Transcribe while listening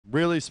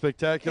Really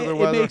spectacular It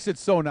weather. makes it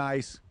so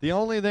nice. The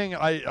only thing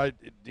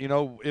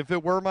if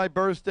it were my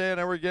birthday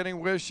and I were getting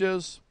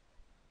wishes,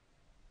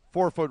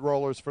 4-foot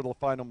rollers for the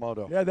final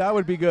moto. Yeah, that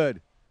would be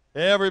good.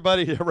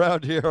 Everybody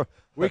around here,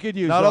 We could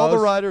use not all the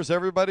those. riders,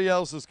 everybody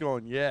else is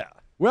going, yeah.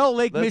 Well,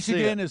 Lake Let's see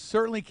Michigan it. is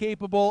certainly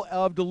capable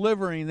of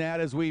delivering that,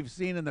 as we've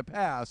seen in the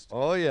past,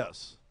 Oh,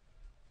 yes.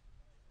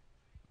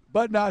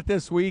 but not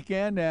this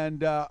weekend.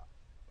 And I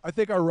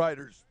think our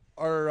riders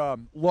are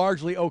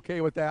largely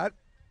okay with that.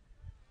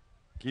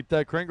 Keep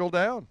that Kringle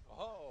down.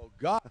 Oh,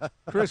 God.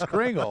 Chris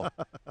Kringle.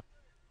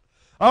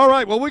 All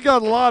right, well, we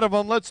got a lot of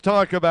them. Let's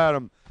talk about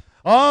them.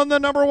 On the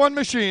number 1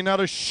 machine out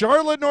of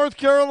Charlotte, North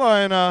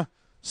Carolina,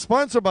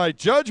 sponsored by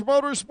Judge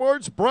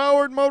Motorsports,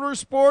 Broward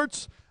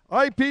Motorsports,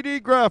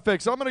 IPD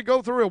Graphics. I'm going to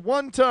go through it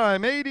one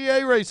time.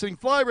 ADA Racing,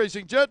 Fly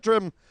Racing, Jet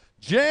Trim,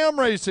 Jam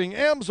Racing,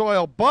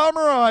 Amsoil,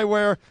 Bomber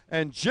Eyewear,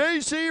 and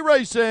JC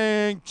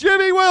Racing,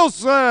 Jimmy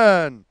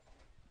Wilson.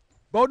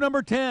 Boat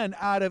number 10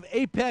 out of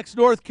Apex,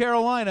 North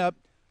Carolina,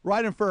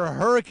 riding for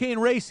Hurricane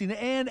Racing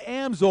and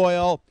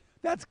Amsoil.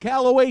 That's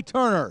Callaway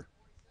Turner.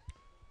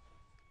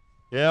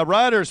 Yeah,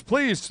 riders,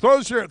 please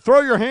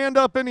throw your hand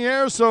up in the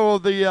air so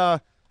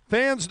the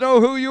fans know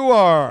who you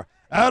are.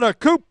 Out of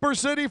Cooper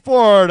City,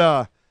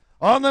 Florida,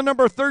 on the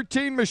number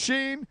 13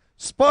 machine,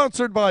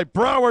 sponsored by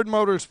Broward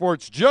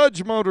Motorsports,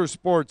 Judge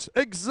Motorsports,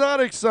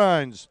 Exotic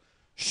Signs,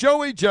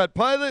 Shoei Jet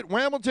Pilot,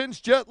 Hamilton's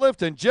Jet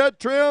Lift, and Jet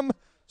Trim,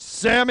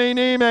 Sammy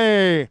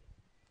Niemi.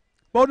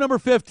 Boat number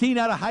 15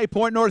 out of High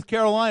Point, North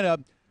Carolina,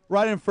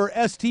 riding for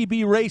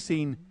STB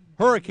Racing,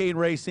 Hurricane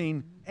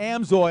Racing,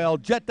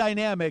 Amsoil, Jet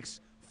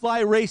Dynamics,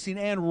 Fly Racing,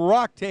 and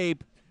Rock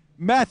Tape,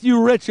 Matthew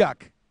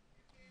Richuk.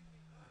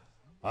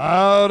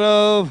 Out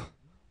of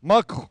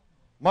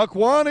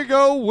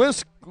Muckwonago,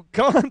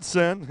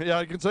 Wisconsin. Yeah,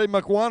 I can say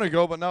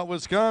Muckwonago, but not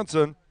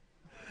Wisconsin.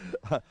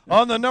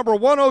 On the number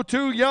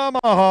 102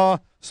 Yamaha,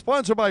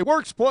 sponsored by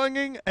Works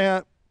Plumbing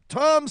and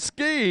Tom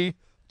Ski,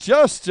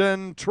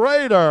 Justin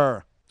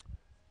Trader.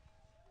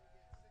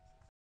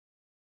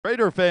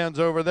 Trader fans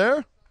over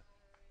there.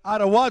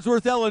 Out of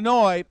Wadsworth,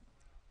 Illinois,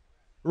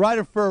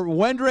 riding for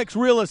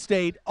Wendrix Real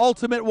Estate,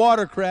 Ultimate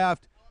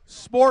Watercraft,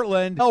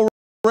 Sportland, El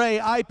Rey,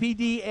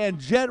 IPD, and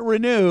Jet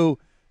Renew.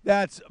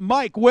 That's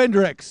Mike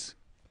Wendrix.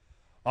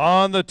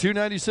 On the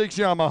 296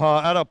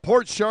 Yamaha out of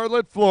Port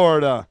Charlotte,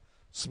 Florida,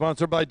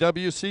 sponsored by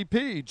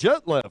WCP,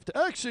 Jet Lift,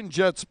 Action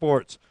Jet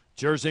Sports,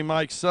 Jersey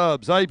Mike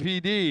Subs,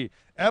 IPD,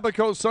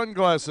 Abaco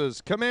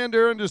Sunglasses,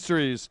 Commander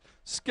Industries,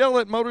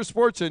 Skeleton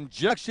Motorsports, and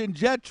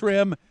Jet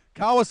Trim,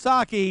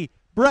 Kawasaki,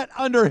 Brett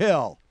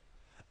Underhill.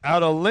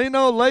 Out of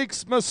Leno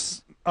Lakes,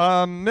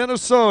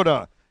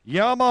 Minnesota,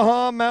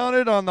 Yamaha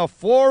mounted on the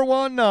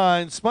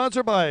 419,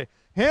 sponsored by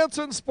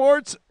Hanson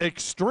Sports,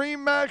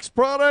 Extreme Max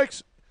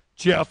Products,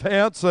 Jeff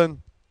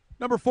Hansen.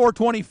 Number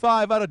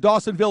 425 out of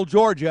Dawsonville,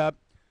 Georgia,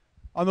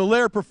 on the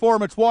Laird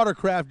Performance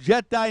Watercraft,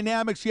 Jet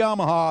Dynamics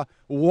Yamaha,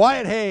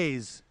 Wyatt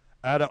Hayes.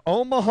 Out of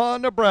Omaha,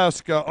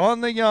 Nebraska,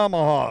 on the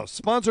Yamaha,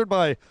 sponsored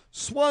by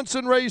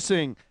Swanson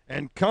Racing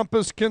and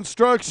Compass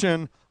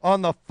Construction,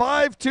 on the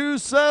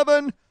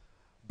 527,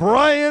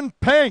 Brian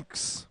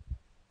Panks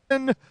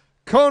and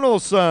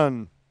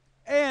Conelson.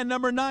 And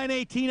number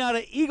 918 out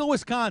of Eagle,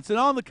 Wisconsin,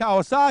 on the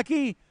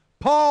Kawasaki,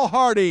 Paul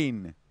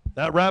Harding.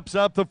 That wraps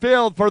up the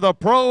field for the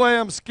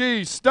Pro-Am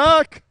Ski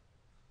Stock.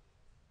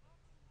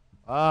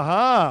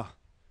 Aha.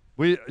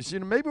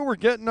 Maybe we're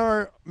getting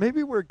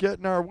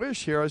our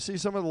wish here. I see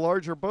some of the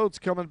larger boats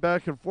coming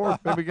back and forth.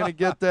 Maybe we're going to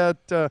get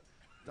that.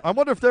 I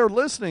wonder if they're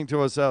listening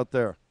to us out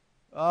there.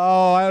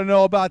 Oh, I don't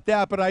know about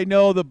that, but I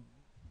know the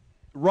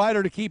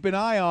rider to keep an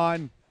eye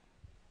on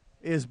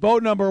is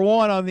boat number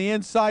 1 on the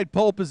inside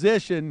pole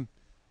position.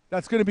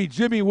 That's going to be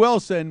Jimmy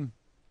Wilson,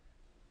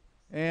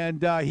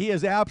 and he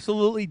has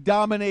absolutely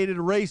dominated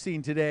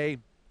racing today.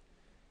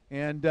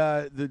 And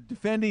the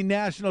defending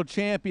national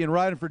champion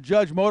riding for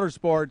Judge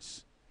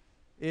Motorsports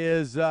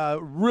is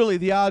really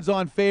the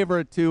odds-on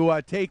favorite to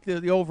take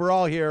the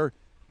overall here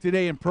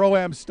today in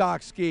Pro-Am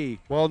Stock Ski.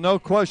 Well, no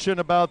question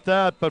about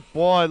that, but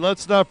boy,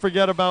 let's not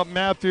forget about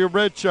Matthew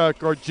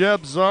Richuk or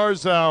Jeb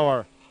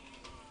Zarzauer.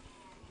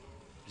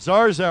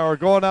 Zarzauer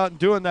going out and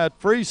doing that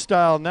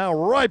freestyle, now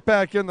right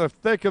back in the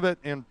thick of it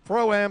in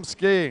Pro-Am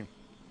skiing.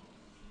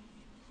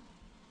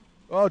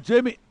 Well,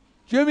 Jimmy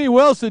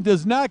Wilson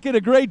does not get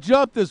a great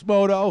jump this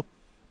moto,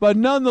 but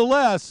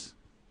nonetheless,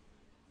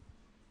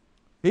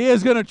 he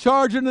is going to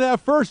charge into that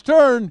first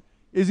turn.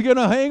 Is he going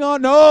to hang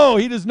on? No,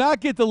 he does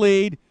not get the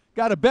lead.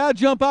 Got a bad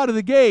jump out of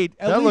the gate.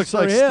 That looks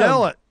like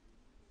Skellett.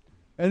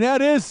 And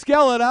that is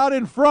Skellett out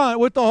in front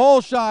with the hole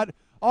shot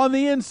on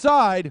the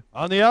inside.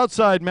 On the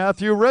outside,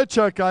 Matthew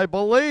Richuk, I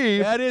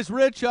believe. That is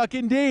Richuk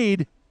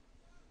indeed.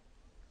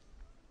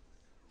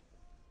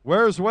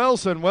 Where's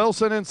Wilson?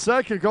 Wilson in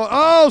second.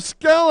 Oh,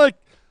 Skellett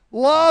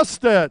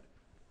lost it.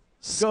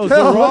 Goes the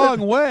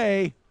wrong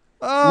way.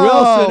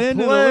 Oh, Wilson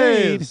into the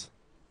lead.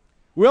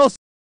 Wilson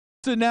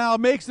now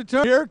makes the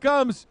turn. Here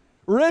comes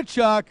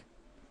Richuk.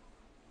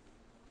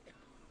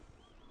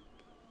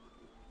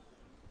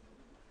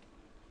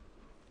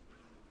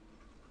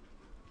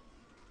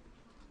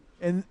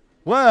 And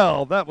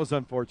well, that was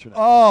unfortunate.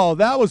 oh,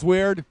 that was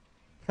weird.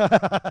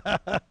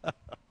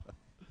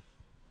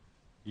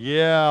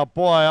 Yeah,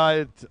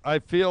 boy, I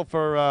feel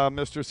for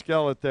Mr.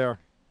 Skellett there.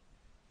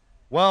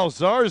 Well,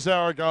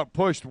 Zarzauer got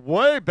pushed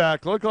way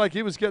back. Looked like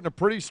he was getting a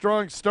pretty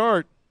strong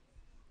start.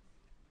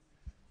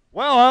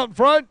 Well, out in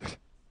front,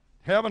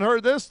 haven't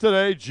heard this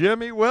today,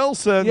 Jimmy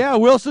Wilson. Yeah,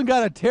 Wilson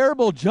got a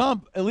terrible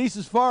jump, at least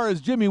as far as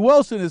Jimmy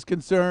Wilson is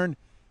concerned,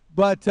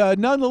 but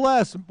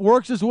nonetheless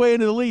works his way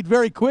into the lead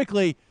very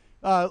quickly,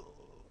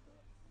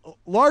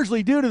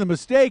 largely due to the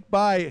mistake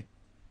by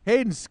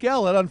Hayden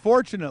Skellett,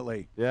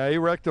 unfortunately. Yeah, he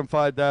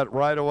rectified that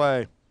right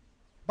away.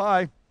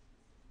 Bye.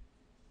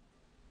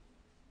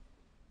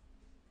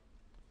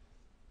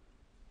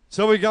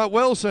 So we got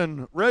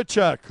Wilson,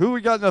 Richuk. Who we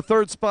got in the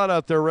third spot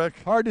out there,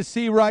 Rick? Hard to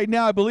see right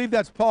now. I believe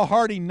that's Paul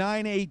Harding,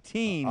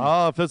 918.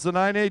 Oh, if it's the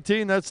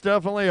 918, that's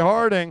definitely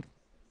Harding.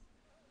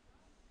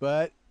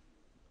 But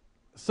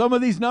some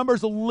of these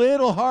numbers a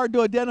little hard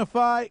to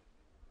identify.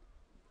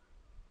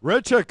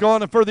 Richuk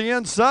going for the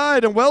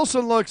inside, and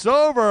Wilson looks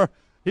over.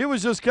 He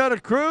was just kind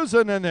of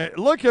cruising, and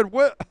look at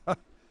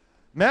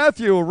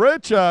Matthew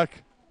Richuk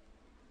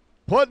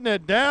putting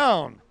it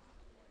down.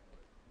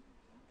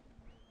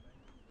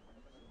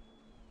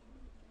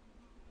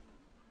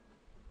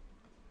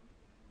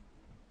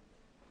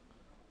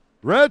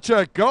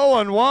 Richuk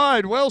going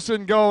wide,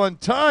 Wilson going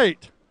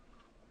tight.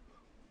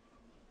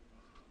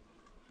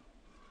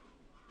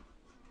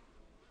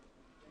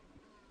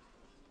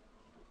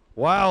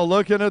 Wow,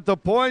 looking at the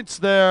points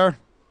there.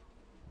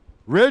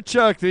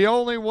 Richuk, the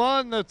only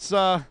one that's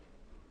got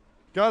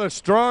a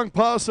strong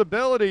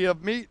possibility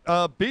of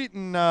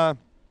beating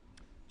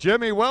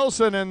Jimmy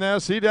Wilson in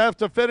this. He'd have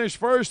to finish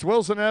first.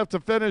 Wilson would have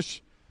to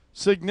finish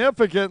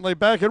significantly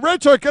back. And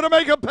Richuk going to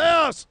make a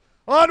pass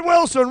on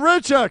Wilson.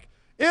 Richuk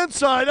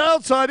inside,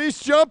 outside. He's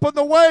jumping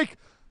the wake.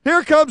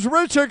 Here comes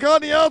Richuk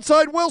on the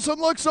outside. Wilson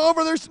looks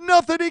over. There's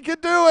nothing he can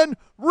do. And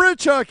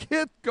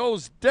Richuk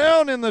goes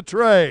down in the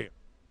tray.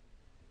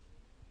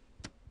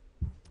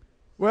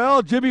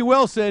 Well, Jimmy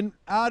Wilson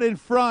out in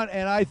front,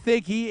 and I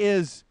think he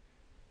is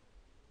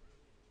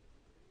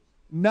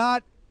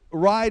not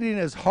riding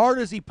as hard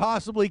as he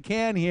possibly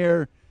can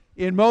here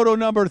in Moto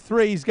number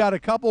 3. He's got a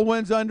couple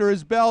wins under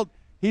his belt.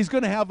 He's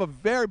going to have a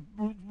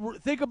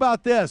think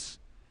about this.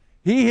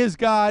 He has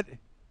got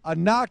a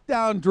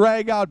knockdown,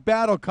 drag-out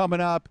battle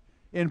coming up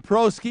in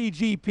Pro Ski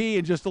GP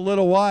in just a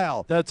little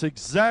while. That's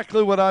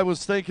exactly what I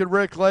was thinking,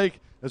 Rick Lake,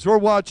 as we're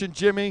watching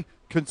Jimmy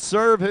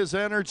conserve his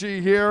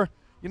energy here.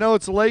 You know,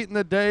 it's late in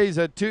the day. He's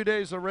had 2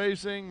 days of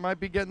racing, might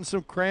be getting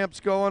some cramps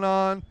going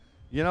on.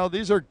 You know,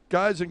 these are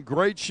guys in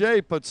great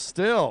shape, but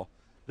still,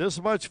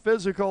 this much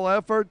physical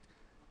effort,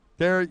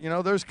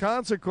 there's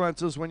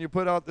consequences when you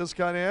put out this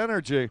kind of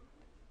energy.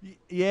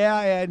 Yeah,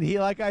 and he,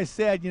 like I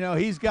said,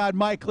 he's got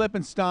Mike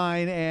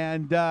Klippenstein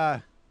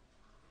and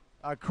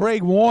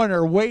Craig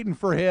Warner waiting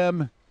for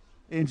him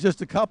in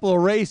just a couple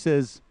of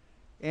races.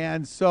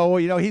 And so,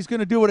 he's going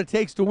to do what it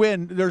takes to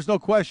win. There's no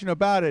question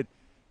about it.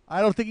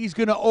 I don't think he's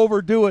going to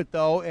overdo it,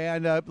 though,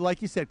 and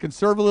like you said,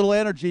 conserve a little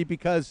energy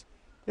because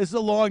this is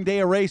a long day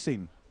of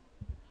racing.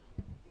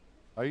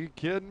 Are you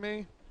kidding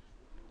me?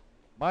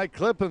 Mike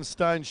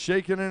Klippenstein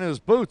shaking in his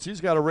boots. He's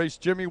got to race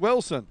Jimmy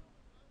Wilson.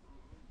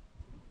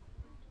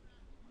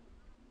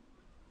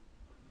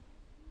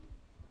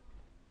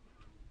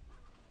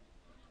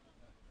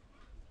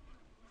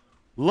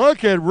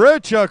 Look at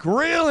Richuk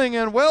reeling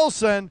in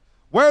Wilson.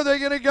 Where are they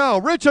going to go?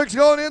 Richuk's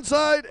going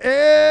inside,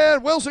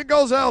 and Wilson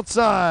goes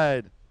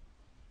outside.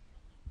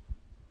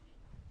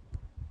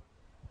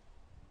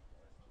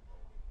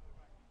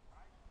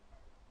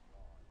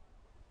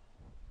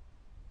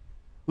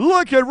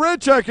 Look at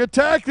Richuk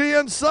attack the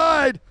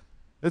inside.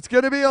 It's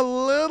going to be a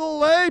little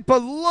late, but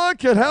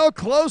look at how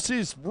close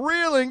he's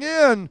reeling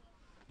in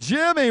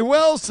Jimmy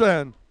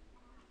Wilson.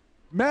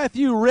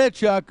 Matthew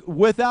Richuk,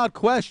 without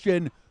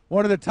question,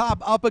 one of the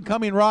top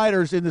up-and-coming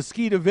riders in the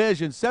ski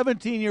division,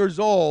 17 years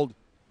old,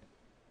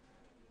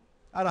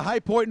 out of High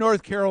Point,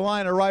 North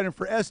Carolina, riding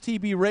for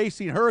STB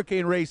Racing,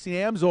 Hurricane Racing,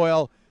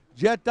 Amsoil,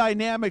 Jet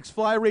Dynamics,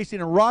 Fly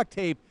Racing, and Rock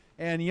Tape.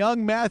 And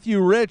young Matthew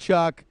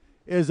Richuk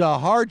is a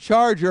hard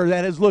charger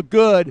that has looked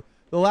good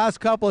the last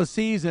couple of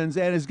seasons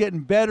and is getting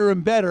better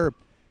and better.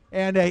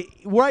 And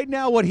right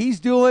now what he's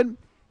doing,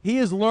 he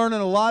is learning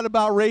a lot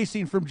about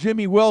racing from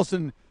Jimmy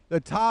Wilson, the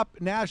top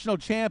national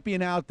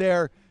champion out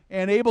there,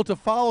 and able to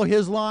follow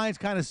his lines,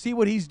 kind of see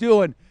what he's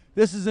doing.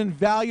 This is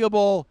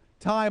invaluable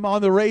time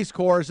on the race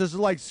course. This is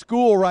like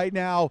school right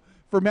now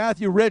for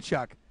Matthew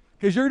Richuk,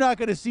 because you're not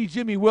going to see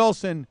Jimmy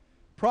Wilson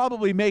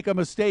probably make a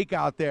mistake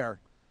out there.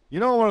 You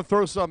know, I want to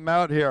throw something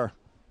out here.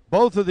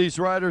 Both of these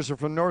riders are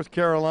from North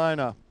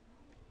Carolina.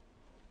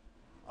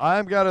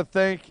 I've got to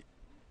think,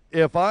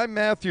 if I'm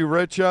Matthew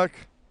Richuk,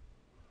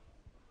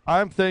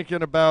 I'm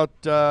thinking about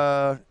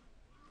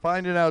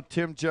finding out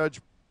Tim Judge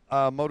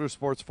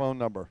Motorsports' phone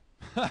number.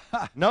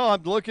 No,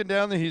 I'm looking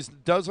down there. He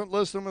doesn't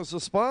list him as a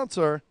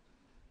sponsor.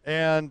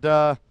 And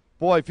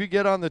Boy, if you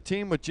get on the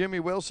team with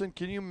Jimmy Wilson,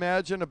 can you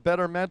imagine a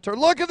better mentor?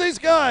 Look at these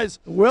guys,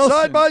 Wilson.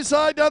 side by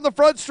side down the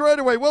front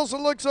straightaway.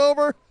 Wilson looks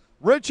over,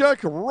 Richuk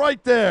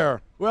right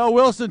there. Well,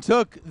 Wilson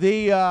took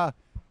the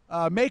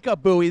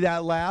makeup buoy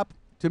that lap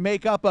to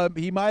make up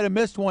he might have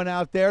missed one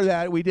out there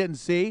that we didn't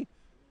see.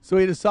 So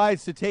he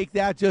decides to take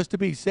that just to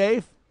be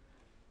safe.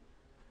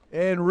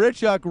 And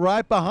Richuk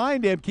right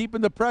behind him,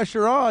 keeping the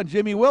pressure on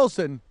Jimmy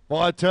Wilson.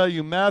 Well, I tell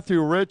you,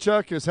 Matthew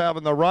Richuk is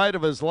having the ride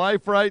of his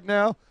life right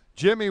now.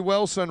 Jimmy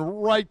Wilson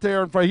right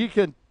there in front. He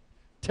can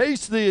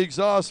taste the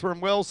exhaust from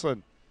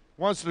Wilson.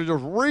 Wants to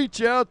just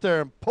reach out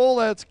there and pull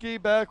that ski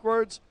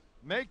backwards,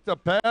 make the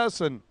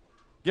pass, and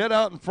get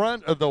out in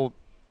front of the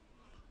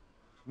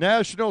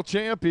national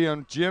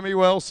champion, Jimmy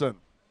Wilson.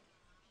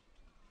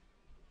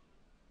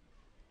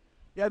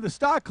 Yeah, the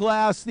stock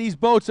class, these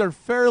boats are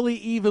fairly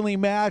evenly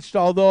matched,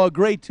 although a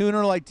great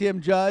tuner like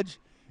Tim Judge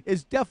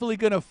is definitely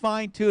going to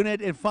fine-tune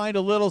it and find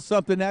a little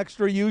something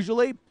extra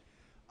usually.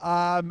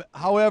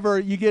 However,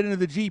 you get into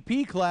the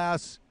GP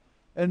class,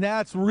 and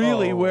that's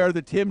really where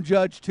the Tim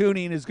Judge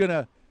tuning is going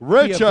to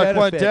Richuk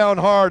went down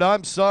hard.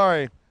 I'm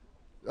sorry,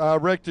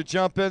 Rick, to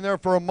jump in there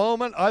for a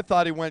moment. I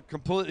thought he went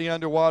completely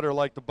underwater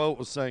like the boat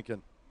was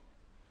sinking.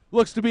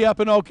 Looks to be up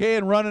and okay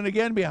and running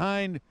again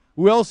behind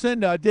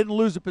Wilson. Didn't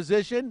lose a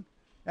position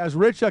as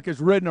Richuk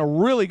has ridden a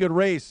really good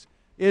race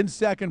in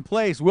second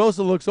place.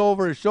 Wilson looks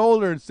over his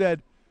shoulder and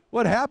said,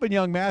 "What happened,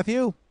 young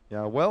Matthew?"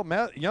 Yeah, well,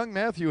 young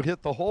Matthew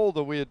hit the hole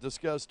that we had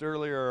discussed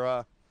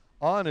earlier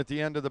on at the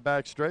end of the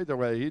back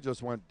straightaway. He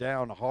just went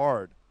down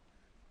hard.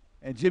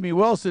 And Jimmy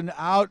Wilson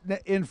out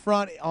in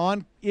front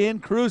in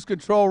cruise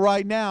control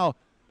right now.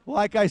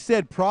 Like I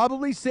said,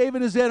 probably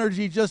saving his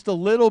energy just a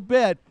little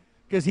bit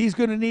because he's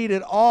going to need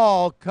it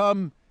all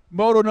come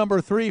Moto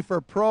number 3 for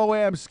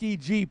Pro-Am Ski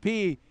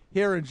GP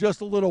here in just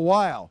a little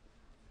while.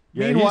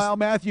 Yeah, Meanwhile,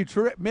 Matthew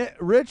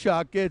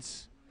Richuk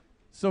gets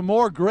some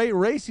more great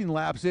racing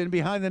laps in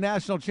behind the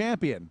national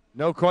champion.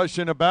 No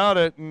question about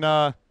it.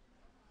 And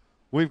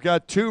we've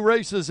got 2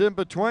 races in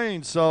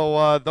between.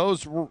 So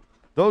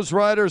those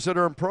riders that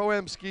are in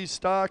Pro-Am Ski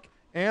Stock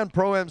and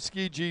Pro-Am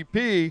Ski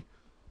GP,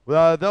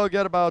 they'll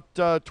get about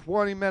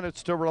 20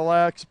 minutes to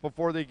relax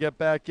before they get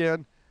back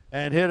in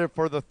and hit it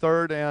for the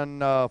third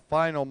and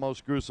final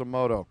most gruesome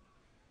moto.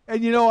 And,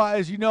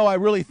 as you know, I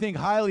really think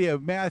highly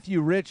of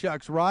Matthew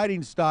Richuk's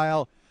riding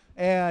style.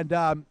 And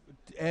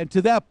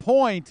to that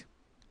point,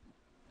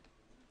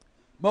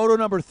 Moto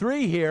number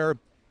 3 here,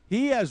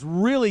 he has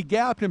really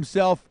gapped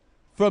himself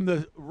from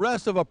the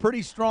rest of a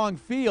pretty strong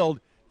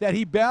field that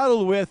he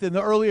battled with in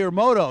the earlier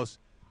motos.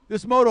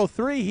 This Moto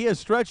 3, he has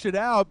stretched it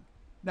out.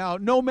 Now,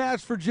 no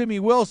match for Jimmy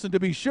Wilson, to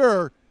be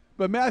sure,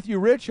 but Matthew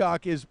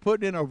Richuk is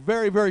putting in a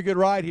very, very good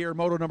ride here in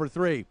Moto number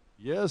 3.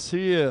 Yes,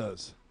 he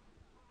is.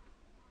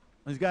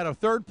 He's got a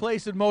 3rd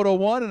place in Moto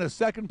 1 and a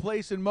 2nd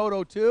place in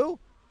Moto 2.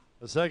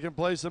 A 2nd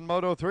place in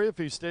Moto 3 if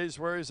he stays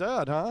where he's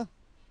at, huh?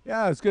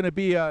 Yeah, it's going to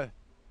be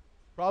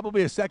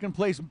probably a 2nd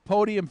place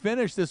podium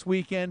finish this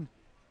weekend,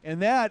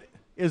 and that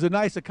is a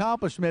nice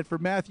accomplishment for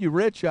Matthew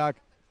Richuk,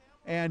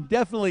 and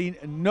definitely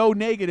no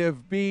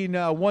negative being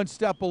 1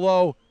 step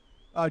below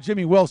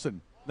Jimmy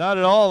Wilson. Not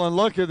at all, and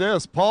look at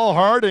this. Paul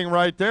Harding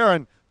right there,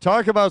 and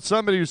talk about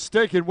somebody who's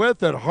sticking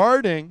with it.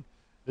 Harding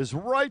is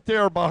right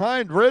there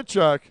behind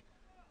Richuk.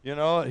 He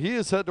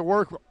has had to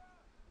work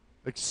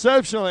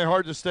exceptionally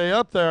hard to stay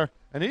up there,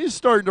 and he's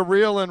starting to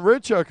reel in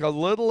Richuk a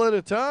little at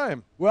a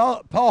time.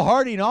 Well, Paul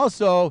Harding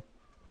also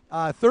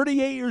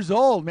 38 years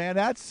old, man.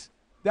 That's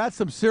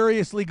some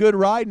seriously good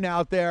riding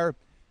out there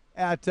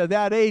at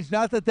that age.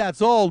 Not that that's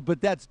old,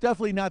 but that's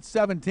definitely not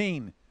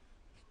 17.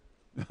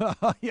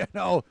 Well,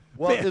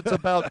 it's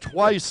about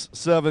twice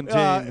 17.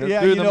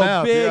 Yeah, Do the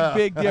math.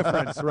 Big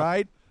difference,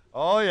 right?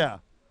 Oh, yeah.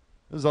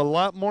 There's a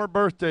lot more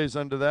birthdays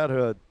under that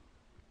hood.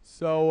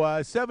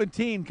 So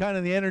 17, kind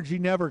of the energy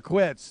never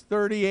quits.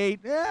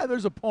 38,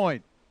 there's a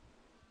point.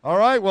 All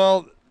right,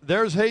 well,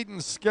 there's Hayden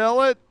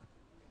Skellett.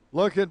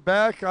 Looking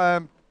back,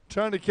 I'm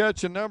trying to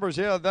catch the numbers.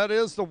 Yeah, that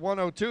is the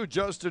 102,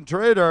 Justin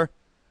Trader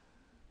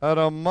out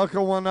of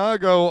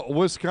Muckawanago,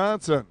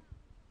 Wisconsin.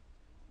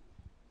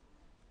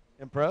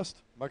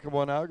 Impressed?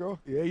 Muckawanago?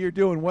 Yeah, you're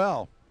doing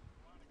well.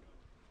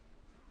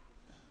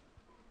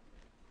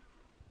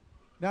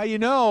 Now,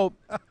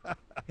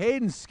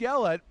 Hayden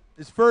Skellett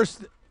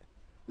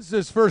this is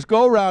his first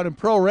go-round in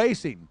pro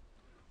racing.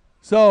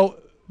 So,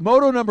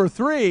 Moto number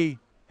 3,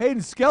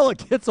 Hayden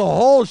Skellett gets a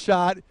hole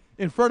shot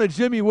in front of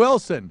Jimmy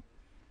Wilson.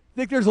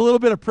 Think there's a little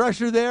bit of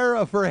pressure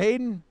there for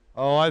Hayden?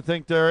 Oh, I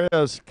think there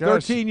is.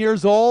 Gosh. 13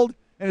 years old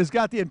and has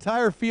got the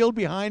entire field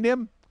behind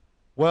him.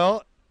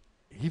 Well,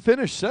 he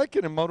finished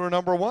 2nd in Moto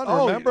number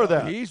 1. Remember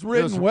that. He's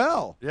ridden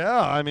well. Yeah,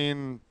 I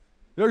mean.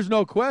 There's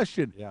no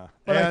question. Yeah.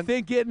 But I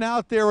think getting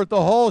out there with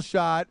the hole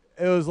shot,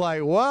 it was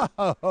like,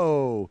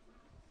 whoa.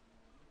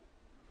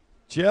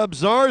 Jeb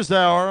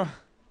Zarzauer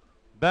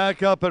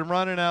back up and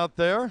running out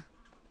there.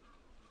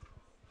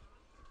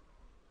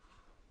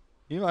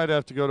 You might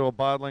have to go to a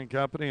bottling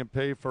company and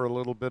pay for a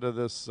little bit of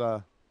this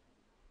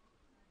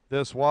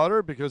this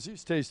water because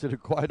he's tasted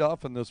it quite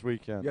often this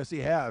weekend. Yes, he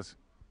has.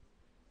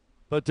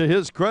 but to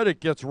his credit,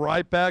 gets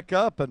right back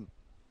up and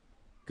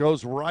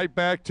goes right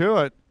back to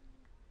it.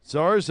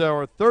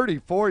 Zarzauer,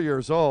 34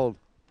 years old.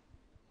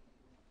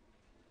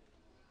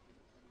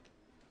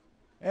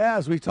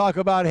 As we talk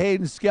about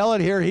Hayden Skellett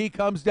here, he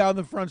comes down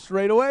the front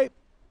straightaway.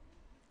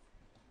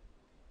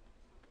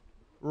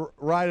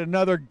 Ride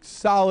another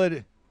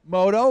solid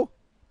moto.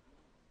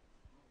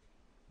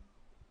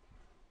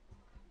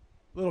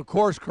 Little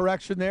course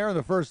correction there in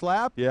the first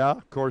lap. Yeah,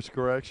 course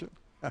correction.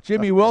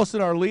 Jimmy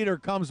Wilson, our leader,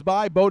 comes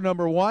by, boat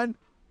number 1.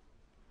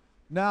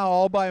 Now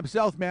all by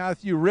himself,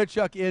 Matthew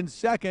Richuk in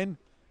second.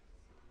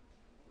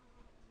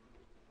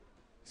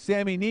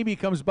 Sammy Niemi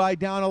comes by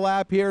down a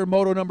lap here,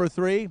 moto number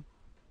 3.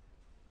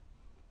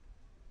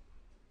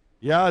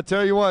 Yeah, I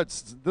tell you what,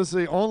 this is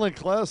the only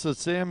class that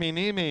Sammy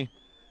Niemi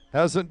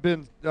hasn't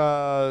been,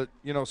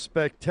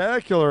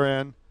 spectacular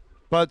in,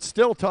 but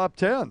still top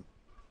 10.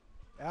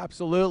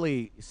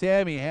 Absolutely.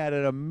 Sammy had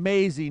an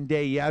amazing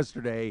day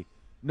yesterday,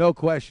 no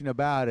question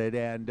about it,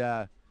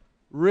 and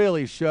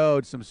really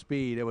showed some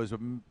speed. It was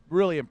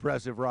really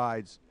impressive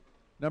rides.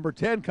 Number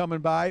 10 coming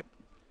by,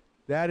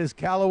 that is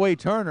Callaway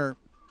Turner.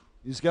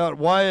 He's got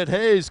Wyatt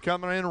Hayes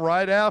coming in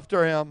right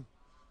after him.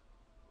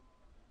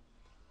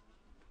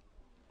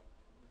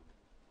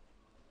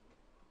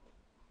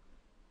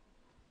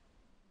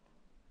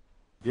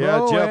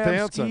 Yeah, Jeff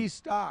Hansen. Ski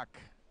stock.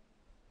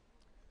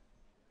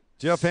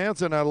 Jeff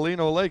Hansen out of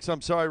Leno Lakes.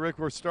 I'm sorry, Rick,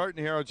 we're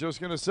starting here. I was just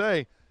going to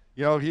say,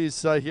 he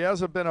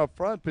hasn't been up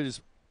front, but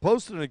he's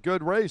posted a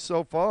good race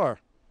so far.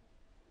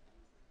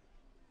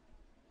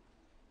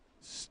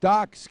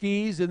 Stock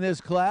skis in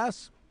this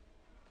class.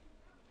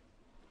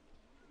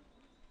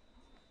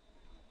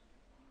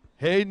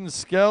 Hayden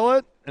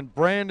Skellett and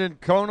Brandon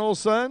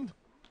Conelson.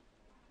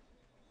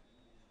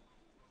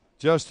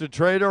 Just a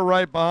Trader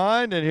right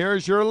behind, and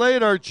here's your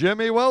leader,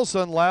 Jimmy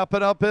Wilson,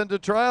 lapping up into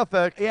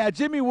traffic. Yeah,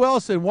 Jimmy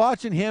Wilson,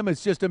 watching him,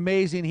 it's just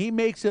amazing. He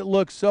makes it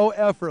look so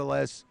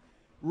effortless.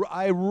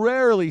 I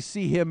rarely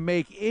see him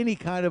make any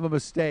kind of a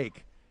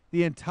mistake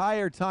the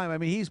entire time. I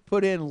mean, he's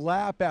put in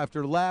lap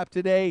after lap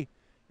today,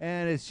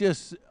 and it's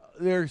just,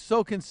 they're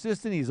so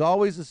consistent. He's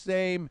always the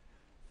same,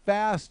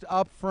 fast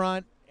up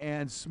front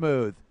and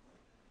smooth.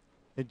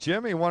 And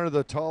Jimmy, one of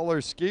the taller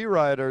ski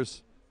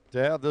riders to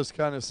have this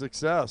kind of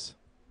success.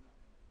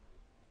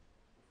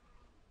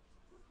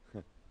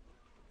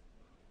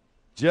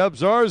 Jeb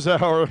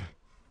Zarzauer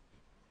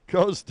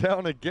goes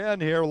down again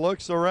here,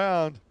 looks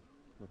around,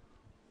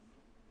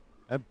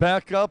 and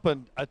back up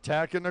and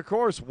attacking the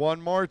course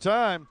one more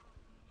time.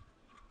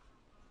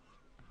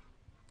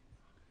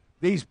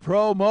 These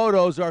pro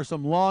motos are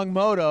some long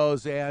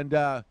motos,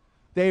 and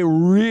they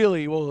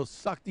really will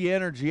suck the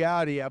energy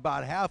out of you.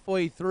 About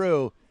halfway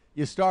through,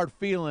 you start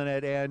feeling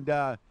it,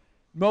 and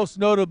most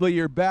notably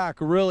your back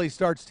really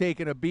starts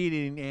taking a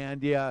beating,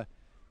 and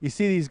you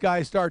see these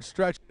guys start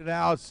stretching it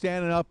out,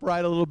 standing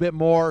upright a little bit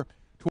more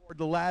toward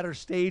the latter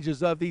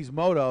stages of these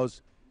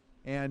motos,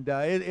 and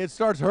it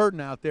starts hurting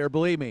out there,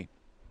 believe me.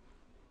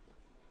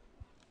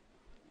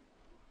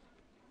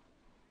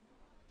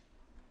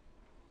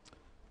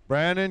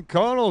 Brandon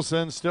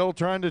Conelson still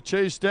trying to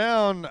chase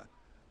down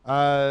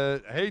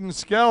Hayden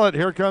Skellett.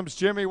 Here comes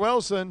Jimmy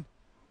Wilson.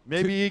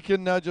 Maybe he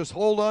can just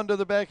hold on to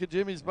the back of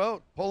Jimmy's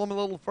boat, pull him a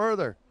little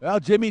further. Well,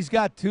 Jimmy's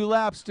got 2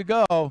 laps to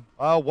go.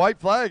 White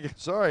flag,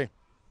 sorry.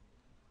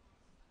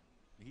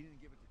 He didn't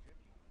give it to Jimmy.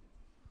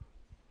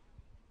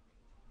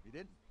 He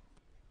didn't.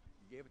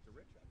 He gave it to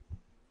Rich.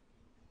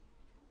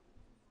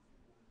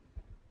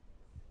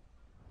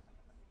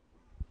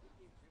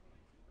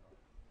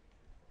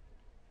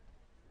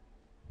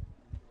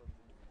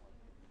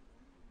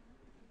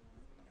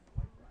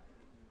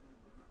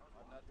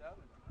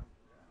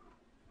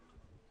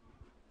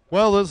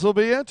 Well, this will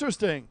be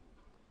interesting.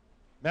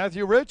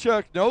 Matthew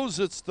Richuk knows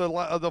it's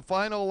the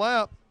final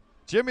lap.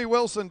 Jimmy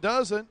Wilson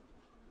doesn't.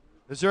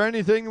 Is there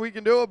anything we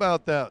can do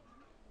about that?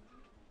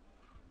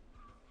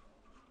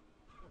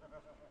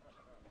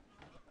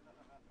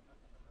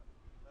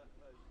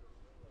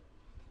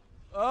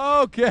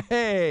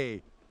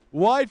 Okay.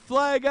 White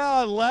flag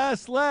out,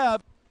 last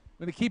lap.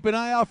 Going to keep an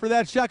eye out for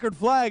that checkered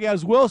flag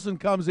as Wilson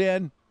comes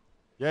in.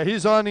 Yeah,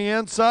 he's on the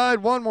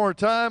inside one more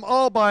time,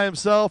 all by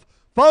himself.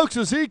 Folks,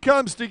 as he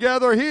comes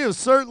together, he has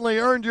certainly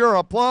earned your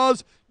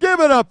applause. Give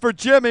it up for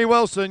Jimmy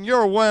Wilson,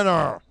 your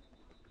winner.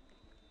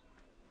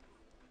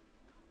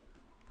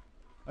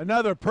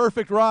 Another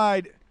perfect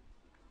ride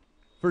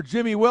for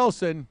Jimmy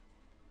Wilson.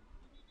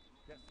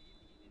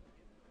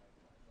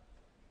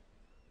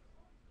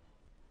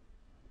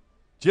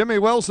 Jimmy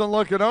Wilson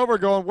looking over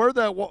going, where'd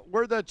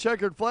that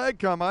checkered flag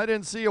come? I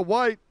didn't see a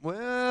white.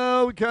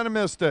 Well, we kind of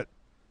missed it.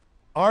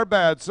 Our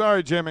bad.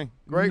 Sorry, Jimmy.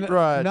 Great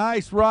ride.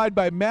 Nice ride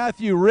by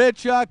Matthew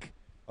Richuk.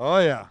 Oh,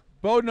 yeah.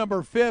 Boat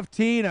number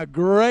 15, a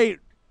great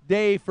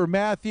day for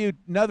Matthew.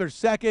 Another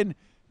second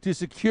to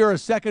secure a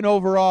second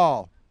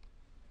overall.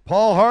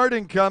 Paul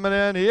Harding coming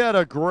in. He had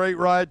a great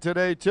ride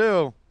today,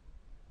 too.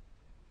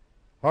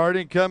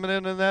 Harding coming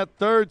in that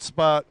third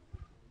spot.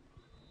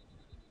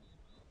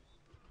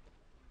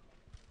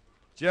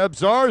 Jeb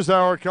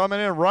Zarzauer coming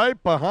in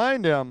right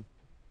behind him.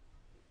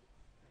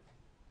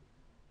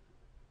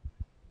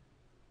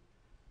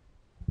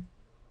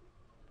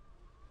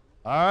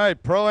 All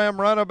right, Pro-Am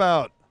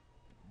Runabout.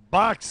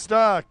 Box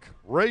stock,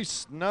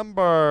 race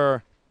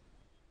number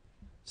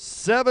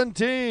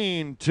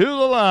 17 to the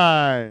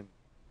line.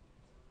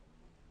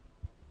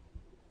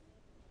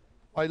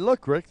 Why,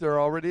 look, Rick, they're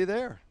already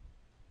there.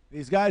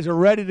 These guys are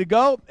ready to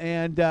go,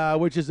 and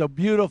which is a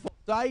beautiful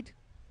sight.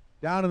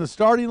 Down in the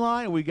starting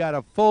line, we got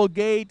a full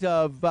gate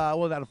of,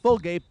 well, not a full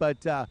gate,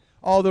 but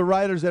all the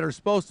riders that are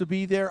supposed to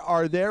be there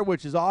are there,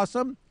 which is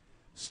awesome.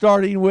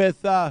 Starting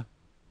with our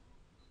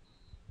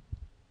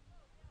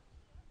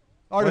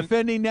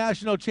defending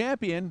national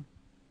champion,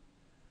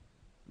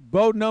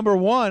 boat number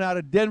 1 out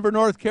of Denver,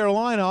 North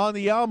Carolina on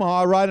the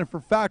Yamaha, riding for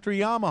Factory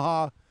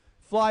Yamaha,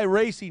 Fly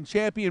Racing,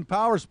 Champion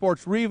Power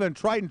Sports, Riva, and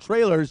Triton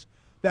Trailers.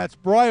 That's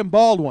Brian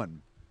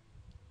Baldwin.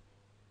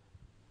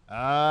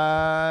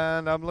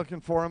 And I'm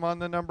looking for him on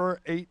the number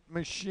 8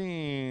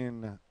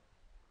 machine.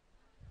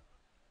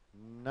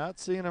 Not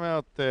seeing him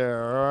out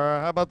there.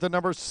 How about the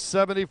number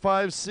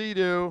 75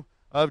 Sea-Doo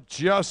of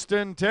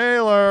Justin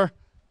Taylor?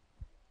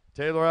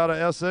 Taylor out of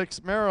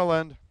Essex,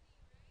 Maryland.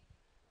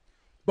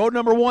 Boat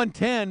number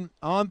 110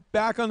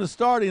 back on the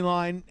starting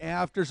line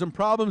after some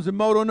problems in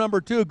moto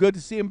number 2. Good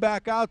to see him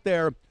back out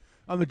there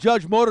on the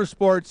Judge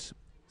Motorsports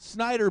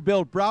Snyder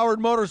built Broward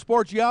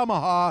Motorsports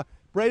Yamaha,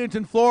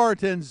 Bradenton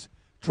Florenton's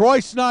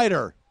Troy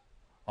Snyder.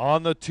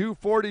 On the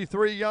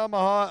 243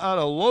 Yamaha out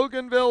of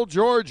Loganville,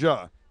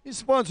 Georgia. He's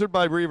sponsored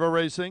by Riva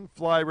Racing,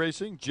 Fly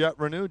Racing, Jet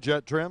Renew,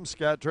 Jet Trim,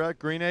 Scat Track,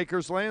 Green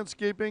Acres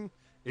Landscaping,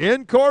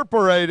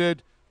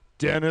 Incorporated,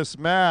 Dennis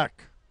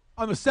Mack.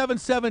 On the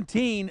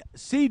 717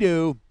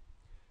 Sea-Doo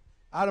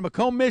out of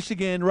Macomb,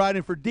 Michigan,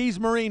 riding for Dees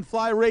Marine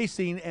Fly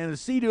Racing and the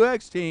Sea-Doo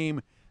X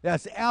team,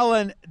 that's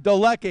Alan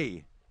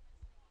Dalecki.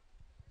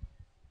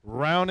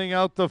 Rounding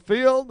out the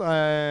field,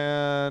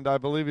 and I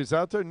believe he's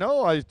out there.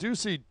 No, I do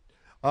see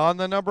on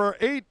the number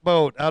 8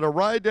 boat out of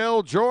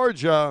Rydell,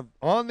 Georgia,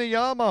 on the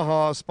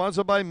Yamaha,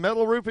 sponsored by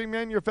Metal Roofing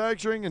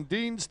Manufacturing and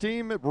Dean's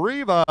team at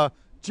Riva,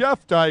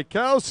 Jeff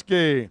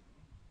Dykowski.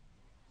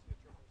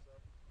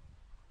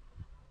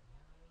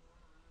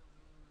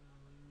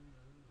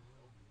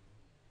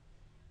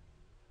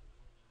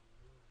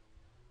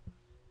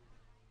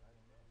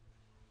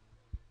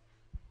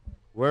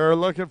 We're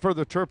looking for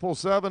the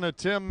 777 of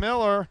Tim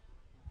Miller.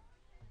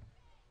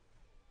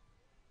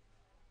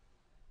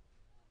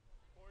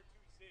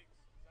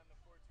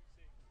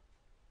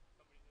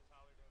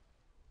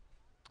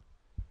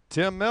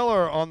 Tim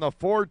Miller on the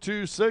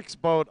 426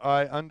 boat,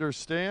 I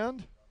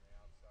understand.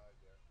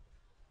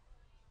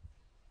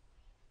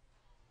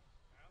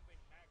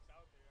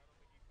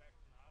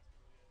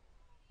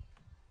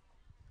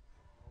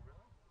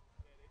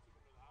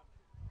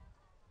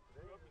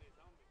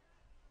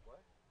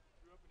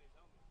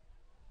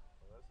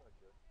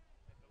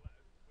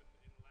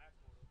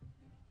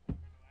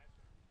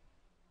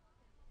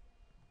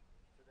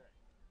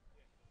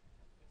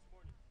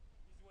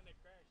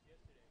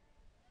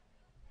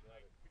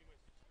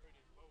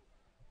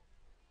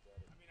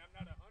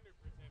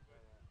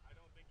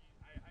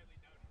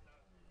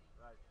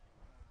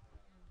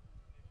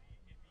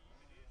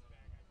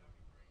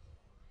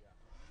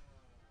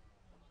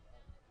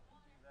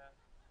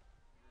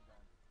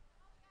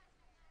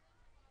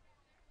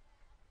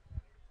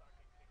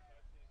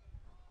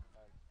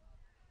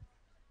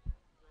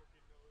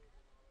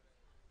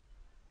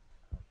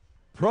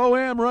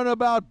 Pro-Am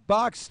Runabout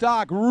box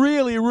stock,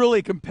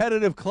 really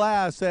competitive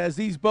class as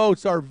these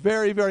boats are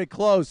very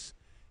close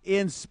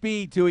in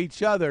speed to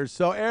each other.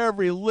 So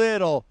every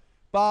little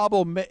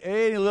bobble,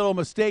 any little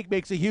mistake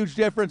makes a huge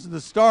difference, and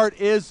the start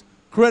is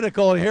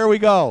critical. And here we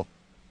go.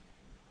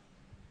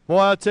 Well,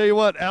 I'll tell you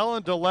what,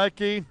 Alan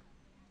Dalecki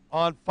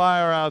on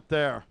fire out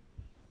there.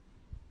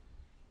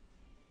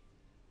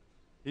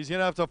 He's going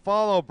to have to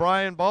follow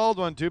Brian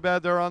Baldwin. Too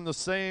bad they're on the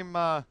same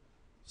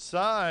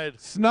side.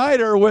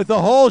 Snyder with a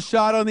hole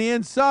shot on the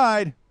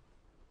inside.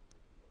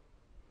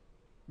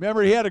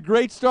 Remember, he had a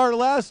great start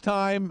last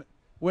time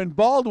when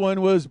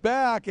Baldwin was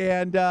back,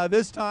 and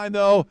this time,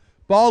 though,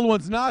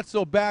 Baldwin's not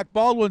so back.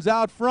 Baldwin's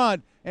out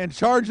front and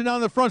charging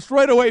down the front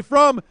straightaway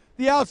from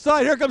the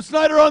outside. Here comes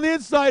Snyder on the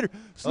inside.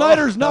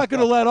 Snyder's not going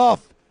to let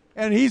off,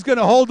 and he's going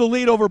to hold the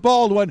lead over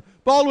Baldwin.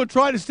 Baldwin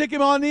trying to stick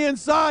him on the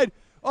inside.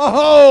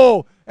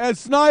 Oh, and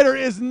Snyder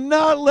is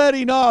not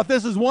letting off.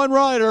 This is one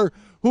rider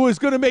who is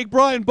going to make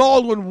Brian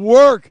Baldwin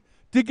work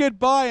to get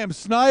by him.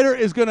 Snyder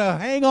is going to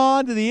hang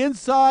on to the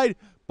inside.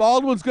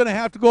 Baldwin's going to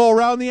have to go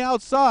around the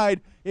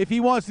outside if he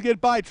wants to get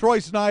by Troy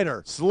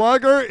Snyder.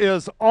 Slugger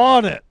is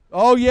on it.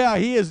 Oh, yeah,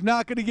 he is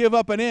not going to give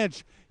up an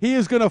inch. He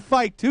is going to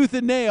fight tooth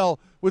and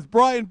nail with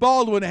Brian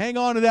Baldwin to hang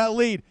on to that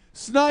lead.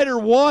 Snyder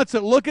wants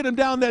it. Look at him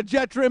down that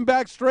jet trim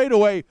back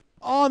straightaway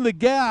on the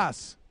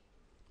gas.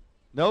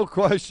 No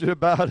question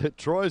about it.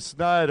 Troy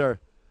Snyder,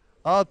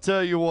 I'll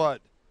tell you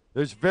what,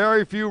 there's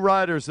very few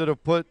riders that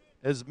have put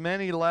as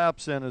many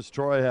laps in as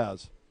Troy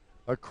has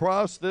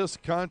across this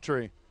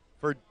country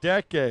for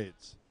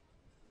decades.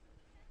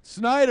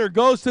 Snyder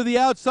goes to the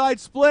outside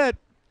split.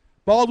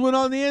 Baldwin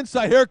on the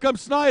inside. Here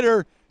comes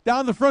Snyder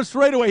down the front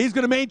straightaway. He's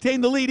going to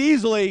maintain the lead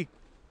easily.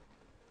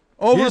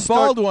 over He's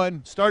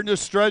Baldwin. Starting to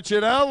stretch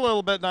it out a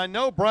little bit, and I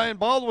know Brian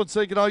Baldwin's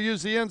thinking I'll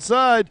use the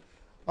inside.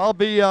 I'll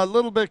be a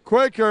little bit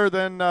quicker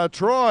than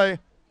Troy.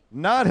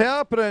 Not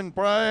happening,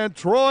 Brian.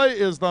 Troy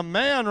is the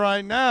man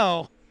right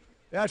now.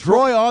 Yeah,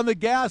 Troy on the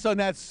gas on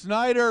that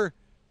Snyder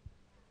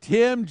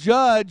Tim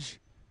Judge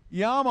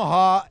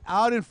Yamaha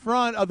out in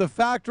front of the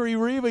factory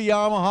Riva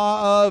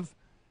Yamaha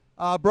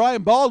of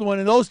Brian Baldwin,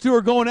 and those two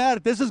are going at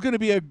it. This is going to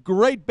be a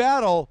great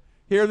battle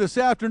here this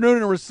afternoon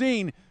in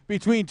Racine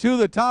between two of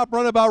the top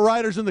runabout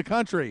riders in the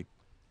country.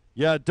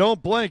 Yeah,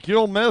 don't blink.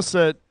 You'll miss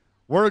it.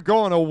 We're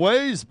going a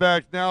ways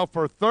back now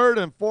for third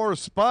and fourth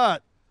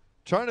spot.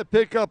 Trying to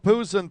pick up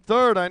who's in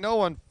third. I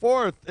know in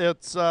fourth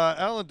it's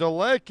Alan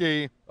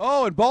Dalecki.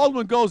 Oh, and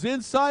Baldwin goes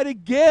inside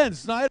again.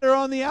 Snyder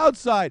on the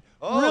outside.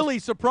 Oh. Really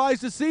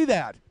surprised to see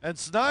that. And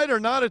Snyder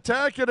not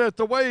attacking it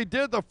the way he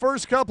did the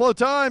first couple of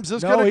times.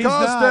 It's No, going to he's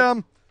cost not.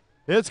 him.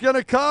 It's going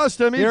to cost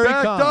him. He Here he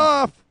backed comes.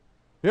 off.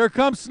 Here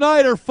comes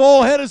Snyder,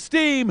 full head of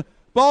steam.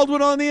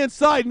 Baldwin on the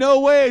inside. No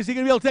way is he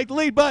going to be able to take the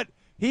lead, but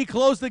he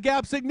closed the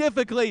gap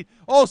significantly.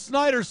 Oh,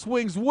 Snyder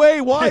swings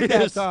way wide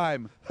that Yes.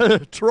 time.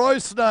 Troy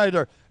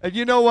Snyder. And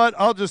you know what?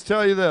 I'll just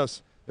tell you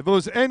this. If it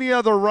was any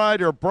other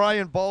rider,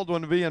 Brian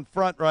Baldwin would be in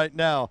front right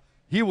now.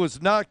 He was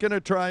not going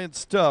to try and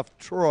stuff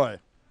Troy.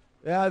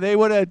 Yeah, they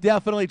would have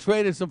definitely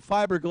traded some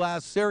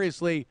fiberglass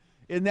seriously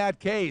in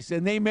that case,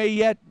 and they may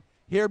yet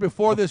here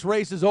before this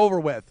race is over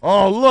with.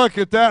 Oh, look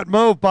at that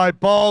move by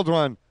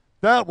Baldwin.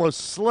 That was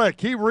slick.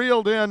 He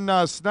reeled in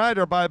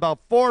Snyder by about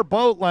 4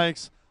 boat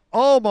lengths.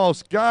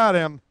 Almost got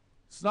him.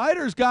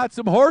 Snyder's got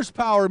some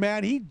horsepower,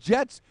 man. He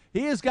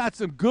has got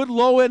some good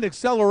low-end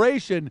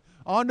acceleration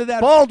onto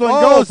that. Baldwin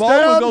goes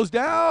down. Goes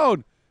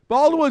down.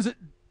 Baldwin's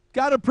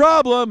got a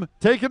problem.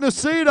 Taking the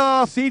seat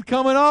off. Seat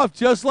coming off,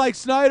 just like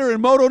Snyder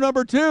in moto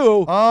number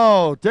 2.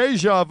 Oh,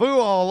 deja vu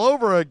all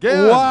over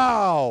again.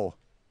 Wow.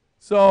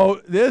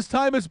 So this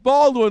time it's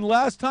Baldwin.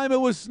 Last time it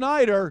was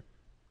Snyder.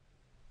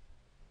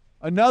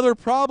 Another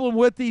problem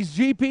with these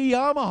GP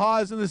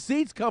Yamahas and the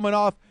seats coming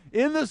off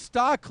in the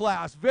stock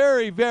class.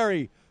 Very,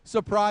 very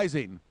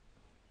surprising.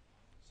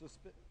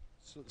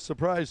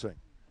 Surprising.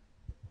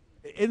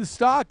 In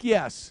stock,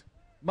 yes.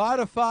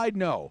 Modified,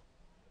 no.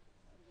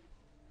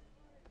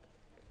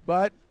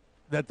 But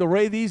that the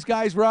way these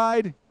guys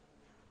ride,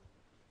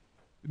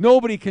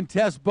 nobody can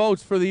test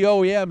boats for the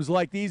OEMs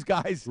like these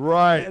guys.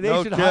 Right. They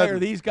no should kidding. hire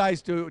these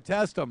guys to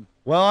test them.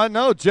 Well, I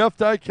know Jeff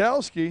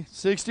Dykowski,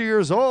 60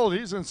 years old.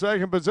 He's in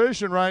second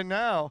position right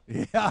now.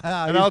 Yeah.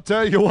 And I'll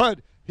tell you what,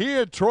 he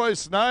and Troy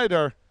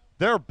Snyder,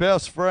 they're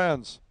best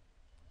friends.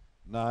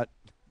 Not.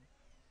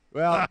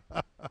 Well,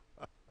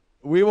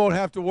 we won't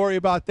have to worry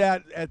about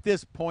that at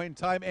this point in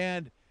time.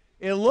 And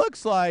it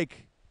looks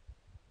like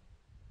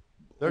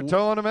They're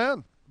towing him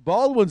in.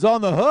 Baldwin's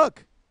on the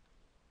hook.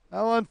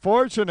 How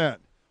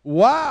unfortunate.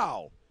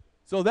 Wow.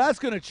 So that's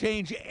going to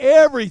change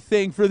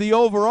everything for the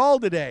overall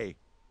today.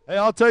 Hey,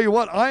 I'll tell you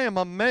what, I am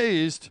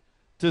amazed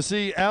to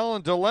see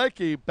Alan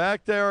Dalecki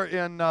back there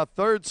in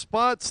third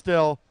spot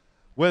still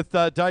with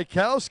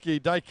Dykowski.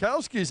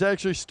 Dykowski's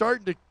actually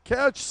starting to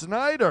catch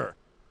Snyder.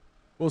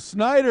 Well,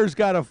 Snyder's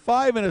got a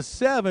 5 and a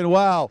 7.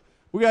 Wow.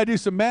 We got to do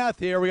some math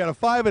here. We got a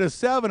 5 and a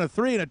 7, a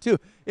 3 and a 2.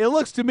 It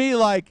looks to me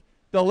like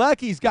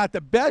Dalecki's got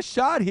the best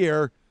shot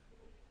here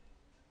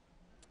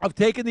of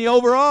taking the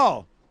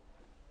overall.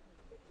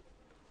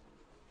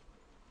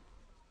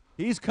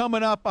 He's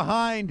coming up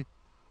behind.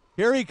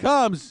 Here he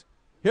comes.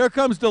 Here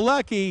comes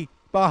Dalecki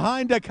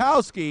behind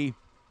Dykowski.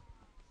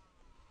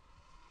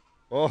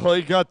 Oh,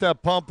 he got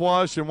that pump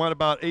wash and went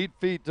about 8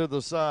 feet to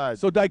the side.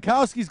 So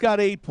Dykowski's got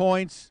 8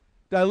 points.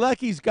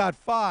 Dalecki's got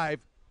 5.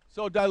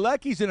 So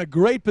Dalecki's in a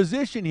great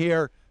position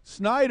here.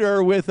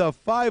 Snyder with a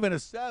 5 and a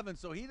 7,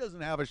 so he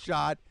doesn't have a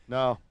shot.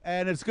 No.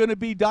 And it's going to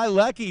be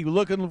Dalecki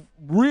looking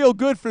real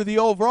good for the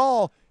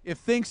overall if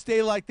things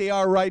stay like they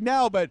are right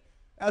now. But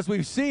as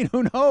we've seen,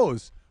 who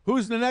knows?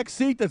 Who's the next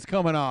seat that's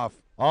coming off?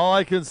 All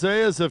I can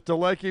say is if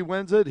Dalecki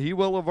wins it, he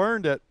will have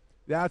earned it.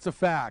 That's a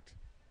fact.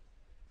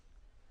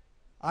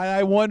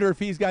 I wonder if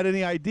he's got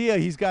any idea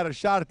he's got a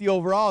shot at the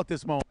overall at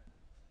this moment.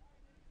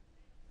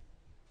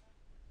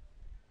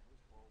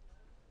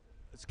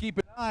 Let's keep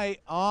an eye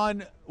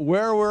on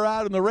where we're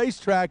at on the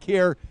racetrack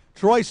here.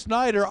 Troy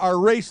Snyder, our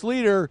race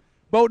leader,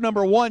 boat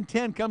number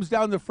 110, comes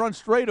down the front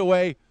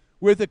straightaway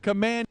with a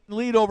commanding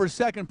lead over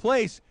second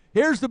place.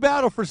 Here's the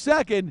battle for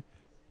second.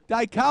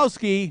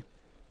 Dykowski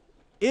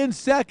in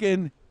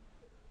second,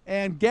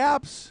 and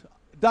gaps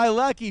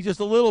Dalecki just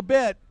a little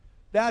bit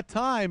that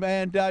time,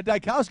 and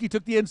Dykowski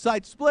took the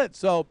inside split,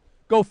 so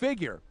go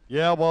figure.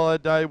 Yeah, well,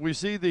 we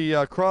see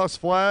the cross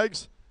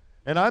flags,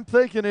 and I'm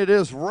thinking it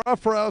is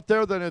rougher out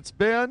there than it's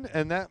been,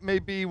 and that may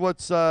be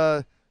what's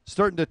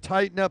starting to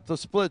tighten up the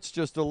splits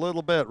just a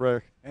little bit,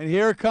 Rick. And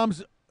here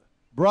comes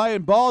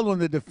Brian Baldwin,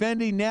 the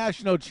defending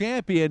national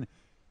champion,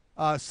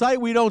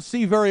 sight we don't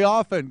see very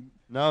often.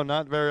 No,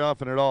 not very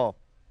often at all.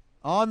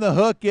 On the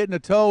hook, getting a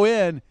toe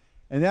in,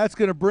 and that's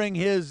going to bring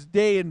his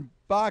day in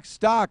box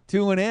stock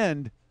to an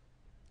end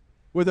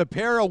with a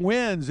pair of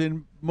wins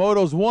in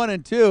Motos 1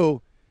 and 2.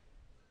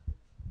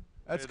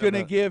 That's going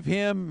to give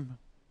him,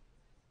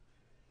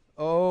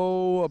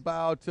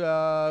 about,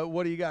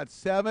 what do you got,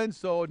 7,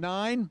 so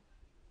 9?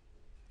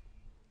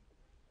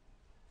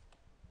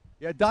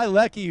 Yeah,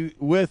 Dielecki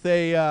with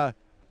a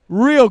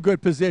real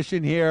good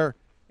position here,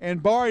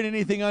 and barring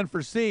anything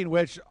unforeseen,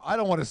 which I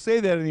don't want to say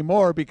that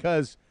anymore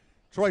because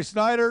Troy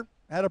Snyder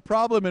had a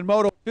problem in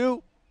Moto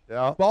 2.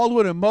 Yeah.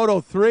 Baldwin in Moto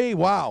 3.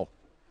 Wow.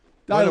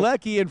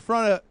 Dielecki in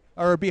front of,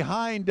 or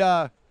behind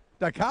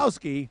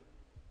Dykowski.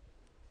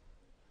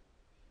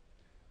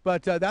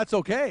 But that's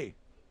okay.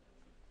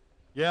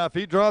 Yeah, if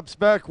he drops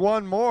back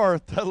one more,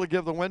 that'll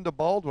give the win to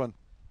Baldwin.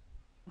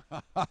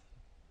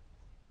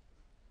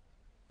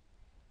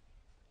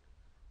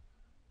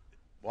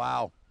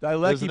 Wow.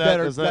 Dielecki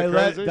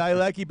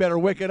better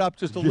wick it up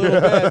just a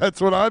little bit. That's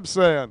what I'm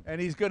saying.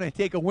 And he's going to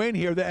take a win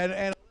here and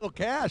a little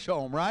cash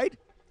home, right?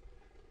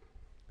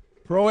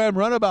 Pro-Am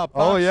runabout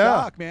box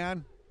stock,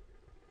 man.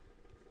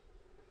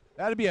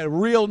 That'd be a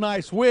real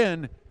nice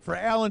win for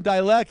Alan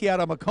Dielecki out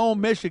of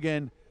Macomb,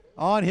 Michigan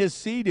on his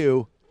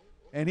Sea-Doo.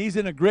 And he's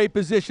in a great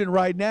position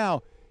right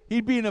now.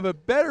 He'd be in a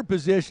better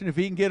position if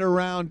he can get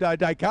around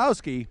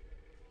Dykowski.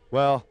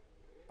 Well,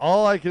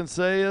 all I can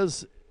say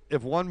is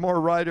if one more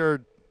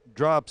rider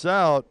drops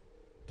out,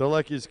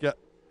 Dielecki's got,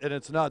 and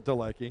it's not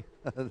Dielecki,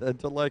 then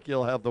Dielecki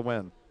will have the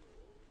win.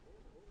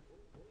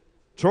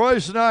 Troy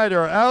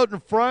Snyder out in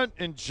front,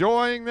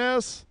 enjoying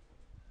this.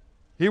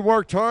 He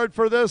worked hard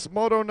for this.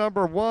 Moto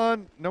number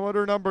 1,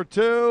 moto number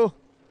 2,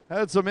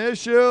 had some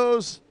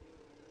issues,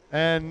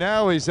 and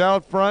now he's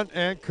out front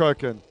and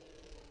cooking.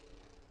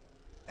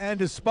 And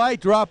despite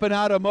dropping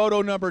out of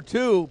moto number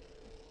 2,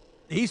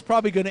 he's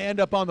probably going to end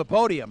up on the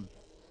podium.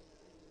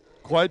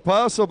 Quite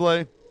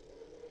possibly.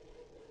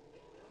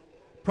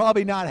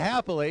 Probably not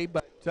happily,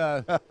 but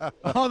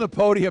on the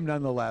podium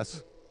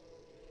nonetheless.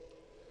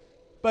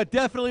 But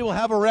definitely will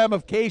have a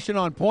ramification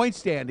on point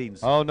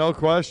standings. Oh, no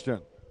question.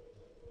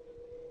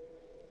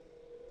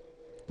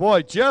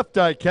 Boy, Jeff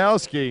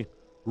Dykowski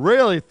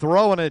really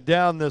throwing it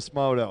down this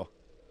moto.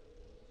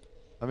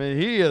 I mean,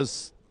 he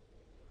is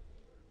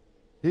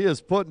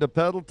putting the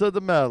pedal to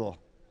the metal.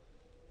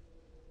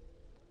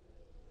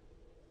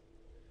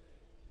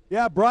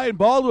 Yeah, Brian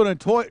Baldwin and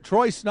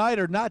Troy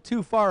Snyder not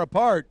too far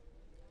apart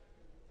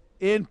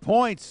in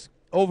points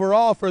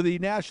overall for the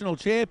national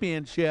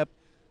championship.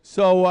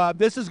 So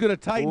this is going to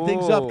tighten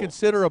things up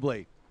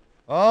considerably.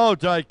 Oh,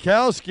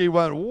 Dykowski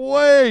went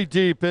way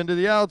deep into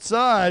the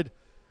outside.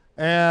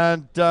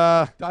 And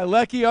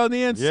Dielecki on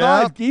the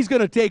inside. He's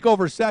going to take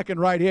over second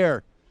right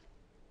here.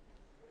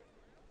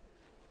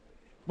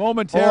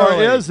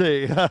 Momentarily. Or is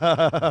he?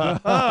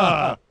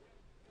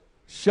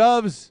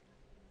 Shoves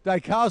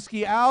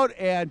Dykowski out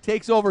and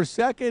takes over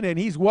second, and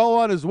he's well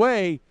on his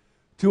way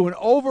to an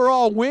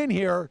overall win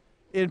here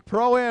in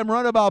Pro-Am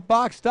Runabout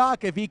Box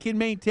Stock if he can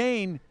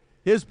maintain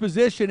his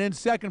position in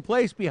second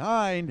place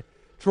behind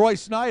Troy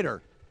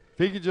Snyder. If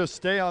he could just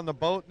stay on the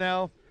boat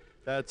now,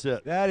 that's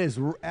it. That is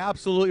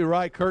absolutely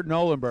right, Kurt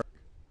Nolenberg.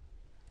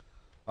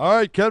 All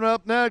right, coming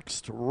up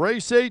next,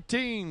 Race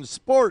 18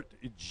 Sport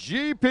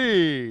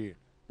GP.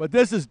 But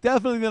this is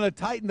definitely going to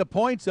tighten the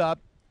points up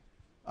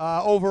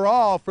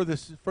overall for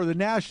the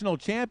national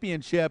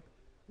championship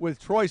with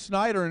Troy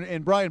Snyder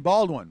and Brian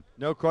Baldwin.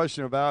 No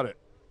question about it.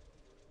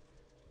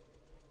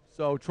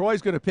 So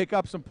Troy's going to pick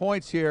up some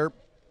points here,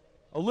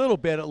 a little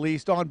bit at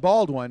least, on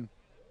Baldwin.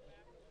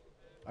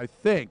 I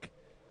think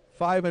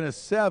 5 and a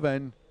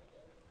 7,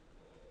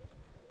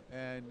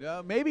 and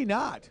maybe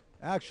not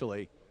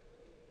actually,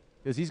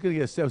 because he's going to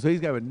get a 7, so he's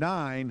going to have a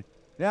 9.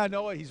 Yeah,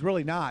 no, he's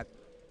really not.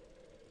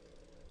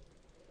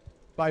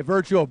 By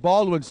virtue of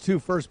Baldwin's 2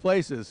 first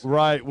places.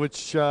 Right,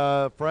 which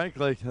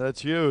frankly,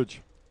 that's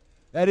huge.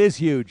 That is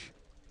huge.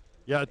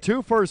 Yeah,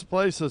 2 first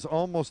places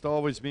almost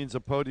always means a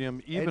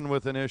podium, even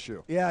with an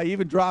issue. Yeah,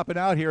 even dropping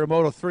out here in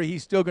Moto 3,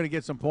 he's still going to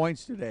get some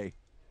points today.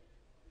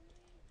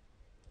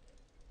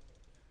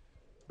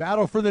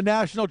 Battle for the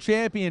national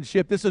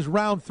championship. This is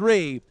round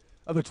 3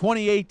 of the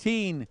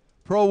 2018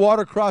 Pro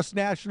Watercross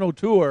National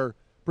Tour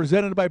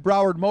presented by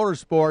Broward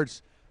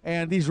Motorsports.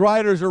 And these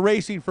riders are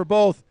racing for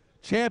both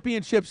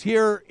championships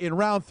here in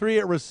round 3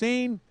 at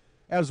Racine,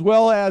 as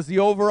well as the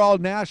overall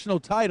national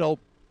title.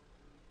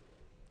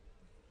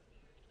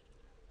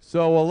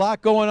 So a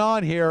lot going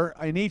on here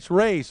in each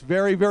race.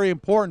 Very, very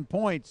important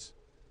points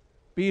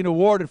being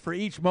awarded for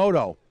each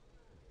moto.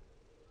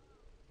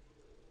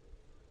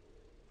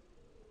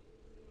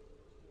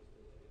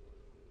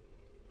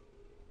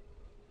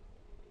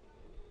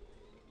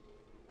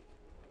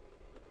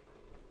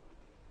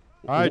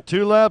 All right,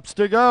 2 laps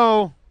to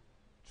go.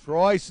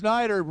 Troy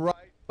Snyder right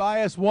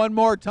by us one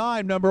more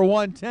time, number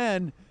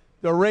 110,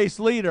 the race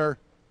leader.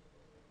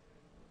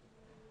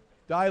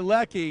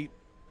 Dielecki,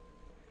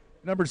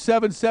 number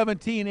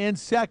 717, in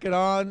second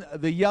on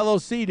the yellow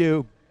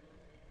Sea-Doo.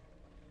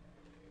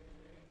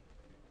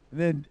 And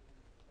then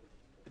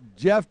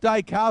Jeff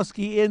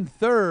Dykowski in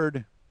third.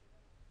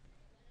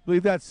 I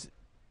believe that's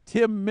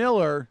Tim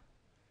Miller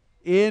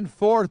in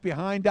fourth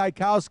behind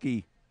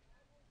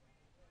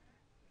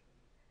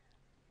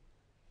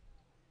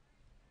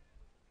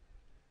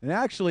And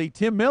actually,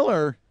 Tim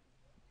Miller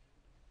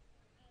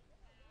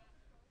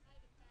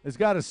has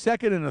got a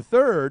second and a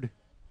third.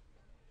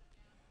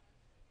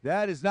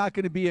 That is not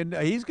going to be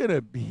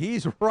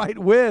he's right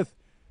with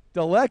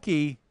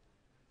Dalecki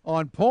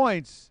on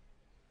points,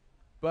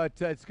 but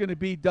it's going to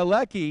be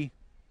Dalecki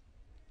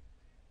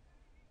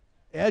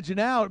edging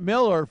out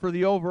Miller for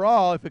the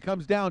overall if it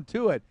comes down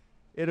to it.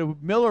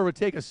 Miller would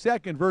take a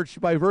second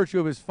by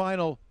virtue of his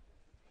final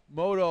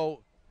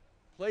moto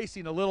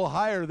placing a little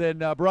higher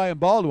than Brian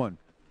Baldwin.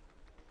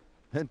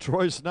 And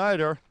Troy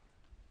Snyder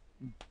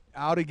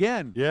out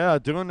again. Yeah,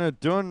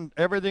 doing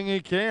everything he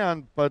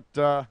can,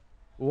 but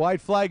white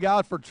flag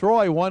out for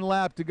Troy, 1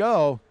 lap to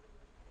go.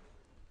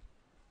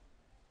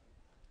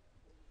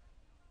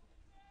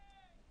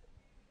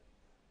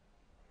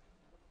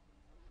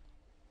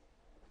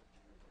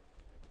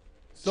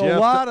 So a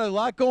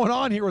lot going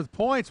on here with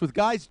points, with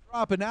guys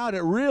dropping out.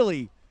 It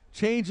really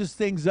changes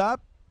things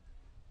up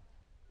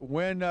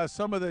when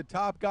some of the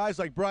top guys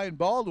like Brian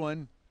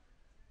Baldwin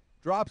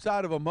drops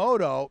out of a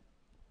moto.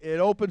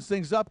 It opens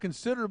things up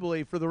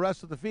considerably for the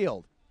rest of the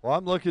field. Well,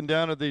 I'm looking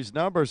down at these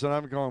numbers, and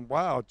I'm going,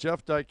 wow,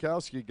 Jeff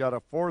Dykowski got a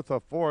fourth,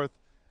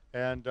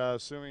 and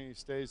assuming he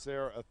stays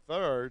there, a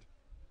third,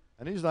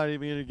 and he's not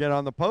even going to get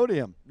on the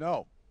podium.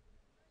 No.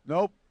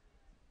 Nope.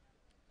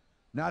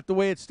 Not the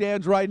way it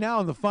stands right now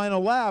in the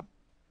final lap.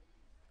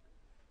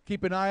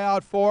 Keep an eye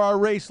out for our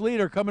race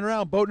leader coming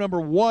around, boat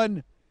number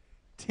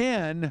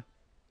 110.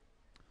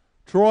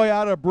 Troy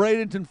out of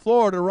Bradenton,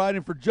 Florida,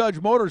 riding for Judge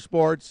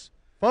Motorsports.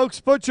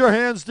 Folks, put your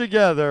hands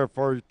together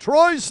for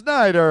Troy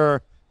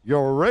Snyder,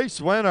 your race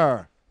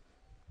winner.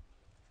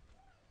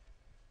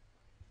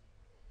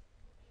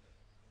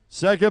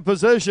 Second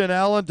position,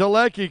 Alan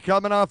Dalecki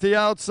coming off the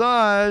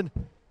outside.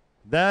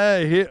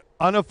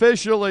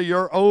 Unofficially,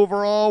 your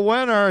overall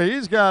winner.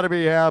 He's got to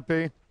be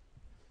happy.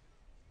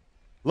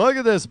 Look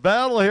at this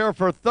battle here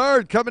for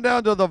third, coming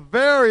down to the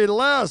very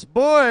last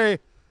buoy.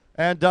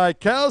 And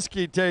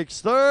Dykowski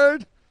takes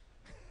third.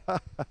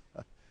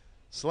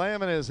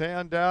 Slamming his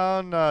hand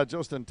down.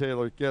 Justin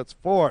Taylor gets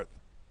fourth.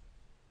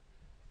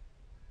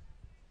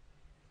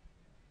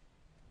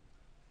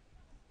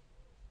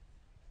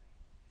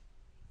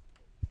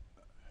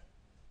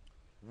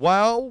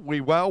 Wow.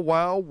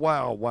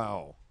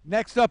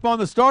 Next up on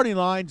the starting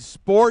line,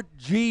 Sport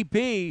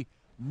GP,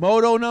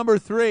 Moto number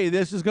 3.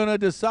 This is going to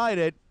decide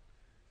it.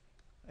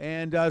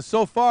 And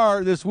so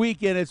far this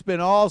weekend, it's been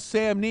all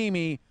Sam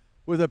Nemi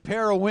with a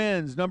pair of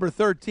wins. Number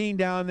 13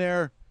 down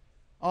there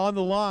on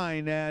the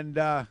line. And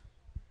the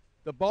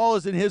ball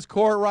is in his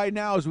court right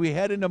now as we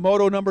head into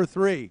Moto number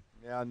 3.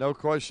 Yeah, no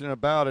question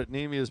about it.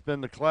 Nemi has been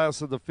the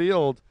class of the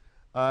field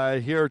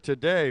here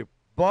today.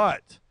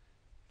 But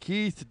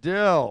Keith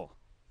Dill,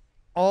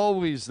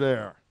 always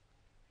there.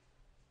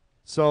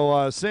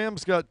 So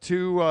Sam's got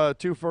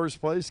two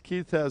first place.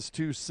 Keith has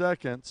 2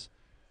 seconds.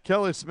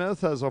 Kelly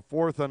Smith has a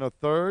 4th and a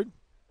 3rd.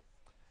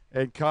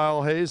 And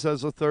Kyle Hayes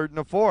has a 3rd and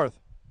a 4th.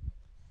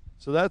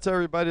 So that's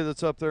everybody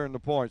that's up there in the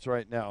points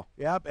right now.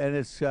 Yep, and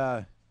it's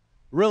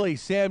really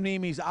Sam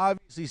Nemi's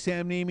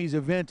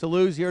event to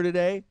lose here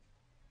today.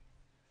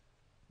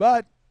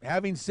 But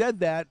having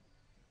said that,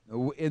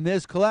 in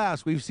this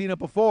class, we've seen it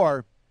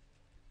before.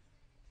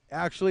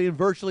 Actually, in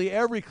virtually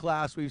every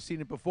class, we've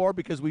seen it before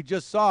because we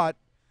just saw it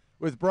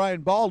with Brian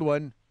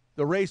Baldwin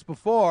the race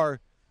before,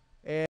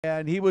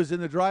 and he was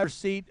in the driver's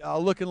seat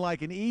looking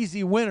like an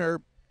easy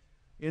winner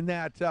in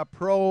that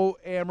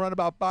Pro-Am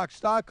Runabout Box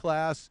Stock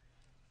class.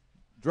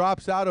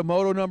 Drops out of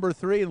Moto number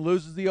 3 and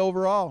loses the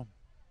overall.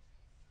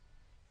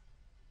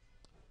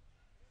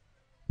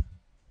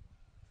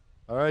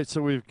 All right,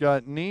 so we've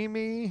got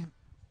Nemi,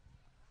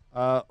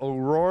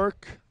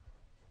 O'Rourke,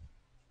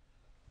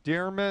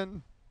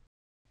 Dearman,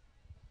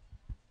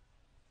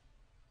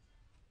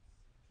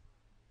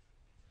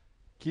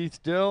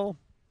 Keith Dill.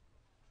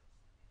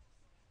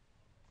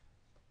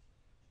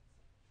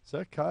 Is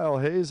that Kyle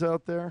Hayes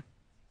out there?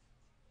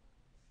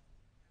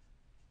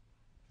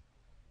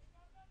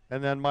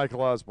 And then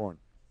Michael Osborne.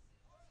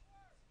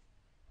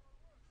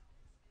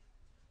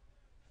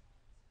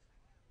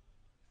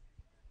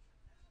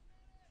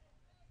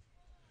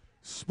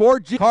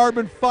 Sport G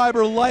carbon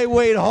fiber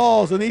lightweight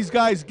hulls, and these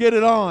guys get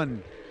it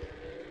on.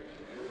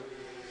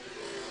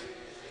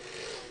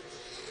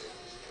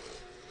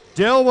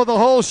 Dill with a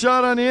hole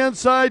shot on the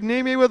inside,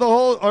 Nemi with a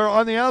hole, or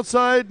on the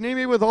outside,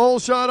 Nemi with a hole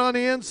shot on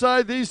the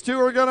inside. These two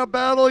are going to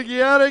battle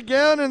yet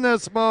again in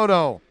this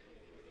moto.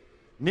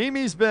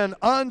 Nemi's been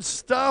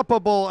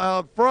unstoppable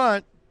out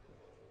front.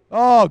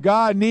 Oh,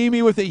 God,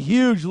 Nemi with a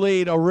huge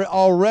lead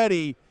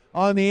already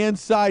on the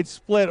inside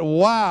split.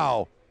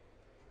 Wow.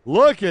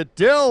 Look at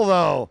Dill,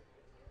 though.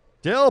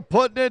 Dill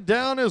putting it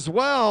down as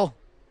well.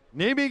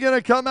 Nemi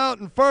going to come out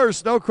in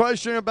first, no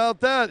question about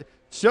that.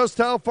 It's just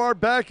how far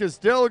back is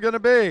Dill going to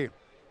be.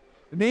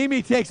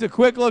 Nemi takes a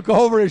quick look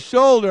over his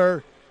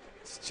shoulder,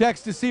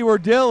 checks to see where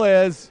Dill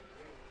is,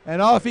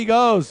 and off he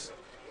goes.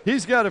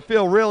 He's got to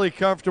feel really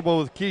comfortable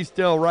with Keith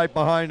Dill right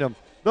behind him.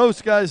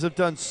 Those guys have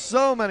done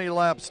so many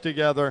laps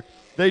together.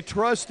 They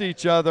trust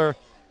each other,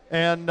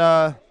 and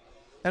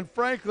And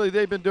frankly,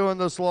 they've been doing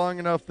this long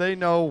enough. They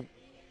know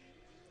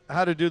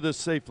how to do this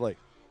safely.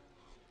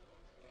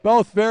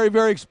 Both very,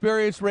 very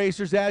experienced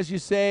racers, as you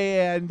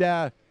say,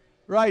 and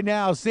right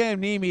now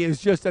Sam Nemi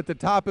is just at the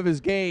top of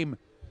his game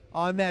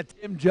on that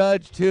Tim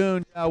Judge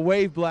tuned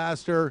Wave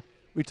Blaster.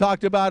 We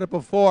talked about it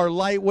before,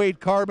 lightweight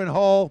carbon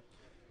hull,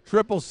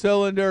 triple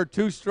cylinder,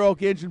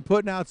 two-stroke engine,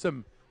 putting out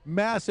some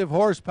massive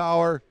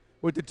horsepower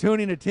with the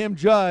tuning of Tim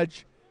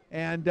Judge,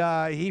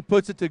 and he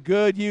puts it to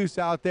good use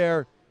out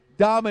there,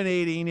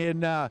 dominating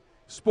in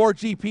Sport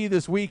GP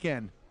this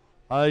weekend.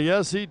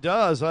 Yes, he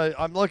does.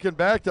 I'm looking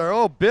back there.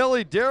 Oh,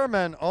 Billy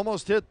Dearman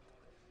almost hit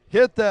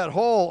that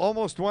hole,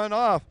 almost went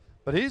off,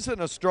 but he's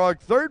in a strong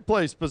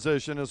third-place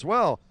position as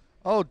well.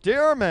 Oh,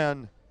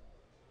 Dearman.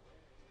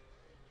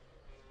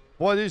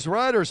 Boy, these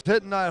riders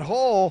hitting that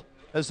hole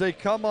as they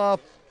come off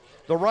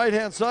the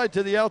right-hand side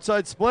to the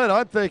outside split.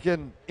 I'm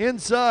thinking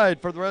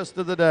inside for the rest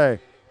of the day.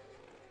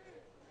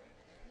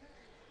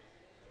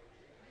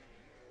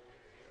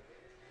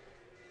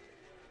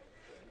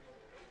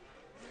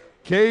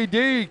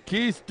 KD,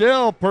 Keith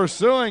Dill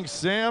pursuing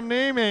Sam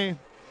Nemi.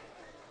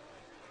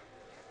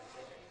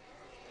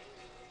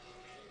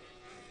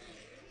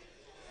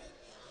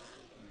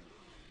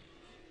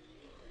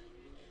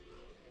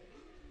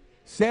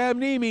 Sam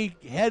Nemi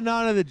heading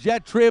on to the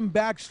jet trim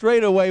back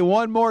straightaway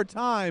one more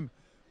time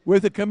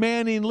with a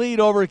commanding lead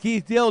over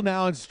Keith Dill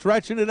now and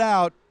stretching it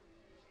out.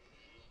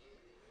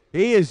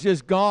 He is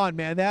just gone,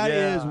 man. That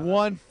is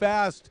one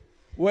fast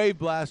wave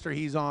blaster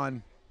he's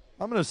on.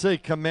 I'm going to say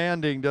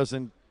commanding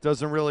doesn't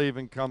really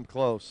even come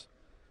close.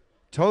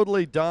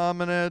 Totally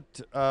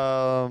dominant.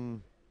 I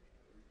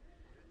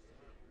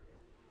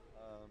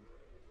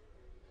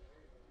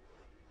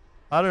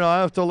don't know. I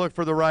have to look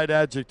for the right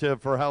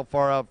adjective for how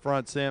far out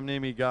front Sam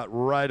Nemi got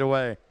right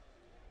away.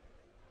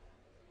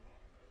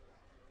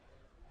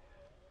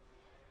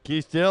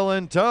 Keith Dill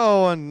in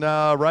tow, and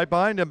right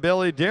behind him,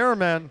 Billy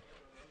Dearman.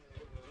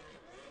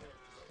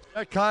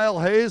 That Kyle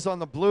Hayes on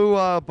the blue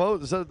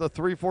boat. Is that the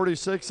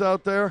 346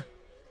 out there?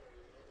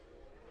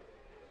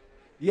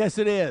 Yes,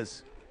 it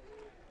is.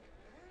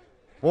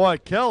 Boy,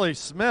 Kelly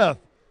Smith,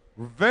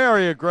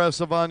 very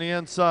aggressive on the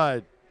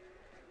inside.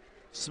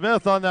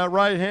 Smith on that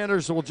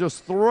right-handers will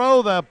just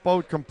throw that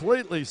boat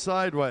completely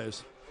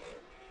sideways.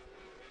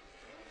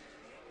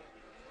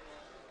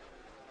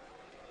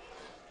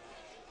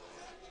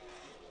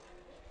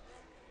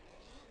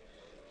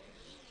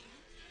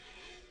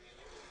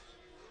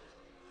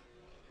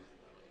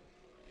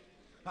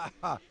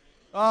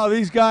 Oh,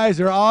 these guys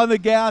are on the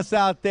gas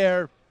out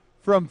there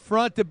from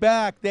front to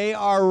back. They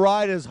are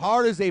right as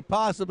hard as they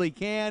possibly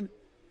can,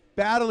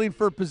 battling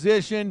for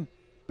position,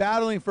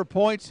 battling for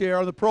points here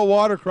on the Pro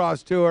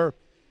Watercross Tour,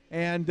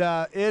 and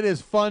it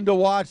is fun to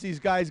watch these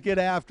guys get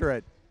after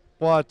it.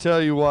 Well, I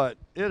tell you what,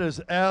 it is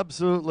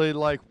absolutely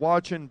like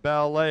watching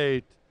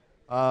ballet,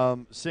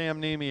 Sam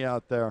Nemi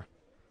out there.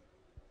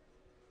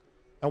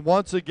 And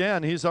once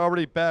again, he's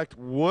already backed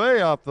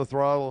way off the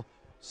throttle,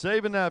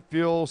 saving that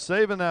fuel,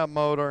 saving that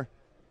motor.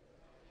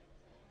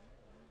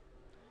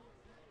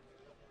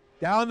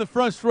 Down the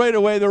front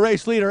straightaway, the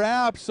race leader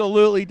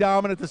absolutely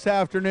dominant this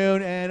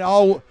afternoon, and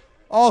all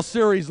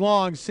series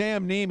long,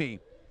 Sam Nemi.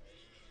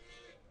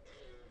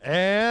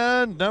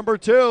 And number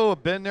 2,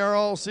 been there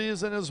all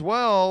season as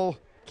well,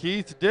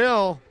 Keith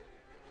Dill.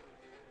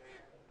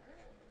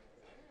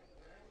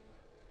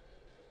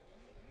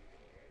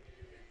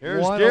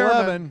 Here's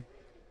 111. Dearman.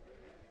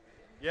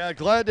 Yeah,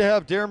 glad to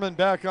have Dearman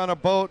back on a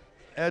boat.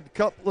 Had a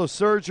couple of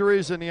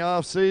surgeries in the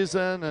off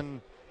season,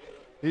 and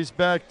he's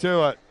back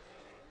to it.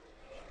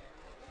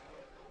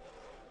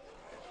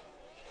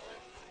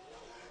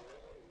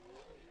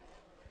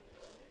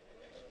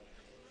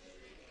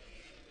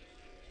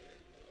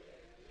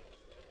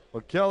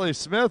 Well, Kelly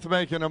Smith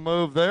making a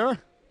move there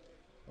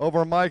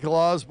over Michael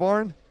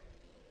Osborne.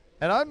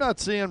 And I'm not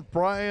seeing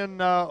Brian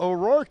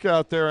O'Rourke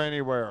out there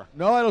anywhere.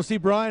 No, I don't see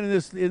Brian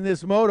in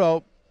this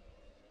moto.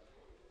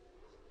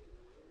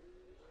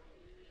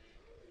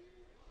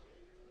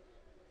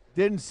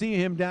 Didn't see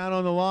him down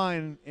on the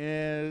line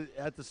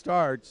at the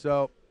start,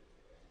 so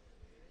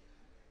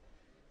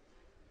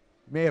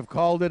may have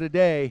called it a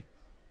day.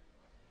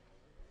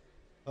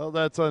 Oh,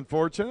 that's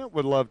unfortunate.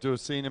 Would love to have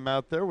seen him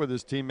out there with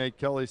his teammate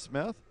Kelly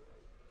Smith.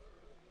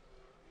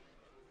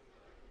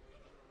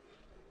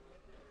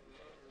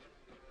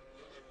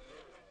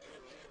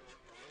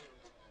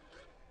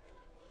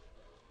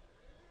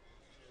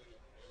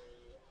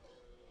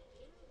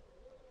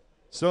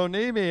 So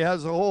Nemi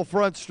has a whole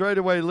front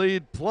straightaway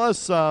lead plus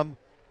some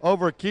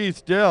over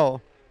Keith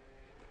Dill.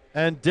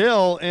 And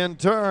Dill, in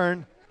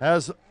turn,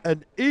 has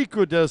an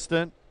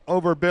equidistant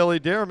over Billy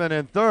Dearman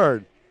in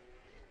third.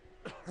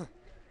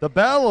 The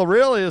battle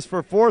really is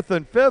for 4th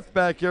and 5th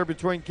back here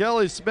between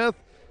Kelly Smith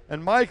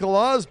and Michael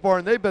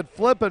Osborne. They've been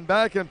flipping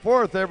back and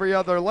forth every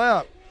other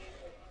lap.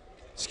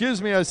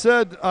 Excuse me, I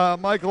said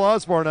Michael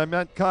Osborne. I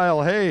meant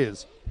Kyle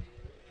Hayes.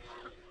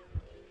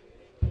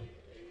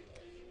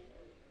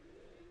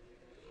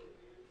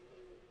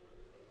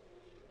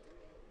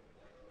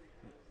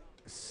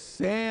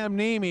 Sam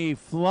Nemi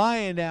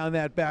flying down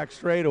that back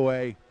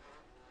straightaway.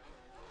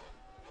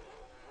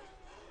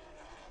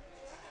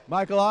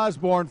 Michael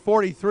Osborne,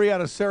 43, out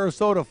of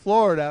Sarasota,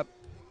 Florida.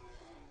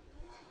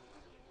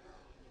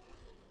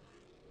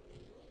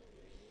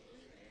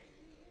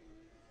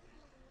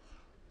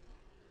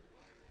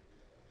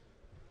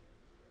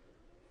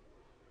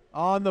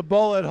 On the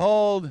bullet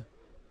hold,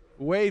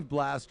 Wave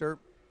Blaster.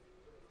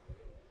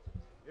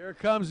 Here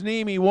comes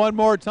Nemi one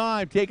more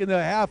time, taking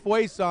the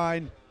halfway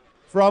sign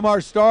from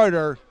our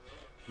starter.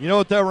 You know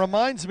what that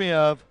reminds me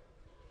of?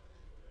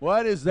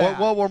 What is that?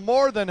 Well, we're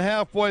more than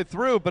halfway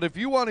through, but if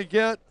you want to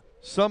get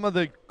some of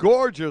the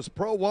gorgeous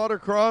Pro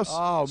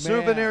Watercross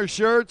souvenir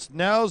shirts,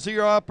 now's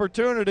your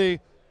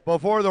opportunity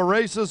before the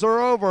races are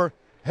over.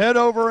 Head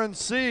over and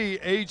see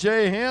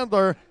AJ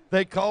Handler.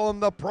 They call him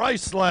the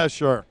Price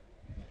Slasher.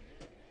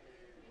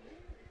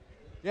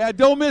 Yeah,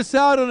 don't miss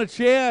out on a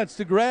chance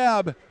to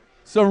grab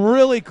some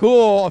really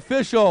cool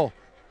official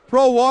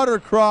Pro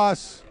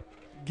Watercross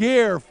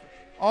gear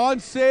on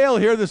sale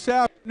here this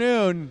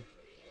afternoon.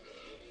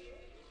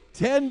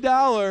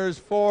 $10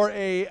 for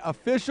a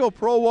official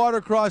Pro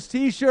Watercross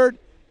t-shirt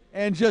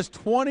and just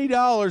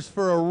 $20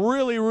 for a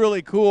really,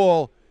 really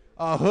cool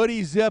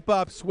hoodie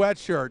zip-up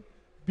sweatshirt.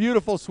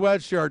 Beautiful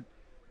sweatshirt.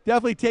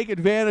 Definitely take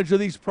advantage of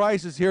these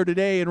prices here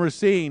today in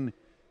Racine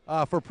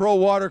for Pro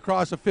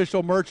Watercross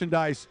official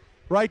merchandise.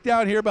 Right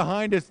down here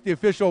behind us, the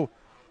official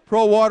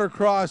Pro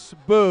Watercross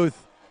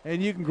booth,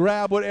 and you can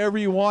grab whatever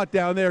you want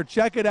down there.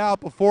 Check it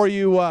out before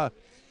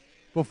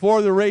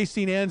the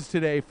racing ends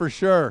today, for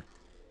sure.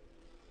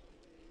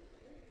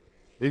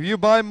 If you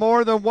buy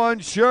more than one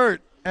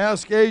shirt,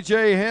 ask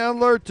AJ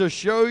Handler to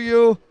show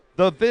you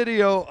the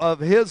video of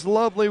his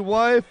lovely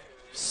wife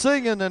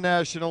singing the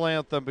national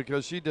anthem,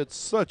 because she did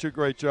such a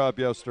great job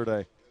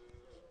yesterday.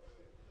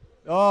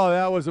 Oh,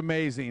 that was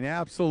amazing.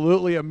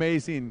 Absolutely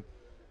amazing.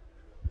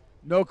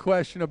 No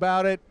question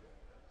about it.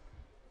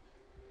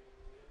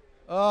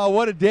 Oh,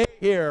 what a day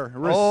here.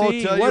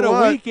 Racine, what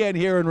a weekend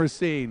here in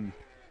Racine.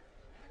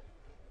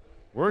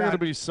 We're going to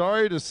be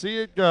sorry to see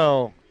it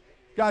go.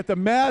 Got the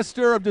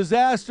master of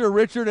disaster,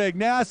 Richard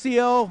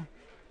Ignacio,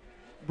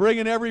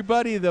 bringing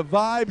everybody the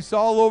vibes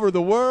all over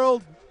the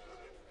world,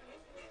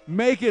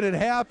 making it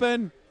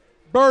happen,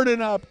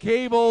 burning up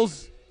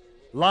cables.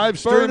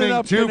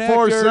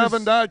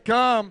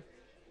 Livestreaming247.com.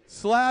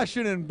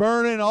 Slashing and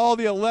burning all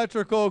the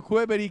electrical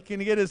equipment he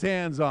can get his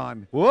hands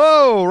on.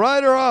 Whoa,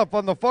 rider up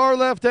on the far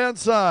left-hand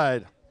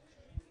side.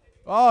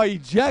 Oh,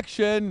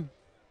 ejection.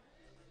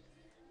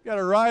 Got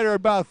a rider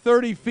about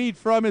 30 feet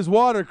from his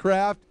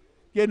watercraft,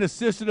 getting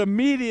assisted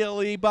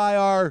immediately by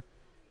our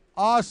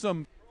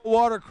awesome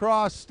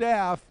watercross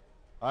staff.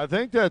 I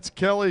think that's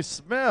Kelly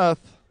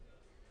Smith,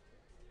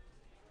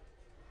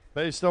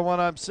 based on what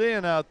I'm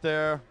seeing out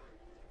there.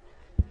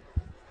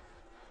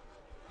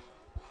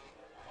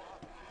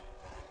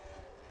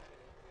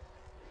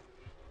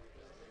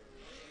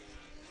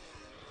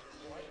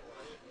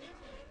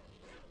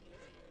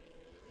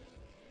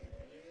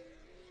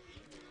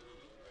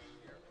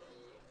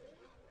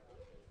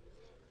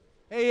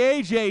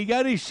 Hey, AJ, you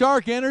got any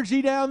Shark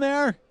Energy down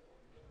there?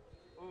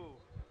 Ooh.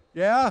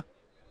 Yeah?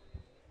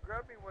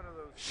 Grab me one of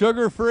those.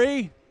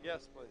 Sugar-free?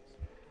 Yes, please.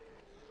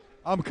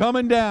 I'm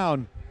coming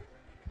down.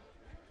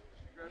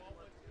 Yeah,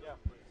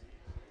 please.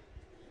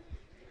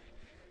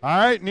 All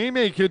right,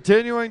 Nemi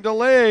continuing to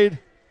lead.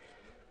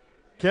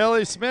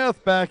 Kelly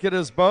Smith back at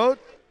his boat.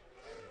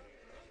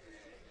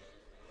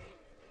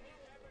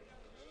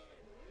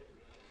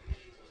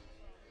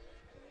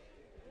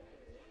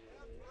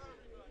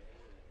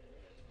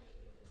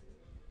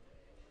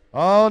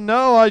 Oh,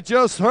 no, I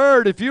just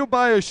heard if you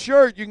buy a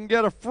shirt, you can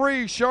get a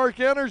free Shark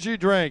Energy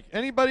drink.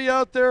 Anybody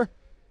out there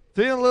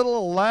feeling a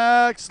little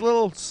lax, a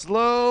little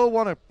slow,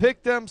 want to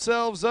pick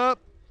themselves up,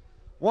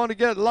 want to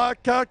get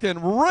locked, cocked,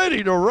 and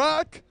ready to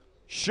rock?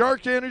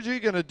 Shark Energy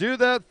going to do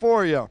that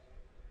for you.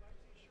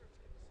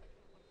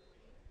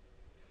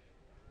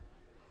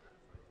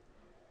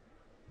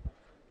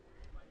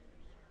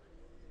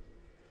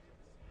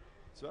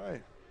 That's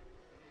right.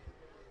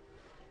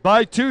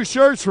 Buy 2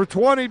 shirts for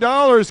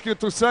 $20, get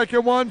the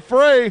second one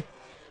free.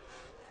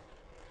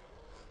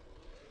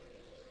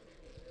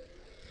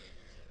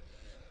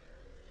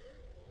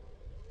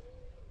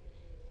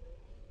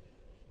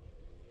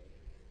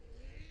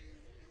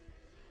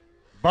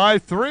 Buy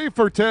 3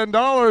 for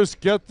 $10,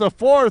 get the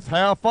 4th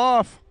half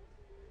off.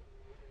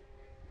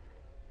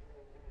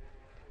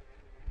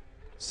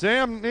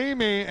 Sam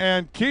Nemi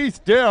and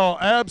Keith Dill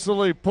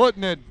absolutely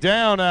putting it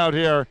down out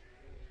here.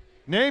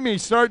 Nemi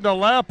starting to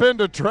lap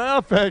into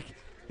traffic.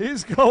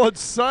 He's going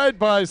side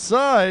by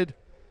side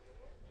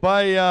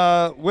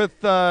with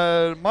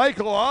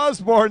Michael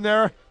Osborne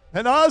there.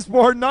 And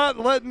Osborne not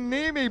letting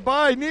Nemi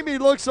by. Nemi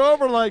looks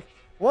over like,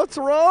 what's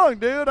wrong,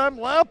 dude? I'm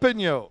lapping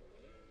you.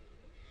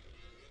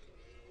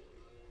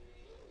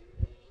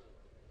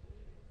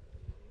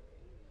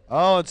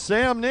 Oh, and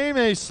Sam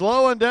Nemi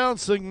slowing down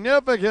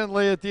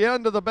significantly at the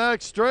end of the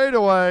back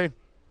straightaway.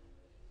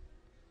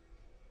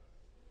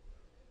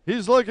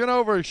 He's looking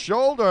over his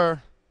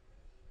shoulder.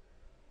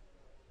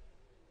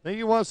 I think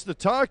he wants to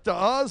talk to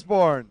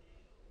Osborne.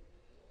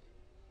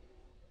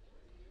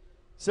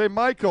 Say,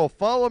 Michael,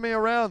 follow me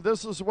around.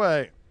 This is the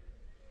way.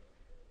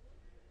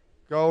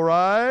 Go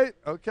right.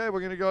 Okay,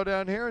 we're going to go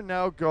down here and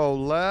now go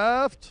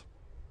left.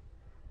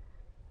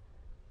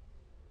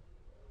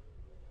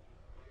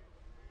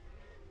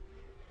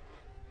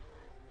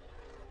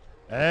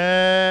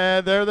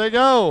 And there they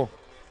go.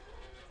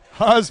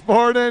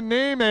 Osborne and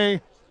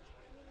Nemi.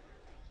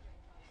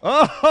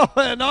 Oh,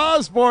 and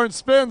Osborne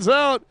spins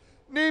out.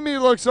 Nemi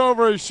looks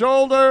over his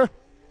shoulder.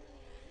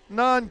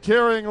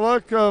 Non-caring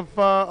look of,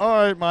 all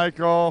right,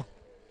 Michael.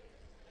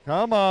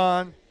 Come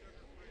on.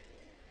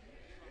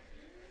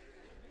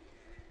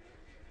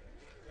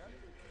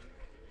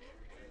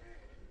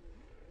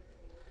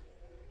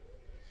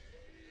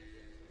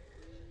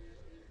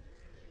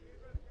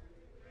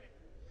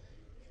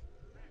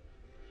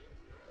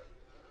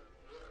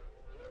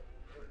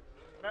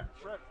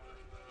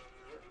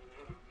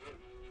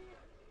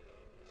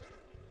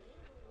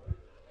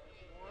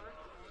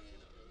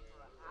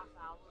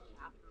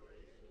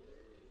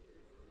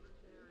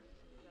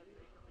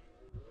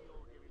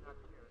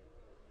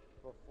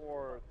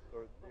 Before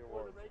the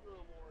award.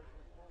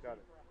 Got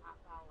it.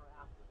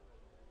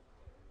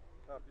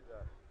 Copy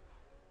that.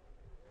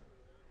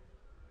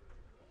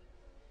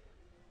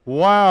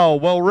 Wow.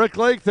 Well, Rick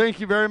Lake,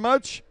 thank you very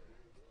much.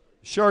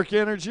 Shark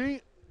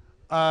Energy,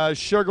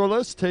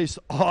 sugarless, tastes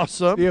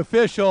awesome. The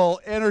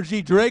official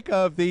energy drink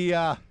of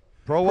the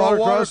Pro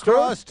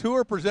WATERCROSS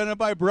Tour presented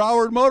by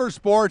Broward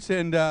Motorsports,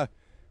 and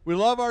we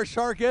love our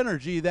Shark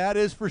Energy, that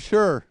is for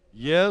sure.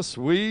 Yes,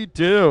 we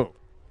do.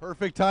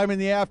 Perfect time in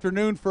the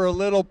afternoon for a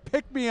little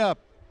pick-me-up.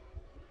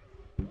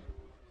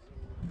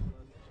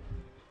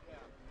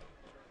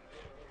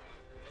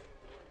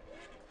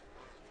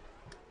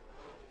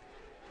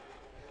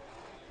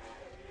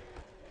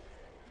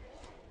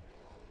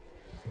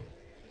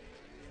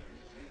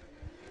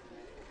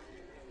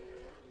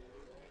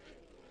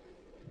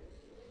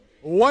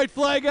 White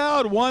flag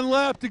out, one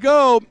lap to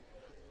go.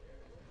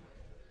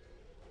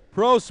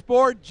 Pro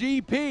Sport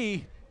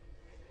GP.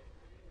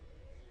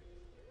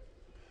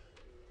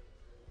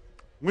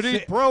 We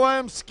need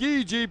Pro-Am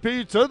Ski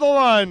GP to the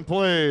line,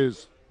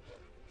 please.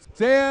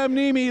 Sam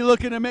Nemi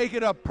looking to make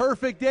it a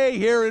perfect day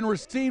here in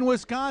Racine,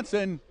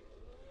 Wisconsin.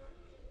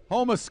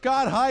 Home of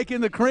Scott Hike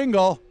in the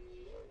Kringle.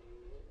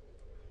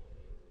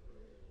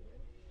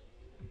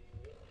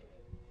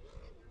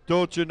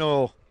 Don't you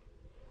know?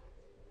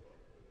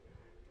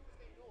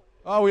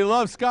 Oh, we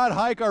love Scott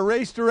Hike, our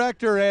race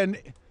director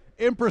and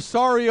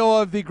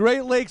impresario of the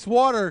Great Lakes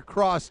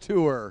WATERCROSS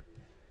Tour.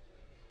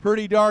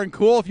 Pretty darn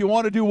cool. If you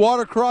want to do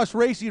watercross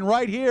racing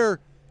right here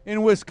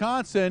in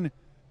Wisconsin,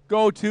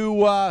 go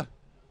to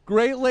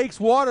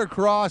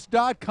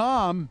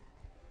GreatLakesWaterCross.com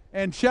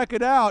and check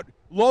it out.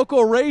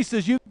 Local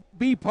races you can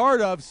be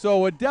part of,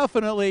 so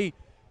definitely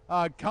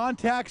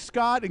contact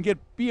Scott and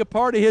be a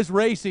part of his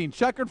racing.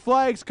 Checkered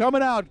flags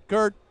coming out,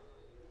 Kurt.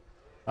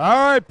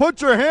 All right,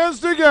 put your hands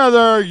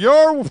together.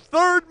 Your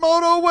third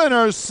moto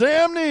winner,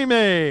 Sam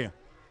Nemi.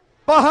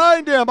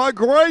 Behind him, a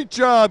great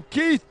job,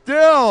 Keith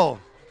Dill.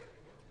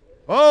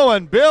 Oh,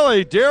 and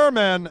Billy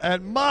Dearman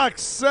at Mach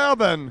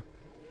 7.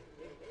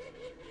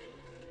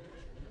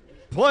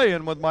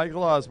 Playing with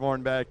Michael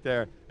Osborne back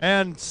there.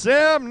 And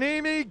Sam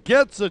Nemi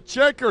gets a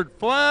checkered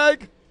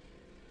flag.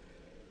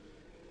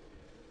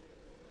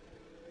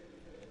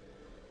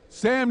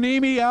 Sam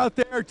Nemi out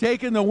there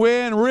taking the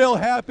win. Real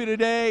happy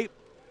today.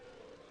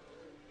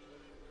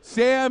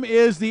 Sam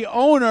is the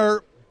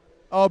owner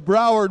of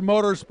Broward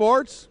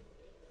Motorsports.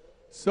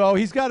 So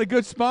he's got a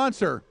good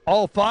sponsor.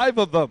 All 5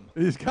 of them.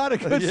 He's got a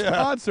good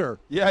sponsor.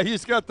 Yeah,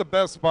 he's got the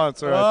best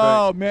sponsor, I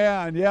Oh, think.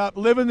 man. Yeah,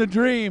 living the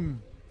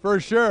dream for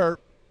sure.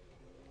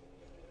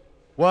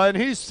 Well, and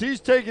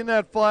he's taking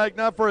that flag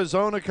not for his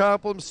own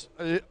accomplishments,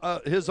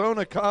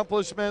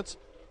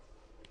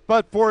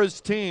 but for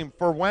his team,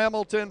 for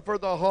Hamilton, for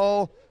the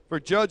Hull, for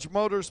Judge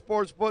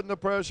Motorsports, putting the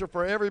pressure,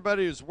 for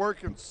everybody who's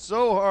working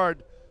so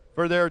hard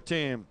for their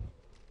team.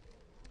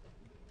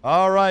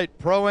 All right,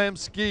 Pro-Am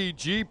Ski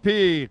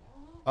GP.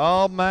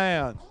 Oh,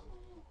 man.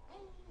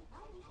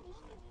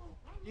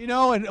 You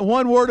know, and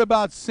one word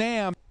about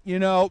Sam, you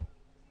know,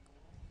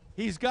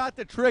 he's got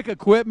the trick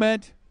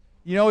equipment.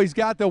 You know, he's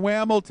got the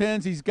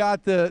Hamiltons. He's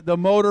got the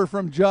motor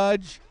from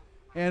Judge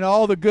and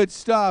all the good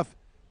stuff.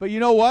 But you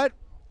know what?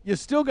 You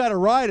still got to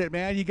ride it,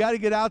 man. You got to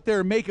get out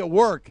there and make it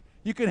work.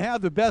 You can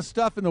have the best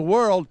stuff in the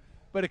world,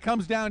 but it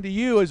comes down to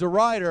you as a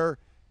rider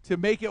to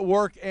make it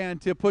work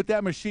and to put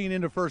that machine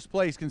into first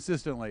place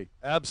consistently.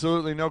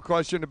 Absolutely, no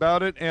question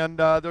about it. And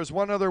there's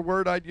one other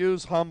word I'd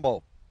use,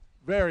 humble.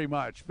 Very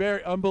much,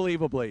 very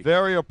unbelievably.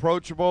 Very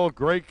approachable,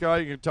 great guy.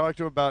 You can talk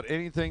to him about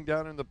anything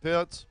down in the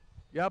pits.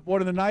 Yep,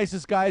 one of the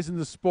nicest guys in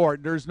the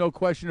sport. There's no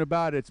question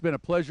about it. It's been a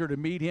pleasure to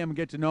meet him,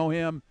 get to know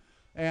him,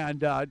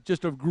 and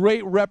just a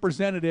great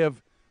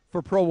representative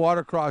for pro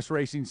watercross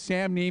racing.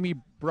 Sam Nemi,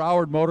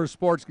 Broward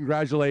Motorsports,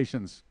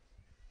 congratulations.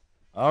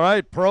 All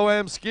right,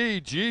 Pro-Am Ski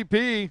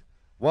GP.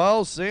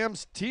 Well,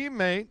 Sam's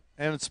teammate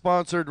and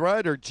sponsored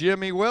rider,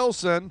 Jimmy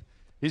Wilson,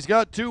 He's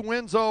got 2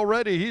 wins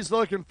already. He's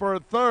looking for a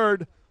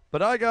third,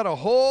 but I got a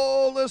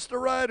whole list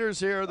of riders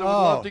here that would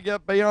love to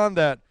get beyond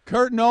that.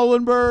 Kurt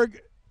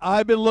Nolenberg,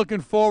 I've been looking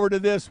forward to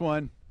this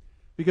one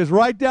because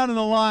right down in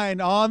the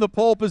line on the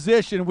pole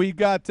position, we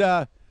got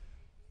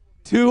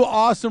 2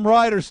 awesome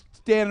riders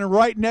standing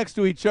right next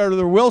to each other.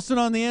 They're Wilson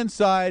on the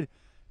inside,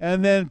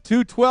 and then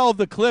 212,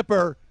 the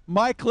Clipper,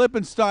 Mike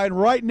Klippenstein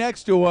right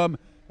next to him,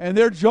 and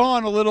they're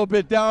jawing a little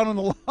bit down on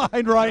the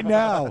line right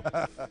now.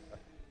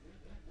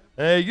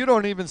 Hey, you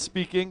don't even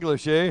speak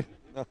English, eh?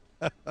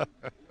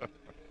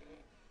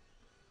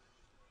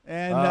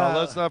 And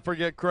let's not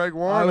forget Craig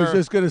Warner. I was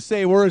just going to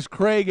say, where is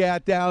Craig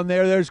at down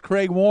there? There's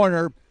Craig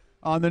Warner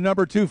on the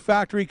number 2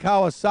 factory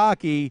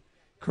Kawasaki.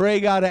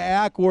 Craig out of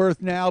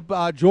Ackworth now,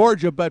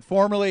 Georgia, but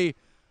formerly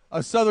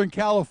a Southern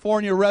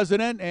California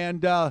resident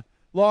and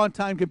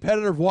longtime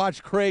competitor.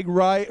 Watched Craig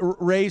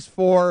race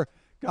for,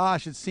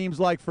 gosh, it seems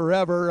like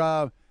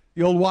forever.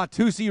 The old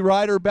Watusi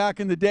rider back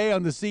in the day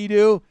on the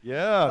Sea-Doo.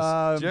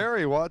 Yes,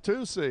 Jerry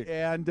Watusi.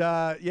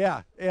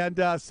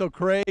 And so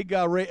Craig,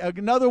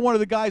 another one of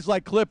the guys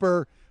like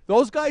Clipper,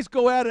 those guys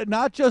go at it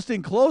not just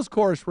in closed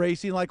course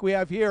racing like we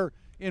have here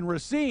in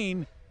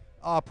Racine,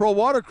 Pro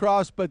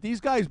Watercross, but these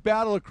guys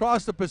battle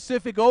across the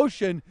Pacific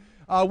Ocean.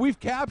 We've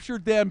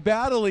captured them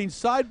battling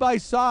side by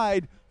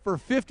side for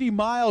 50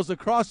 miles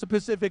across the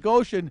Pacific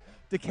Ocean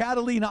to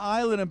Catalina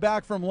Island and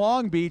back from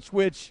Long Beach,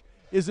 which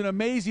is an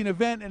amazing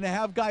event, and to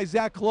have guys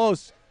that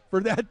close for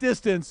that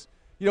distance,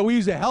 you know, we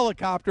use a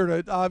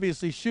helicopter to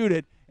obviously shoot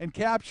it and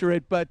capture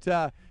it, but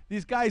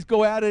these guys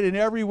go at it in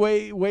every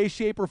way,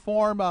 shape, or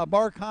form.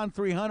 Mark Hahn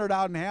 300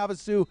 out in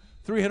Havasu,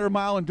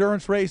 300-mile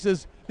endurance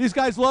races. These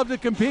guys love to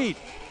compete.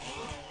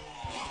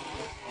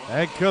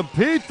 And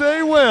compete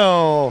they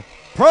will.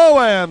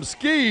 Pro-Am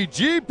Ski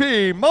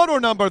GP, moto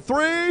number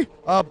 3,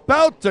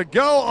 about to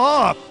go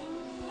off.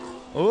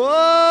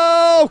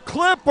 Whoa,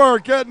 Clipper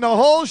getting a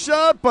hole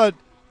shot, but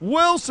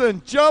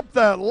Wilson jumped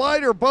that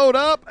lighter boat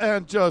up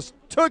and just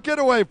took it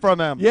away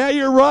from him. Yeah,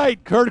 you're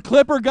right. Kurt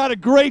Clipper got a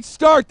great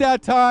start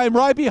that time,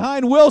 right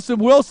behind Wilson.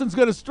 Wilson's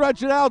going to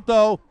stretch it out,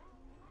 though.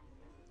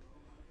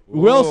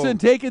 Whoa. Wilson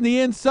taking the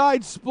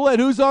inside split.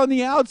 Who's on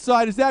the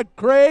outside? Is that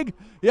Craig?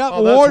 Yeah,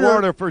 Warner. That's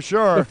Warner for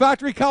sure. The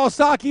factory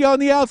Kawasaki on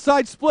the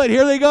outside split.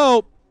 Here they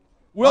go.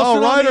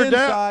 Wilson on the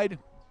inside.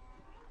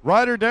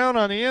 Rider down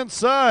on the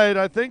inside.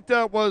 I think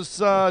that was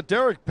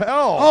Derek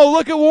Pell. Oh,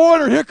 look at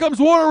Warner. Here comes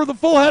Warner with a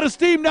full head of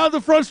steam down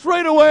the front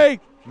straightaway.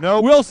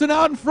 Nope. Wilson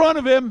out in front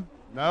of him.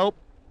 Nope.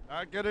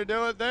 Not going to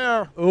do it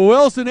there.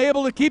 Wilson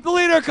able to keep the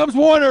lead. Here comes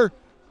Warner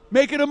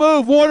making a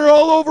move. Warner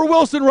all over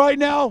Wilson right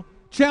now,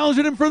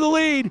 challenging him for the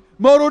lead.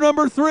 Moto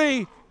number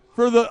 3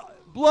 for the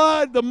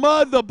blood, the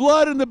mud, the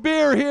blood, and the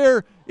beer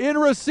here in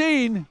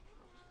Racine.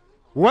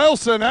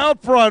 Wilson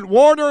out front.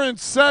 Warner in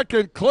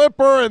second.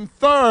 Clipper in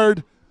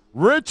third.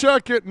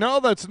 Richuk,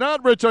 no, that's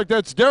not Richuk.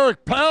 That's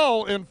Derek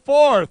Powell in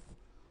fourth.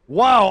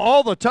 Wow,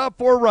 all the top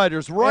 4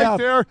 riders right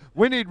there.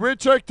 We need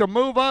Richuk to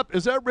move up.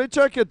 Is that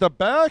Richuk at the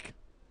back?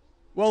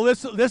 Well,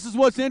 this is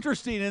what's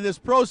interesting in this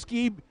Pro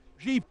Ski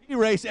GP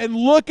race. And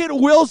look at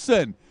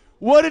Wilson.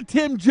 What did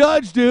Tim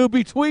Judge do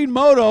between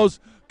motos?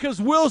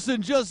 Because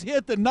Wilson just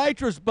hit the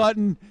nitrous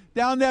button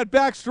down that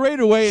back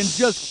straightaway and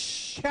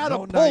just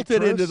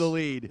catapulted into the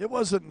lead. It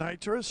wasn't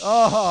nitrous.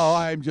 Oh,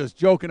 I'm just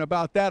joking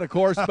about that, of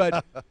course,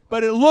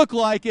 but it looked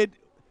like it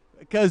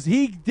because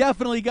he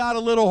definitely got a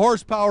little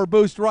horsepower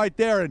boost right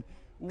there. And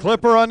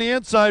Clipper on the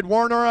inside,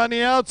 Warner on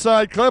the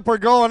outside. Clipper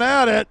going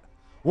at it.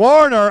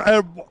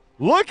 Warner,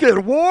 look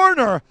at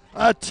Warner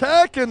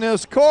attacking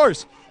this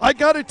course. I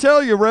got to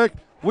tell you, Rick,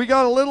 we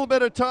got a little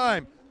bit of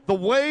time. The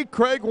way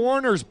Craig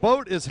Warner's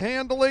boat is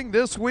handling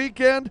this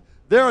weekend,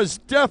 there has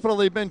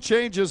definitely been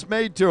changes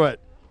made to it.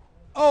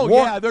 Oh,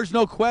 yeah, there's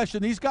no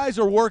question. These guys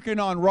are working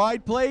on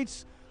ride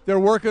plates. They're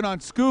working on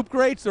scoop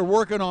grates. They're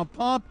working on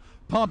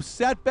pump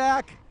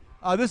setback.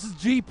 This is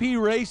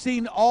GP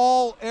racing.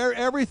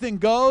 Everything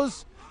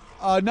goes.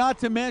 Not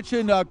to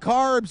mention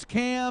carbs,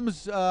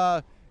 cams,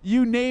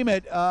 you name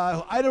it.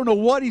 I don't know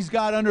what he's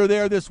got under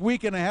there this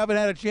weekend. I haven't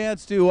had a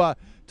chance to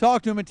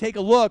talk to him and take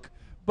a look,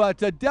 but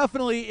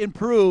definitely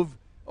improve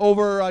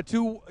over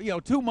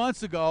 2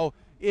 months ago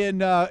in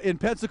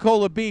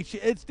Pensacola Beach.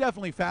 It's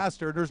definitely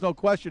faster. There's no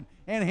question.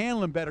 And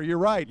handling better. You're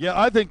right. Yeah,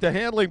 I think the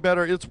handling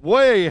better. It's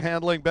way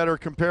handling better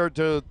compared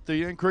to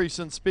the increase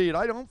in speed.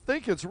 I don't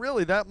think it's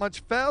really that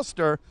much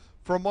faster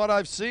from what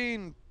I've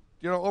seen,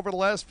 over the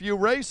last few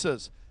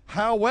races.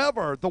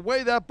 However, the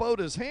way that boat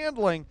is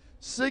handling,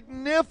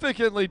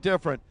 significantly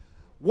different.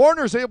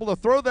 Warner's able to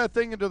throw that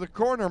thing into the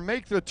corner,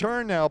 make the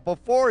turn now.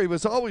 Before, he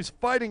was always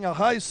fighting a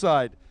high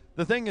side.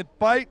 The thing would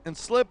bite and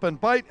slip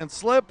and bite and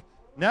slip.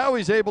 Now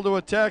he's able to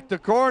attack the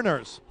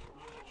corners.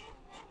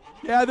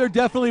 Yeah, they're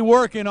definitely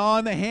working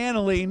on the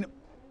handling.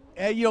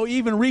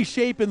 Even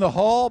reshaping the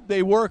hull.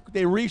 They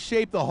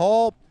reshape the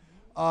hull,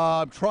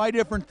 try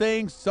different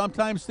things.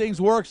 Sometimes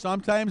things work,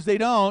 sometimes they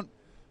don't.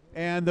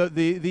 And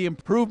the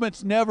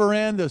improvements never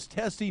end. This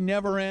testing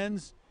never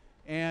ends.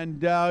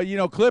 And,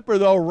 Clipper,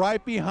 though,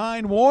 right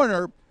behind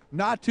Warner.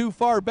 not too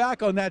far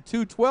back on that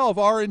 212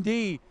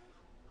 R&D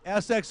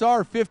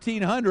SXR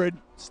 1500.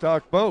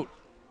 Stock boat.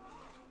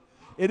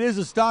 It is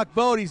a stock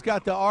boat. He's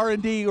got the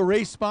R&D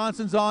race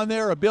sponsons on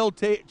there, a Bill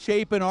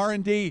Chapin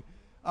R&D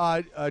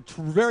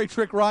very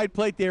trick ride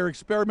plate. They're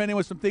experimenting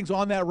with some things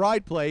on that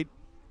ride plate.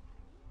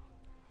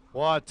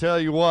 Well, I tell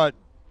you what,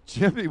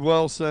 Jimmy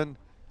Wilson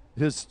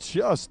is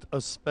just a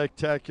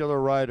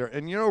spectacular rider.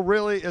 And, you know,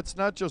 really, it's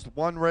not just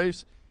one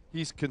race.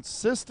 He's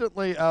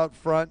consistently out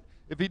front.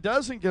 If he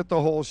doesn't get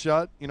the whole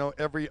shot, you know,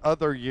 every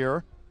other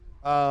year,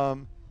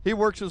 he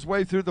works his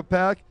way through the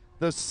pack.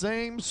 The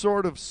same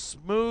sort of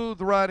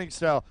smooth riding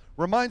style.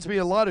 Reminds me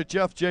a lot of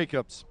Jeff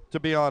Jacobs, to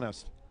be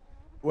honest.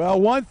 Well,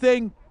 one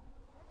thing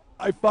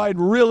I find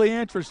really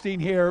interesting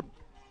here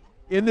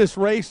in this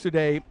race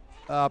today,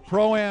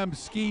 Pro-Am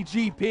Ski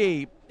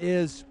GP,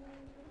 is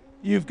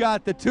you've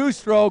got the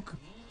two-stroke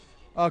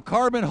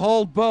carbon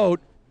hulled boat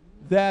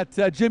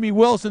that Jimmy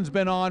Wilson's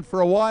been on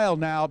for a while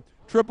now.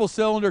 Triple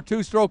cylinder,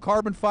 two-stroke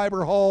carbon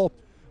fiber hull,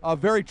 a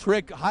very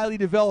highly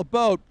developed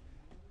boat.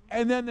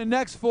 And then the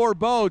next four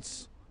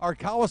boats are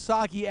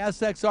Kawasaki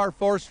SXR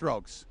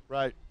four-strokes.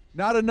 Right.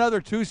 Not another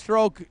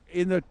two-stroke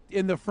in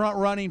the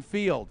front-running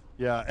field.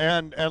 Yeah,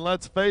 and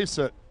let's face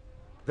it,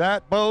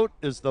 that boat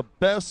is the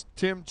best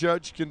Tim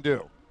Judge can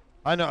do.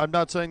 I know I'm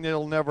not saying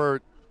they'll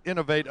never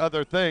innovate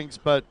other things,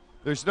 but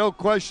there's no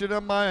question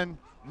in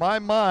my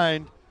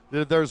mind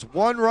that there's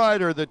one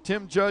rider that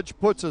Tim Judge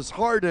puts his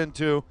heart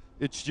into,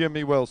 it's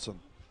Jimmy Wilson.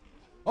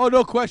 Oh,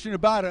 no question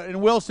about it.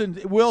 And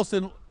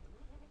Wilson,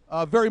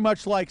 very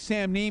much like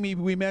Sam Nemi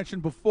we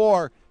mentioned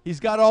before,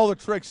 he's got all the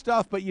trick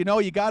stuff, but you know,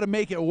 you got to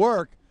make it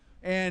work.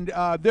 And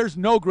there's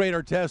no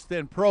greater test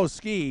than pro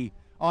ski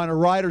on a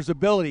rider's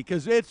ability,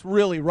 because it's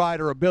really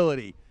rider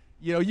ability.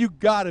 You know, you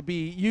got to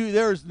be,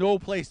 there's no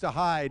place to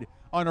hide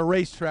on a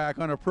racetrack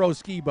on a pro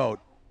ski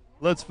boat.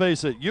 Let's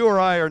face it, you or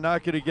I are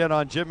not going to get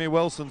on Jimmy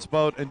Wilson's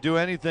boat and do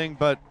anything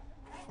but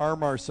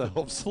harm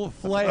ourselves.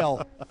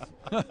 Flail.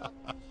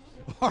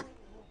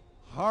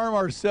 Harm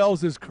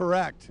ourselves is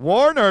correct.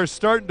 Warner's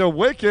starting to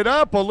wick it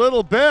up a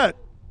little bit.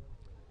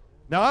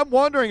 Now I'm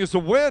wondering, as the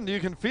wind, you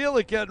can feel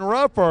it getting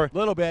rougher. A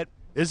little bit.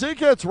 As it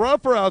gets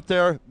rougher out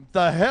there,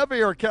 the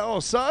heavier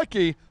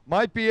Kawasaki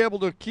might be able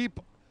to keep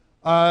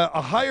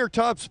a higher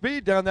top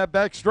speed down that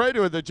back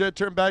straightaway, the jet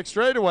turn back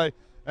straightaway.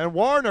 And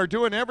Warner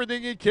doing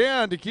everything he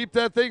can to keep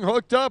that thing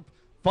hooked up,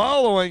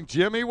 following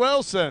Jimmy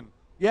Wilson.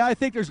 Yeah, I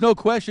think there's no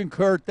question,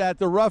 Kurt, that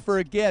the rougher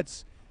it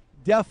gets,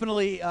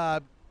 definitely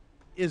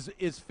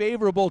is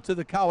favorable to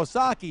the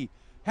Kawasaki.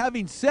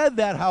 Having said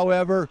that,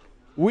 however,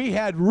 we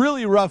had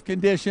really rough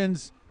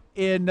conditions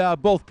in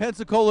both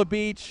Pensacola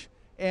Beach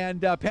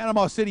and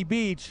Panama City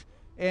Beach,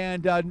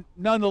 and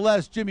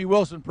nonetheless, Jimmy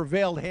Wilson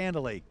prevailed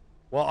handily.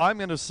 Well, I'm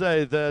going to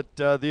say that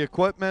the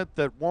equipment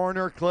that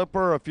Warner,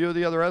 Clipper, a few of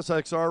the other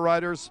SXR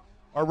riders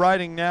are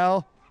riding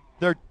now,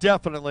 they're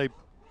definitely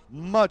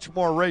much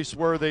more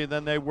race-worthy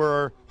than they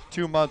were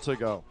 2 months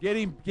ago.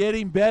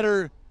 Getting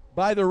better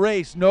by the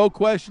race, no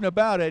question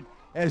about it,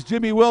 as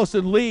Jimmy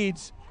Wilson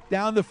leads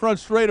down the front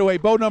straightaway.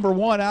 Boat number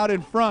 1 out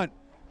in front.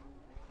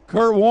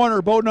 Kurt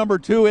Warner, boat number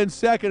 2 in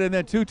second, and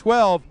then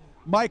 212,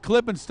 Mike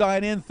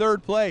Klippenstein in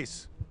third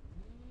place.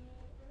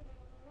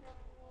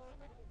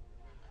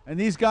 And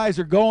these guys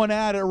are going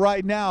at it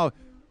right now.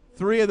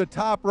 3 of the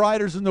top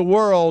riders in the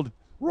world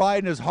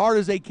riding as hard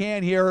as they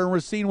can here in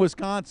Racine,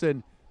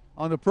 Wisconsin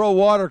on the Pro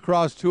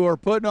Watercross Tour,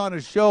 putting on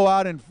a show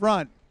out in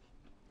front.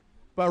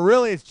 But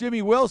really, it's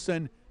Jimmy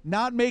Wilson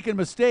not making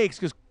mistakes,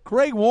 because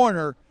Craig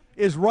Warner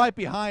is right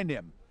behind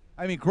him.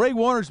 I mean, Craig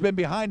Warner's been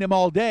behind him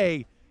all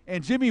day,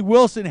 and Jimmy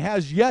Wilson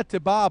has yet to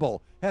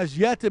bobble, has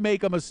yet to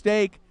make a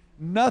mistake,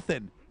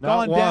 nothing.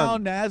 Not Gone one.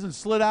 down, hasn't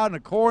slid out in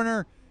a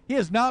corner. He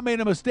has not made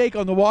a mistake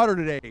on the water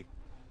today.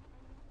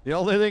 The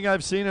only thing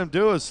I've seen him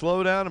do is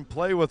slow down and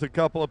play with a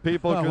couple of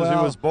people because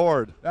he was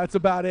bored. That's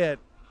about it.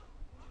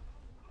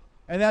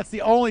 And that's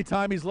the only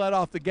time he's let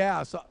off the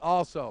gas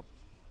also.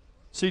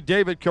 See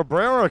David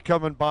Cabrera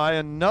coming by,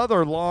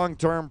 another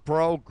long-term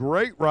pro,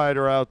 great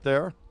rider out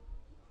there.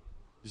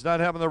 He's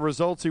not having the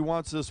results he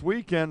wants this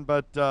weekend,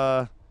 but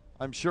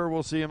I'm sure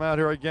we'll see him out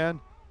here again.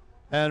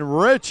 And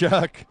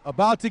Richuk.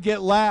 About to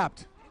get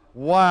lapped.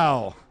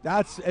 Wow.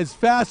 That's as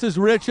fast as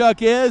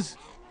Richuk is.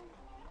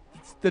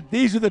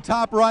 These are the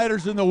top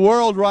riders in the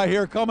world right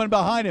here coming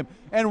behind him.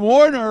 And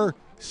Warner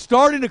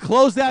starting to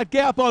close that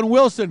gap on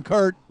Wilson,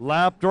 Kurt.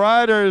 Lapped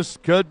riders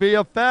could be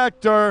a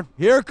factor.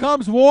 Here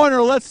comes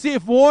Warner. Let's see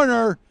if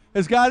Warner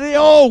has got it.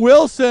 Oh,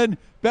 Wilson,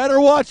 better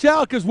watch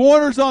out because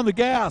Warner's on the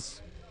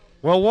gas.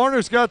 Well,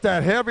 Warner's got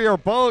that heavier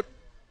boat.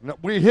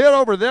 We hit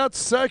over that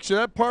section.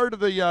 That part of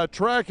the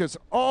track is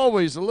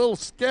always a little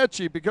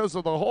sketchy because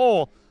of the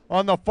hole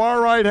on the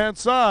far right-hand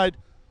side.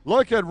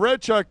 Look at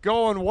Richuk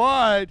going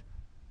wide.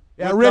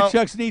 Yeah,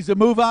 Richuk needs to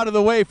move out of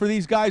the way for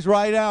these guys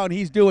right now, and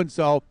he's doing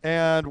so.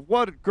 And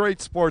what great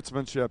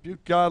sportsmanship.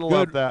 You've got to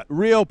love that.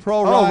 Real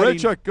pro riding.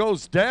 Richuk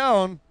goes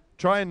down,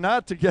 trying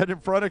not to get in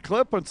front of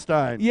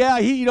Klippenstein. Yeah,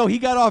 he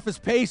got off his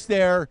pace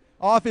there,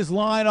 off his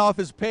line, off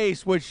his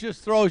pace, which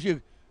just throws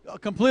you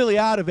completely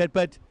out of it.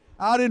 But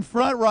Out in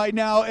front right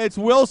now, it's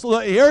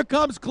Wilson. Here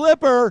comes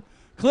Clipper.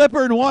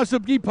 Clipper wants to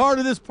be part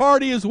of this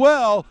party as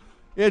well.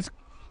 It's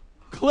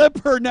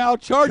Clipper now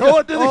charging.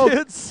 Going to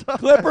the inside.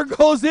 Clipper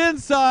goes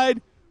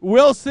inside.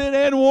 Wilson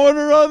and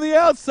Warner on the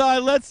outside.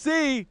 Let's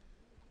see.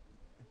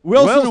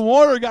 Wilson and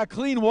Warner got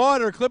clean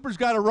water. Clipper's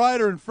got a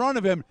rider in front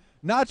of him.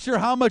 Not sure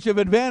how much of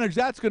advantage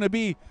that's going to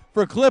be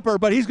for Clipper,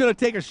 but he's going to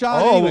take a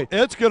shot anyway.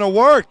 It's going to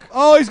work.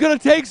 Oh, he's going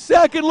to take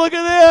second. Look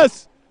at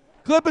this.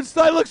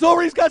 Klippenstein looks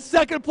over. He's got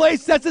second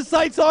place. Sets his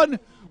sights on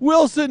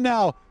Wilson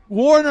now.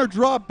 Warner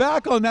dropped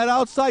back on that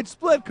outside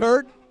split,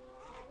 Kurt.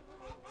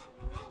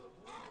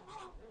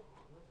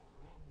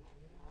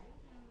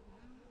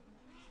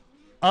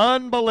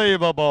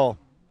 Unbelievable.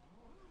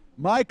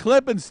 Mike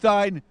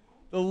Klippenstein,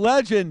 the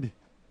legend,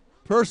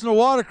 personal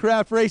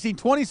watercraft racing,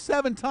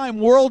 27-time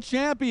world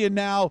champion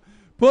now,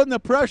 putting the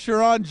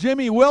pressure on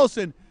Jimmy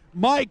Wilson.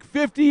 Mike,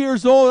 50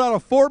 years old out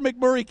of Fort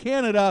McMurray,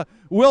 Canada.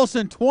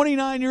 Wilson,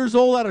 29 years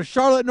old out of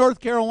Charlotte, North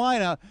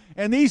Carolina.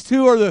 And these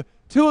two are the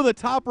two of the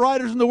top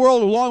riders in the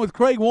world, along with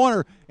Craig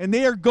Warner. And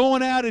they are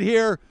going at it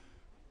here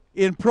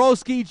in Pro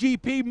Ski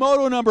GP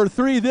Moto number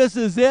 3. This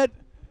is it.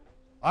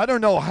 I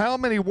don't know how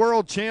many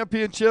world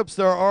championships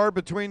there are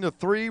between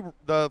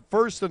the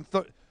first,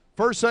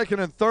 second,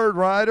 and third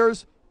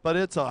riders, but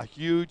it's a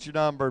huge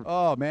number.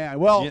 Oh, man.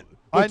 Well, yeah.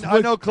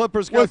 I know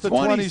Clipper's got the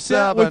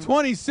 27. With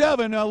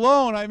 27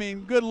 alone, I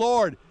mean, good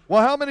Lord.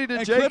 Well, how many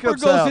did Jacobs Clipper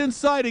goes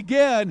inside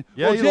again.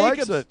 Yeah, well, he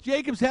likes it.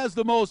 Jacobs has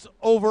the most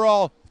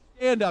overall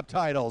stand-up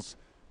titles,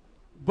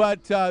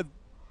 but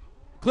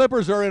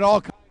Clippers are in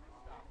all kinds.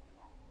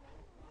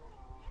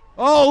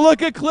 Oh,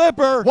 look at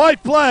Clipper. White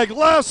flag,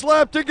 last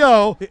lap to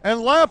go,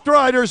 and lapped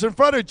riders in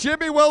front of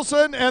Jimmy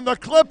Wilson and the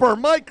Clipper,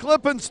 Mike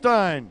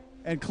Klippenstein.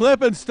 And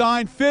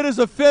Klippenstein, fit as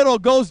a fiddle,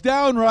 goes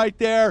down right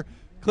there.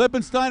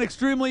 Klippenstein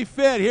extremely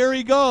fit. Here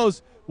he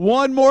goes.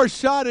 One more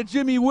shot at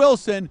Jimmy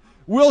Wilson.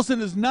 Wilson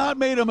has not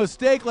made a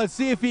mistake. Let's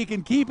see if he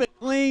can keep it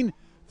clean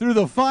through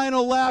the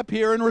final lap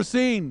here in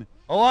Racine.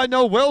 Oh, I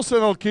know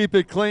Wilson will keep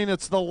it clean.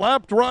 It's the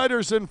lapped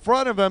riders in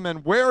front of him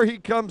and where he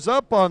comes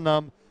up on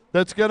them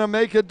that's going to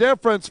make a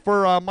difference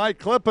for Mike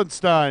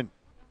Klippenstein.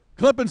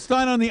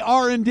 Klippenstein on the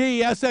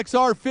R&D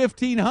SXR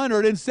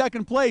 1500 in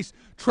second place,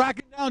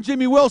 tracking down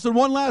Jimmy Wilson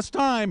one last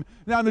time.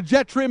 Now the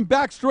jet trim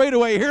back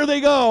straightaway. Here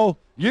they go.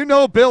 You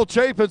know Bill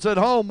Chapin's at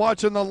home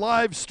watching the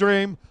live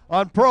stream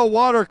on Pro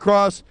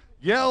Watercross,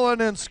 yelling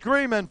and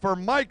screaming for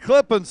Mike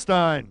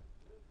Klippenstein.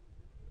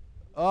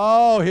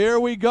 Oh, here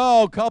we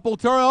go. Couple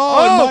turns.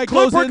 Oh, Mike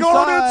Clipper goes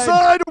going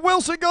inside.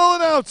 Wilson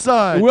going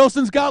outside.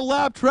 Wilson's got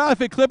lap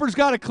traffic. Clipper's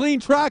got a clean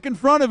track in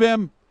front of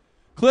him.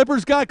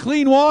 Clipper's got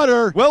clean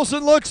water.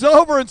 Wilson looks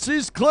over and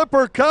sees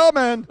Clipper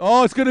coming.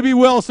 Oh, it's going to be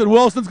Wilson.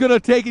 Wilson's going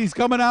to take it. He's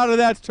coming out of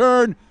that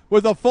turn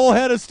with a full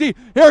head of steam.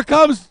 Here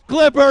comes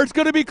Clipper. It's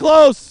going to be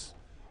close.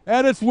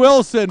 And it's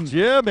Wilson.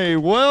 Jimmy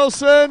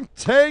Wilson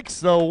takes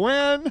the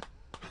win.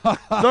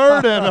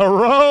 Third in a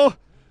row.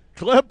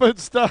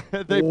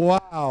 Klippenstein.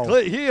 Wow.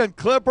 He and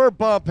Clipper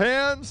bump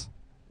hands.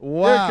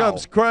 Wow. Here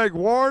comes Craig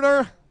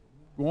Warner.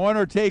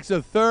 Warner takes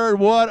a third.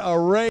 What a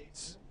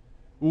race.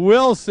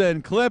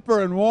 Wilson,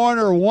 Clipper, and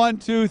Warner, 1,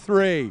 2,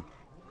 3.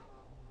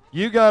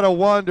 You got to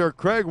wonder,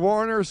 Craig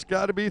Warner's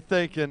got to be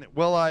thinking,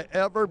 will I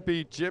ever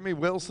beat Jimmy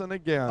Wilson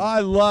again?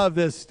 I love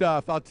this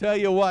stuff. I'll tell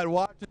you what,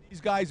 watching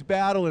these guys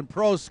battle in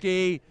pro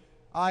ski,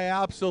 I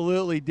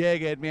absolutely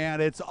dig it,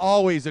 man. It's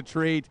always a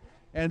treat.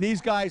 And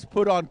these guys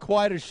put on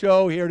quite a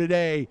show here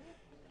today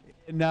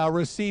in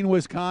Racine,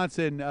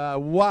 Wisconsin.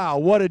 Wow,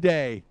 what a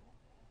day.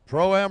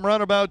 Pro-Am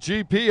Runabout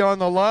GP on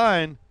the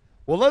line.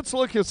 Well, let's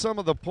look at some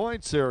of the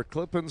points here.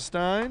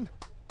 Klippenstein.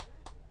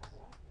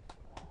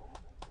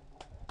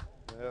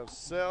 They have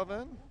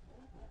 7.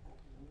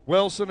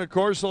 Wilson, of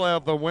course, will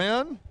have the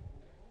win.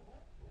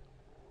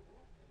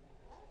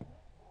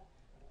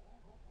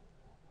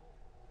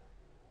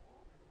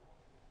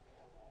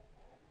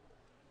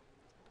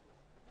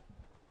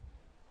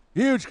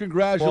 Huge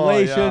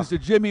congratulations to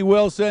Jimmy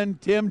Wilson,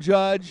 Tim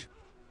Judge,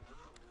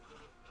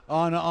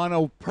 on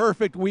a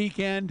perfect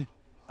weekend.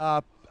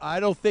 I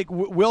don't think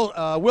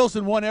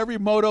Wilson won every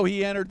moto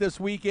he entered this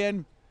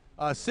weekend.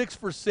 6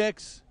 for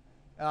 6.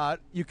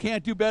 You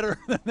can't do better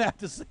than that,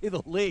 to say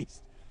the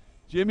least.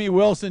 Jimmy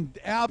Wilson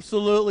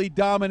absolutely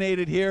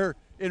dominated here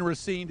in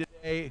Racine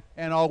today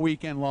and all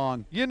weekend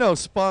long. You know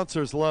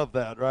sponsors love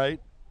that, right?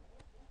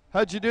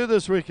 How'd you do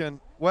this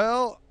weekend?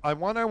 Well, I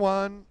won.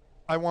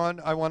 I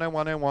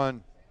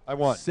won.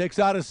 6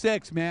 out of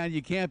 6, man.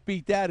 You can't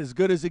beat that. As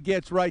good as it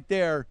gets right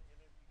there.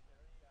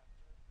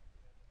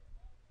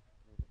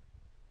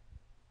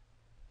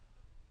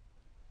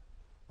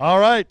 All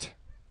right.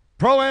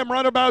 Pro-Am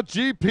Runabout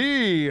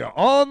GP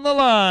on the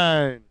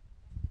line.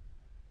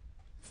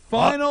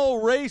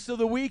 Final race of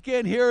the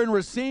weekend here in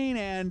Racine,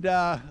 and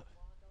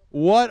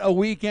what a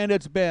weekend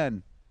it's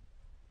been.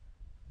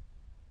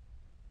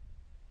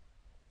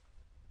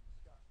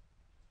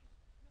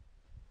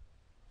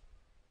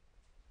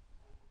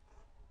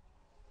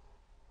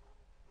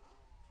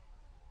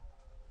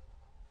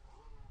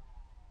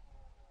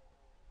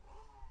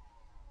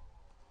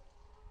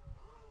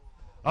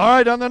 All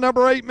right, on the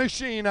number 8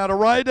 machine out of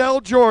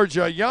Rydell,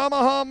 Georgia,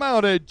 Yamaha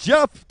mounted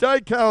Jeff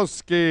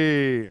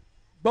Dykowski.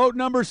 Boat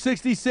number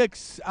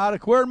 66 out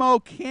of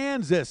Cuermo,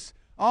 Kansas.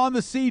 On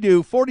the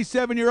Sea-Doo,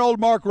 47-year-old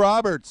Mark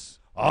Roberts.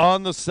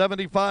 On the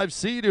 75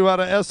 Sea-Doo out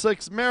of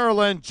Essex,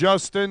 Maryland,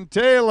 Justin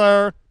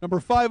Taylor. Number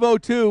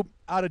 502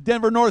 out of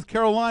Denver, North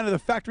Carolina, the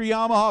factory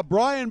Yamaha,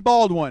 Brian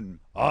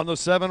Baldwin. On the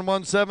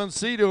 717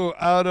 Sea-Doo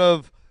out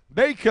of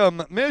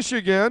Macomb,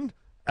 Michigan,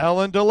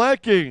 Alan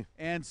Dalecki.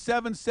 And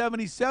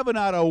 777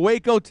 out of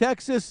Waco,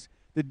 Texas,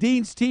 the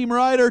Dean's team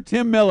rider,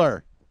 Tim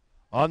Miller.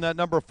 On that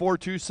number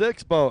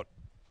 426 boat.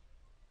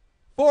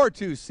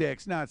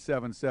 426, not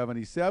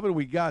 777.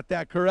 We got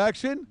that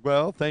correction.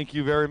 Well, thank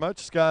you very much,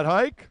 Scott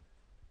Hike.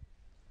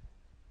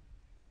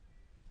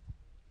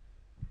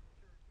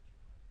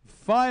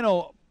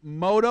 Final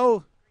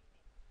moto.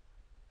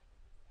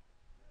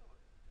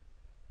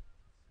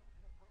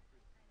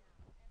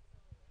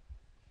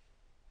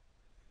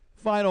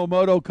 Final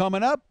moto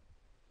coming up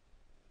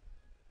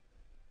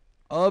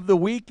of the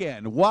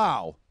weekend.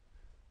 Wow.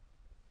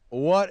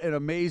 What an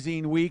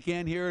amazing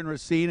weekend here in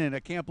Racine, and I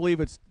can't believe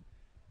it's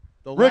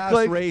the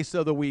last race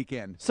of the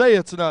weekend. Say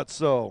it's not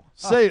so.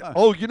 Say,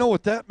 oh, you know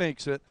what that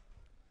makes it?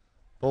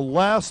 The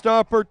last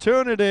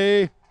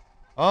opportunity.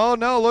 Oh,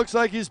 no, looks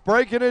like he's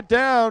breaking it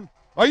down.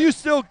 Are you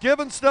still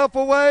giving stuff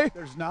away?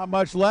 There's not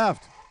much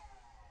left.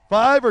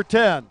 5 or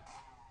 10?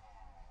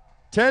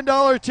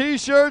 $10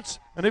 T-shirts,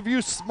 and if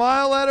you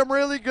smile at them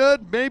really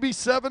good, maybe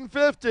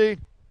 $7.50.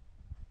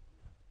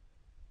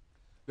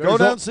 Go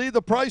down and see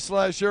the price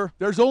slasher.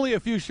 There's only a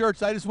few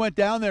shirts. I just went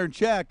down there and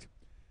checked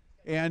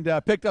and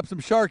picked up some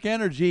Shark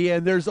Energy,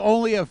 and there's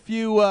only a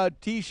few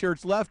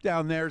T-shirts left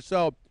down there.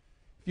 So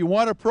if you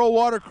want a Pro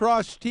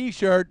Watercross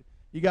T-shirt,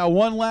 you got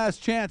one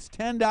last chance,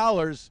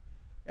 $10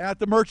 at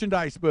the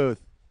merchandise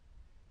booth.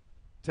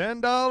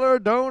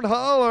 $10, don't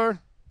holler.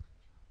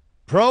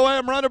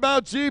 Pro-Am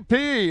Runabout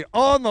GP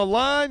on the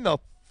line, the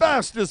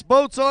fastest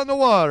boats on the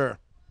water.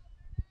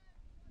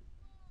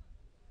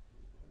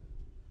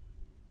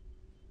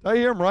 Did I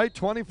hear him right?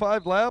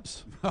 25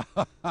 laps?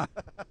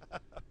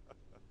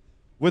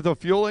 With a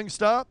fueling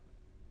stop?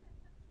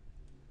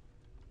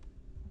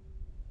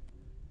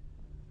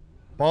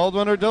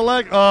 Baldwin or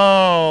Dalecki?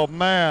 Oh,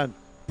 man.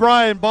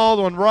 Brian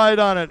Baldwin right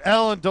on it.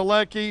 Alan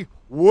Dalecki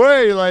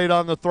way late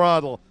on the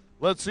throttle.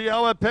 Let's see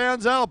how it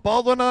pans out.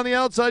 Baldwin on the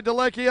outside,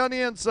 Dalecki on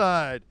the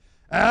inside.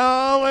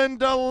 Alan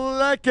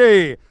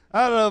Dalecki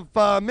out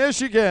of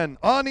Michigan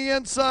on the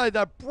inside.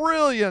 That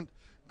brilliant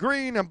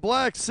green and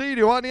black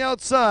Sea-Doo on the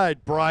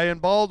outside. Brian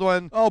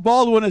Baldwin. Oh,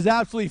 Baldwin is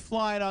absolutely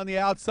flying on the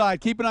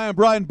outside. Keep an eye on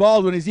Brian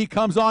Baldwin as he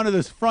comes onto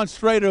this front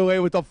straightaway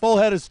with a full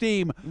head of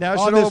steam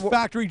on this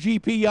factory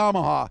GP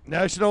Yamaha.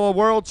 National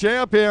world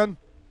champion.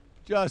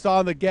 Just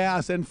on the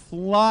gas and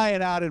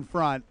flying out in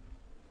front.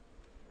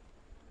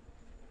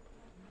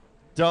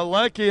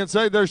 Dalecki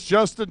inside. There's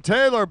Justin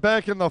Taylor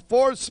back in the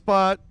 4th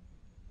spot.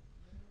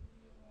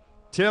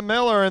 Tim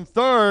Miller in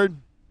 3rd.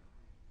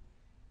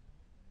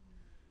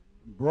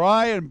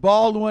 Brian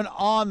Baldwin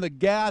on the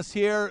gas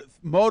here.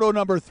 Moto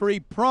number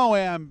 3,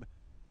 Pro-Am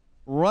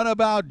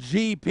Runabout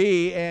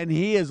GP, and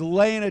he is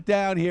laying it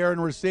down here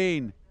in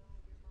Racine.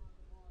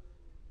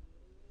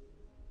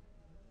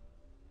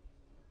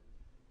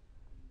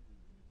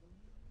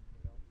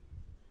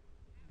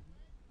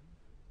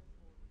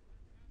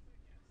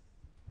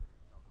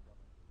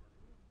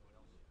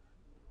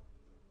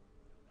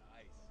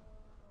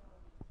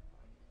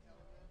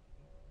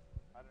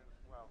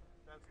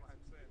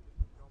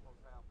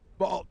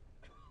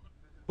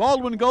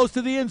 Baldwin goes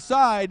to the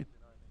inside.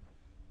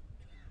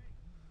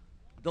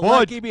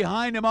 Dalecki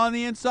behind him on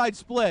the inside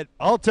split.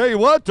 I'll tell you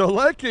what,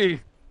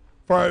 Dalecki,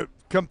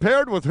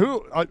 compared with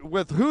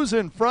who's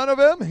in front of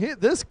him,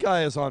 this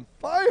guy is on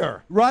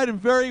fire. Riding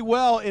very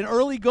well in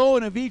early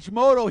going of each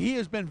moto. He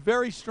has been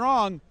very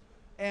strong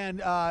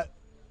and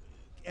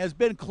has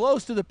been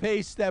close to the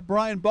pace that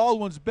Brian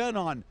Baldwin's been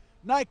on.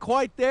 Not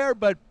quite there,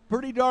 but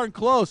pretty darn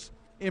close.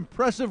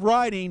 Impressive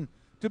riding,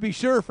 to be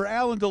sure, for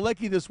Alan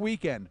Dalecki this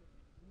weekend.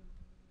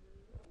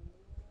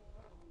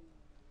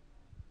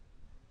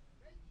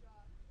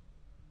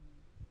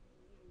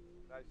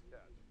 Nice catch.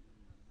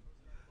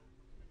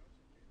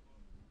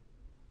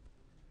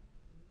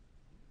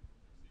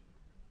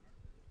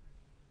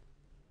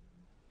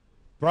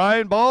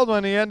 Brian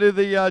Baldwin, the end of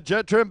the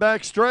jet trim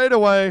back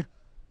straightaway.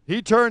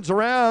 He turns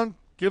around,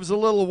 gives a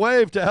little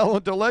wave to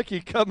Alan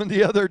Dalecki coming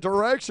the other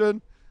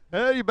direction.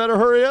 Hey, you better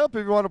hurry up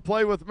if you want to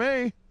play with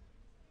me.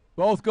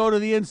 Both go to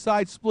the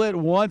inside split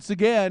once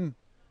again.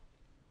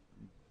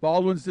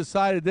 Baldwin's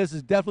decided this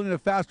is definitely the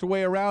faster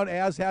way around,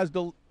 as has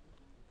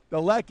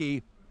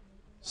Dalecki.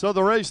 So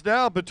the race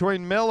now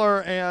between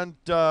Miller and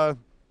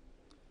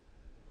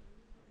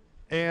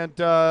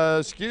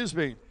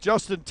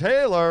Justin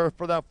Taylor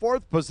for that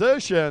 4th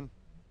position.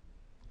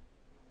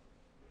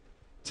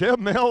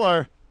 Tim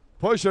Miller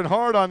pushing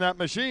hard on that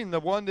machine. The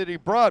one that he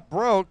brought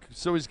broke,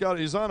 so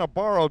he's on a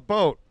borrowed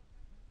boat.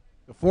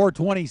 The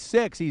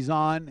 426 he's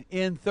on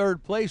in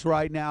 3rd place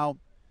right now,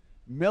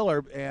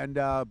 Miller, and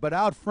but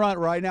out front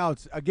right now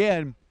it's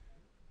again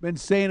Been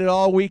saying it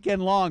all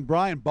weekend long.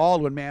 Brian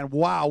Baldwin, man,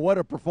 wow, what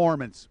a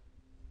performance.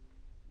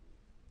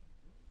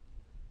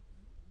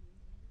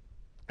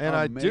 And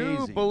Amazing.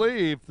 I do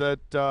believe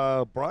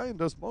that Brian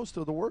does most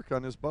of the work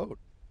on his boat.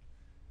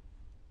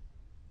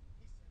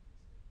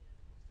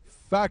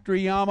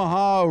 Factory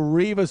Yamaha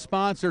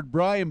Riva-sponsored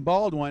Brian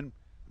Baldwin.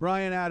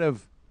 Brian out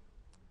of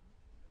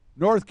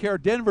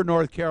Denver,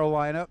 North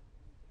Carolina,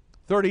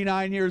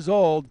 39 years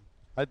old.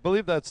 I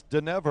believe that's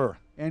Denver.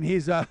 And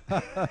he's that's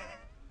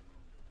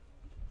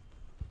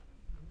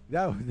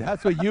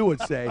what you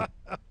would say.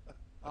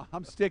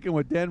 I'm sticking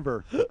with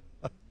Denver.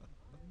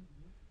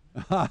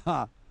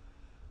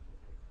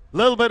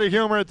 Little bit of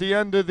humor at the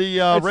end of the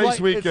race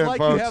weekend, it's like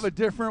folks. You have a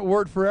different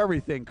word for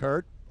everything,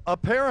 Kurt.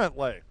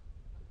 Apparently.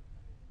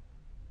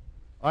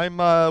 I'm,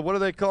 what do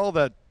they call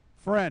that?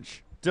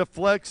 French.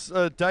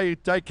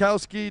 Dykowski,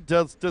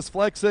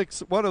 dyslexics,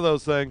 one of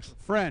those things.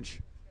 French.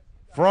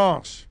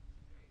 France.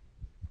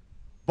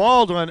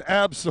 Baldwin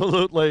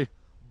absolutely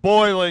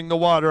boiling the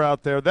water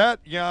out there.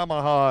 That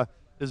Yamaha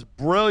is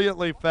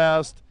brilliantly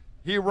fast.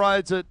 He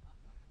rides it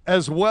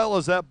as well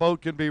as that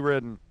boat can be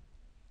ridden.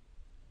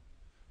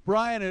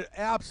 Brian, an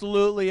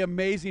absolutely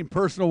amazing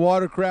personal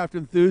watercraft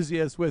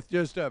enthusiast with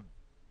just a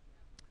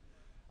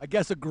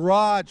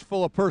garage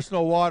full of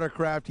personal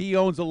watercraft. He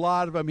owns a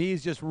lot of them.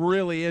 He's just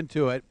really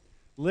into it.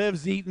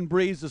 Lives, eats, and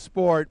breathes the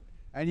sport,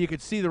 and you can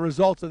see the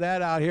results of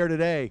that out here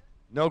today.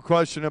 No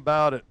question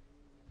about it.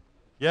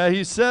 Yeah,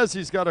 he says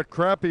he's got a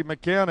crappy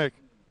mechanic.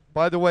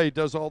 By the way, he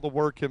does all the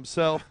work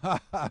himself.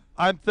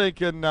 I'm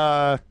thinking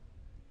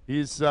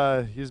he's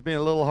being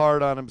a little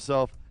hard on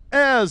himself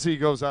as he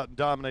goes out and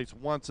dominates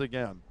once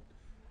again.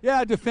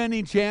 Yeah,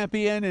 defending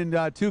champion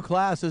in 2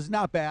 classes,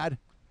 not bad.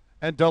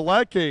 And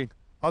Dalecki,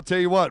 I'll tell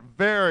you what,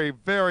 very,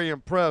 very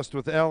impressed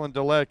with Alan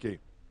Dalecki.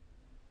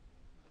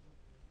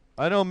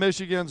 I know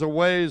Michigan's a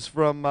ways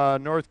from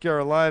North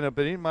Carolina,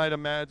 but he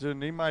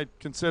might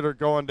consider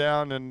going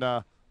down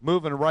and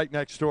moving right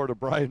next door to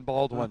Brian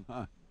Baldwin.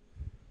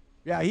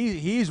 Yeah,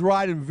 he's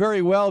riding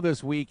very well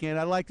this weekend.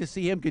 I'd like to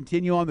see him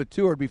continue on the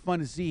tour. It'd be fun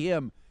to see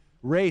him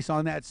race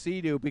on that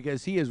Sea-Doo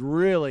because he has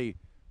really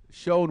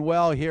shown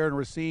well here in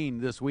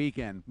Racine this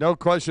weekend. No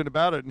question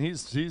about it, and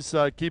he's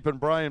keeping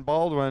Brian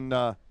Baldwin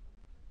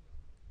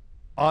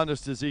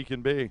honest as he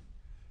can be.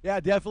 Yeah,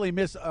 definitely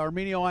miss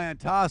Arminio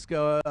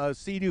Iantosca, a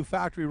Sea-Doo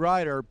factory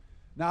rider,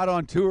 not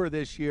on tour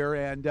this year,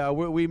 and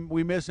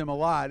we miss him a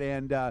lot.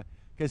 And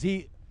because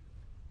he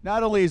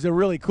not only is a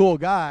really cool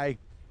guy,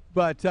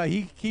 but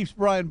he keeps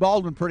Brian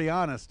Baldwin pretty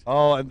honest.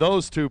 Oh, and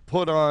those two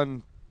put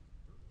on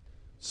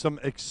some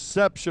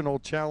exceptional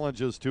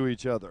challenges to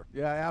each other.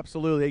 Yeah,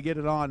 absolutely. They get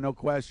it on, no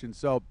question.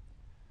 So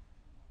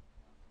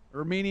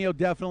Arminio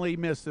definitely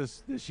missed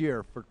this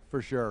year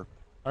for sure.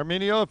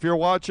 Arminio, if you're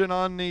watching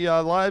on the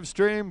live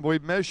stream, we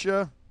miss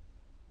you.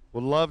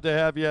 Would love to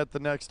have you at the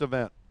next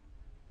event.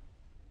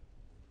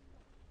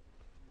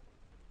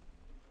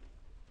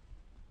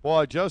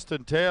 Boy,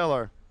 Justin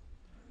Taylor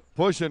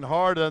pushing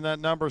hard on that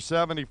number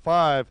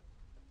 75.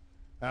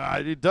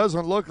 It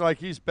doesn't look like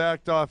he's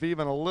backed off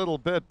even a little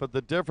bit, but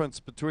the difference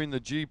between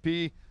the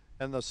GP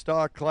and the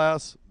stock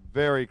class,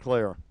 very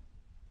clear.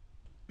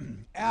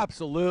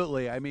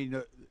 Absolutely. I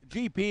mean,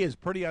 GP is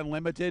pretty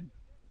unlimited.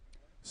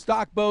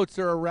 Stock boats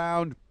are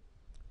around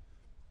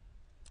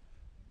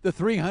the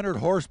 300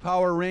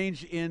 horsepower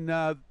range in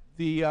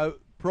the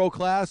pro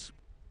class.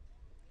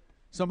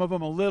 Some of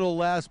them a little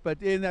less,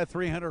 but in that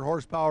 300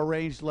 horsepower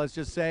range, let's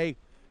just say.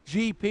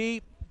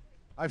 GP,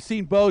 I've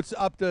seen boats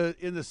up to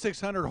in the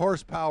 600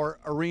 horsepower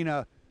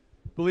arena.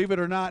 Believe it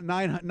or not,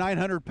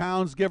 900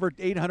 pounds, give or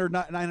 800,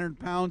 900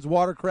 pounds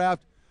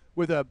watercraft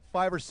with a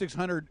 500 or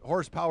 600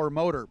 horsepower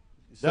motor.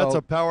 So that's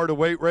a power to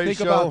weight ratio.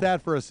 Think about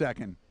that for a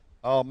second.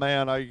 Oh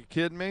man, are you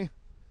kidding me?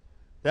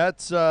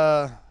 That's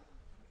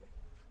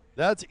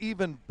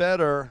even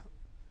better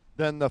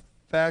than the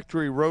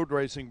factory road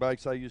racing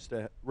bikes I used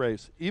to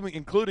race, even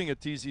including a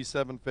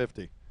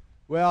TZ750.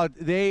 Well,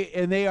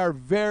 they are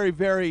very,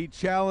 very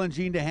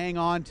challenging to hang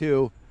on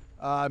to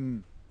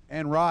and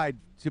ride,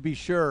 to be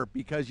sure,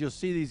 because you'll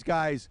see these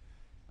guys,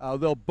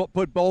 they'll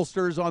put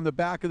bolsters on the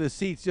back of the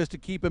seats just to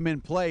keep them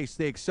in place.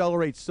 They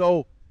accelerate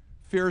so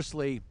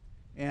fiercely,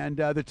 and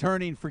the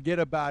turning, forget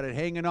about it.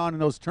 Hanging on in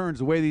those turns,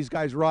 the way these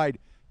guys ride,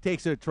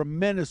 takes a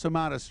tremendous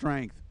amount of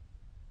strength.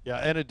 Yeah,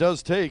 and it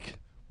does take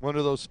one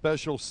of those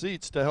special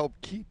seats to help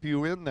keep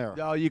you in there.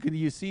 Oh,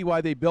 you see why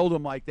they build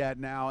them like that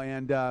now,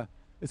 and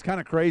it's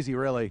kind of crazy,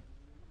 really.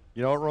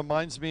 You know, it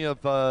reminds me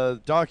of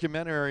a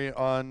documentary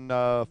on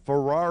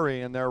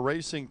Ferrari and their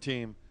racing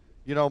team.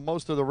 You know,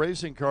 most of the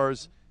racing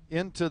cars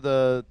into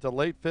the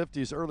late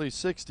 50s, early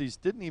 60s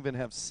didn't even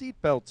have seat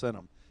belts in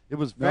them. It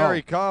was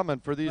very common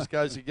for these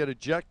guys to get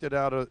ejected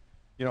out of,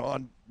 you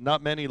know,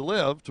 not many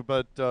lived,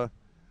 but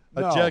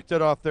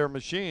ejected off their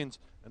machines.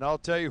 And I'll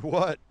tell you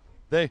what,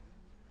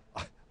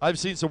 I've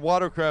seen some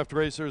watercraft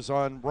racers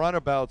on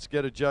runabouts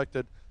get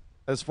ejected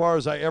as far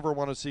as I ever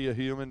want to see a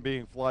human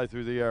being fly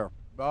through the air.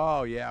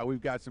 Oh, yeah,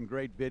 we've got some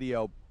great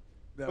video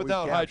that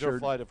without we've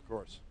captured. HYDROFLIGHT, of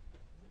course.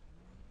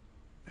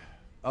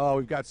 Oh,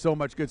 we've got so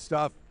much good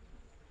stuff.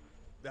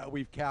 that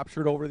we've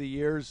captured over the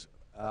years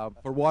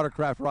for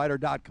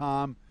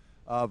WatercraftRider.com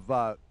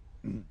of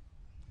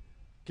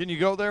Can you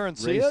go there and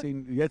see it?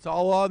 racing. It's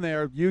all on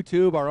there.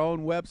 YouTube, our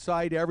own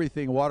website,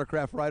 everything,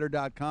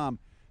 WatercraftRider.com.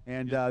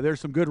 And there's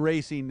some good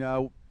racing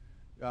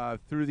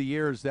through the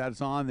years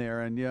that's on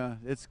there. And, yeah,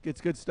 it's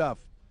good stuff.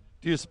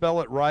 Do you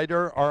spell it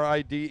Rider,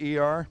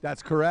 R-I-D-E-R?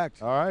 That's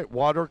correct. All right,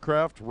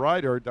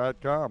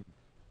 watercraftrider.com.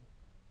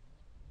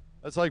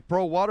 That's like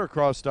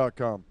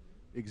ProWaterCross.com.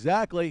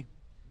 Exactly.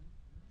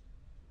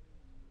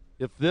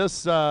 If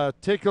this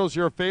tickles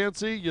your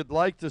fancy, you'd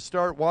like to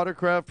start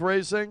watercraft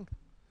racing,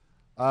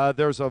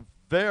 there's a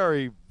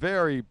very,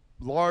 very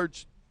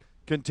large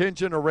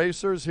contingent of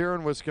racers here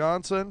in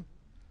Wisconsin.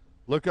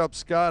 Look up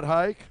Scott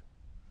Hike.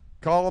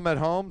 Call him at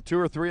home, 2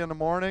 or 3 in the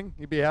morning.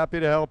 He'd be happy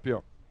to help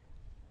you.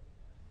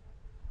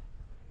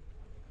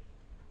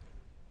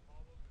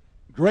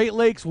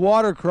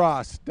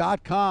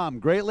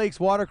 GreatLakesWaterCross.com.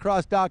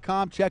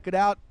 GreatLakesWaterCross.com. Check it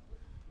out.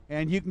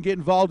 And you can get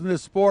involved in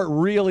this sport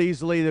real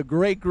easily. The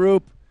great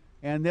group,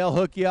 and they'll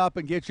hook you up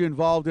and get you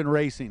involved in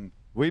racing.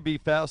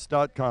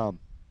 WeBeFast.com.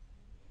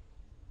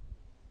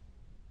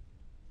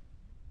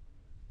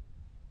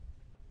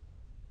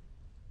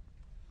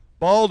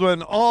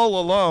 Baldwin all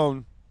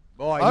alone.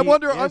 Boy, I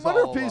wonder if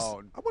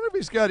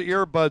he's got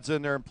earbuds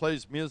in there and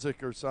plays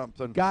music or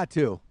something. Got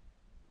to.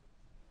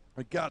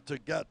 I got to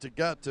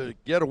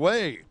get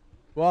away.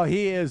 Well,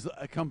 he is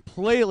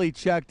completely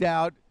checked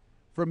out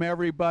from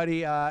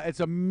everybody.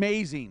 It's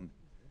amazing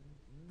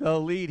the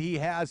lead he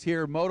has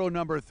here. Moto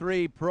number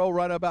 3, Pro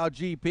Runabout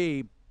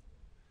GP.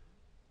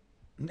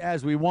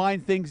 As we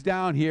wind things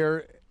down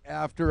here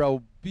after a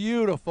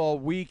beautiful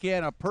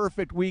weekend, a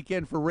perfect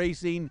weekend for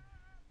racing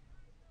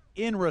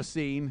in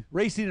Racine.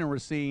 Racing in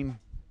Racine.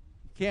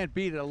 Can't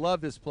beat it. I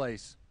love this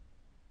place.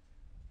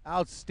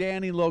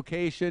 Outstanding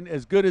location,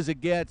 as good as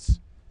it gets.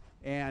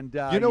 And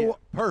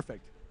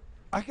perfect.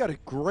 I got a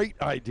great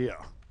idea.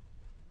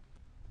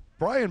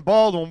 Brian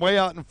Baldwin way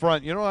out in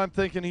front. You know what I'm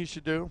thinking he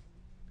should do?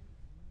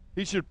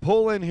 He should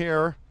pull in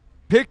here,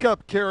 pick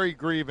up Carrie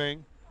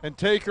Grieving, and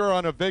take her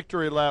on a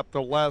victory lap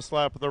the last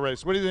lap of the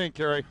race. What do you think,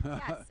 Carrie?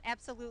 Yes,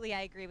 absolutely.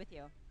 I agree with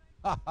you.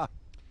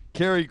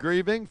 Carrie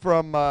Grieving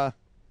from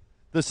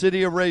the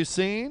city of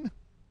Racine.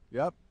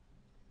 Yep.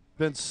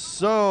 Been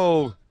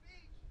so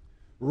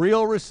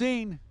real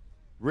Racine.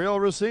 Real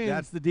Racine.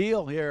 That's the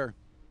deal here.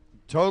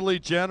 Totally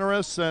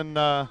generous and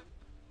the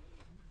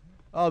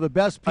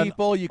best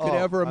people you could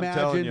ever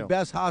imagine. You.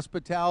 Best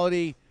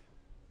hospitality,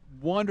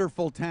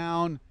 wonderful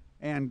town,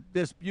 and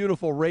this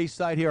beautiful race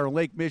site here on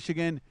Lake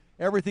Michigan.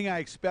 Everything I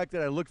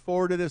expected. I looked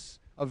forward to this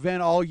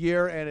event all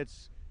year, and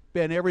it's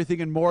been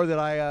everything and more that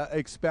I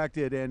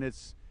expected, and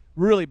it's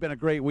really been a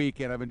great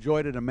weekend. I've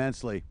enjoyed it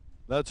immensely.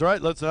 That's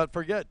right. Let's not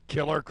forget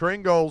Killer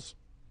Kringles.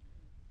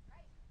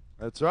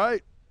 That's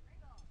right.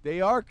 They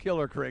are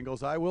Killer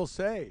Kringles, I will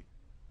say.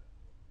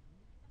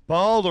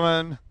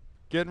 Baldwin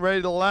getting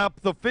ready to lap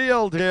the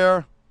field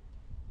here.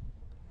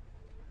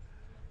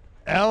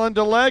 Alan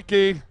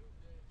Dalecki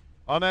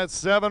on that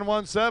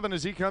 717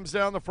 as he comes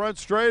down the front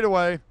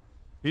straightaway.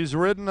 He's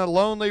ridden a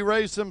lonely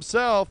race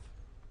himself.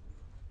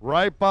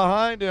 Right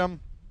behind him,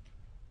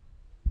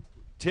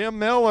 Tim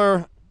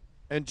Miller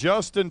and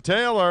Justin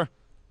Taylor.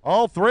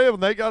 All three of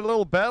them, they got a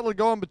little battle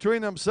going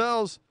between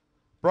themselves.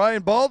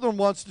 Brian Baldwin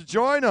wants to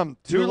join them.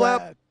 Two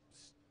laps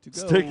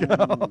to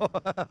go.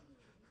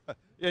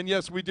 And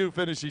yes, we do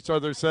finish each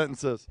other's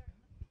sentences.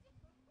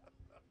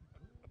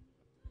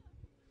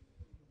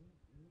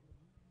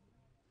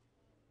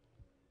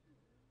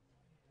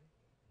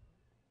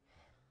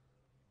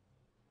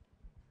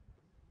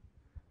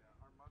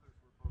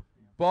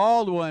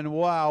 Baldwin,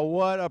 wow,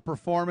 what a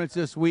performance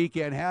this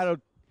weekend. Had a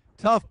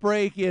tough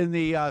break in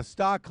the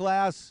stock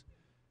class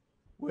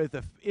with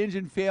an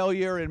engine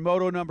failure, and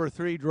moto number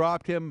 3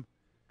 dropped him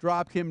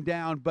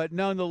down. But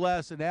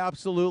nonetheless, an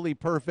absolutely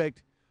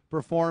perfect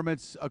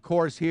performance, of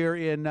course, here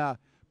in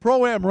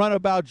Pro-Am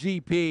Runabout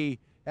GP,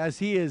 as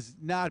he has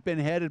not been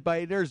headed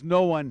by, there's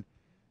no one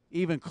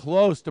even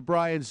close to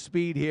Brian's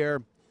speed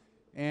here.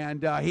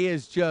 And he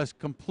has just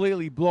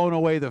completely blown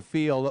away the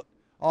field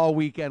all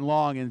weekend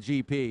long in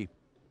GP.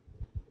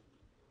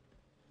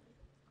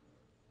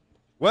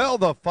 Well,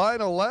 the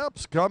final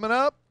lap's coming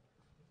up.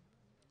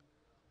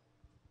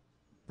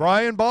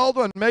 Brian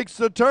Baldwin makes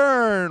the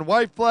turn.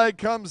 White flag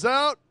comes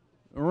out.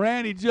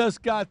 Randy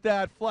just got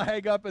that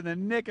flag up in the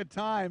nick of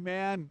time,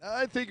 man.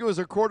 I think it was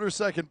a quarter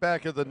second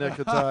back of the nick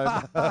of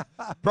time.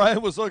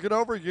 Brian was looking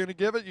over. You going to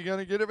give it? You going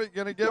to give it? You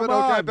going to give it? Okay,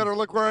 I better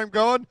look where I'm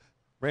going.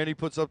 Randy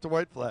puts up the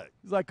white flag.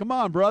 He's like, come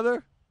on,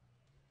 brother.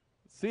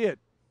 Let's see it.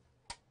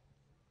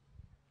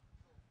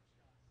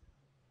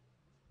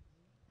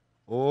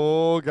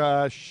 Oh,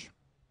 gosh.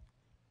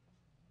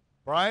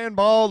 Brian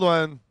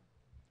Baldwin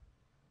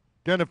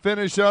going to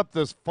finish up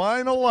this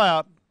final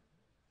lap.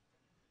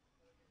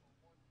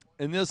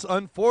 And this,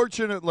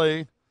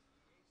 unfortunately,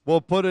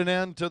 will put an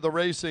end to the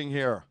racing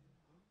here.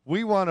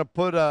 We want to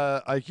put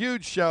a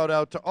huge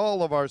shout-out to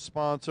all of our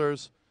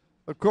sponsors.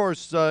 Of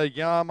course,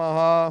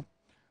 Yamaha,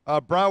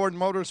 Broward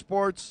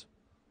Motorsports,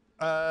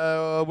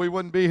 We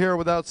wouldn't be here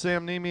without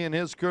Sam Nemi and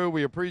his crew.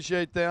 We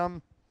appreciate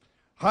them.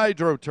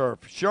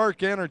 HydroTurf,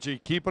 Shark Energy,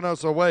 keeping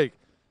us awake.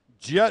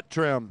 Jet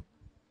Trim,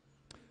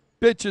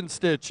 Bitchin'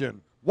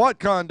 Stitchin',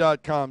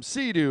 Watcon.com,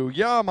 Sea-Doo,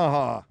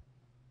 Yamaha,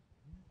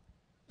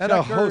 and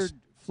a host.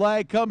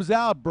 Flag comes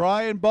out.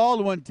 Brian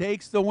Baldwin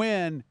takes the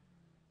win.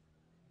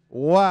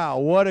 Wow,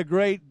 what a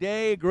great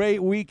day,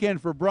 great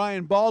weekend for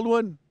Brian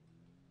Baldwin.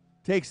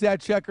 Takes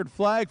that checkered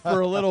flag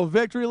for a little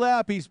victory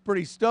lap. He's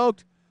pretty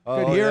stoked.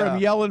 Could hear him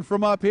yelling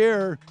from up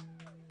here.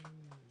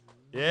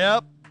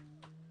 Yep.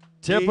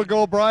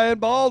 Typical Brian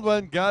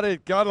Baldwin. Got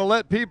to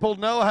let people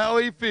know how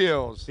he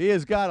feels. He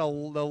has got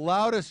the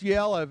loudest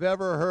yell I've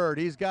ever heard.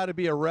 He's got to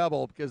be a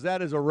rebel because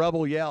that is a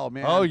rebel yell,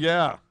 man. Oh,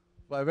 yeah.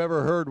 If I've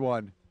ever heard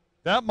one.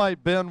 That might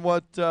have been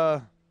what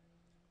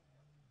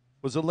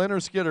was it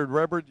Leonard Skinner,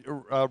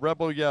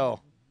 rebel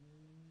yell?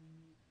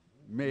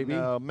 Maybe.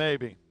 No,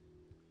 maybe.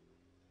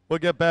 We'll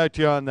get back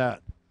to you on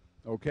that.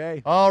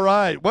 Okay. All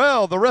right.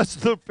 Well, the rest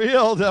of the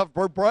field,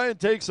 where Brian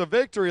takes a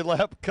victory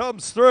lap,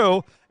 comes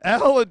through.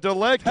 Alan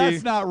Delecki.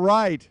 That's not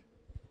right.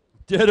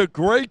 Did a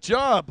great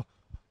job.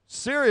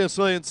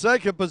 Seriously, in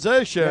second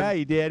position. Yeah,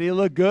 he did. He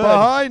looked good.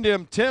 Behind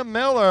him, Tim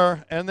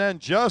Miller and then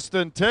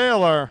Justin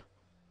Taylor.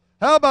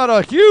 How about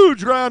a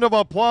huge round of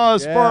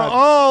applause for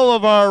all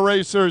of our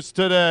racers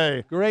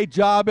today? Great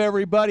job,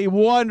 everybody.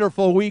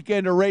 Wonderful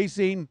weekend of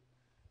racing.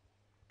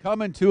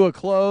 Coming to a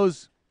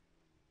close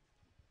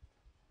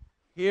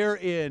here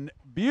in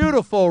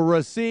beautiful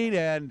Racine.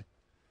 And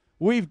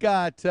we've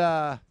got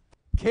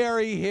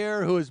Carrie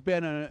here, who has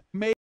been an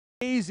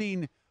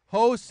amazing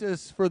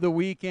hostess for the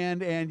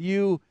weekend. And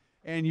you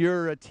and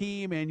your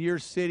team and your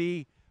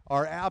city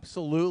are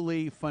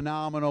absolutely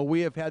phenomenal.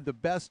 We have had the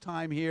best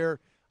time here.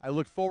 I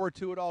look forward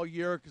to it all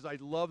year because I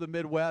love the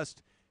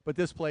Midwest, but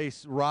this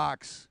place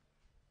rocks.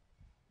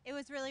 It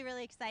was really,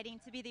 really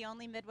exciting to be the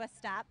only Midwest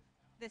stop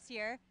this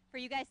year. For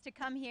you guys to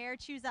come here,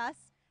 choose us.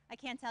 I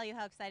can't tell you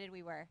how excited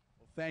we were.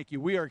 Well, thank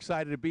you. We are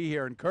excited to be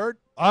here. And Kurt?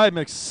 I'm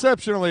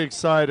exceptionally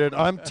excited.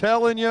 I'm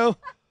telling you.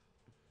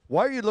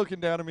 Why are you looking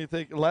down at me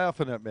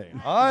laughing at me?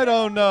 I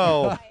don't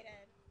know.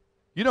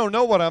 You don't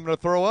know what I'm going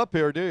to throw up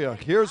here, do you?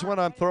 Here's what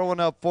I'm throwing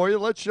up for you.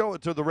 Let's show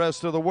it to the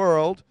rest of the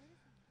world.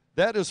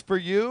 That is for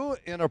you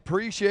in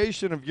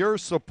appreciation of your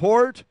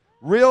support.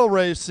 Real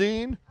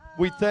Racine.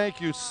 We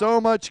thank you so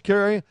much,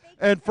 Carrie.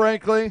 And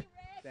frankly,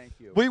 thank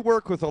you. We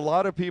work with a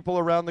lot of people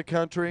around the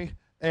country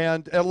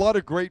and a lot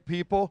of great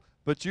people,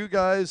 but you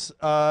guys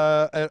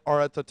are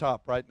at the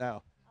top right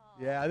now.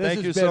 Yeah,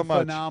 this has been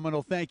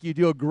phenomenal. Thank you. You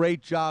do a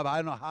great job. I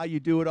don't know how you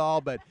do it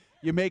all, but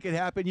you make it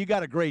happen. You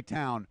got a great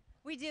town.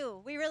 We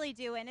do. We really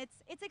do. And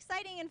it's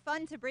exciting and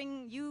fun to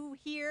bring you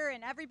here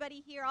and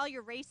everybody here, all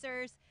your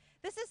racers.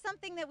 This is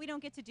something that we don't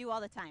get to do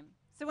all the time.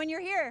 So when you're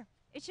here,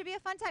 it should be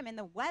a fun time. And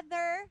the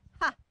weather,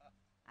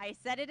 I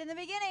said it in the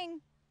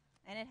beginning,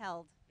 and it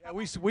held. Yeah,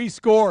 we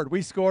scored.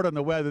 We scored on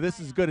the weather. This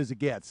is as good as it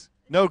gets.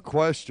 No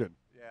question.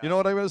 Yeah. You know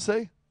what I'm going to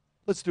say?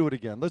 Let's do it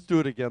again. Let's do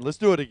it again. Let's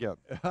do it again.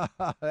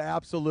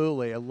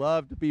 Absolutely. I'd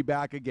love to be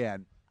back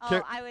again.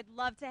 Oh, I would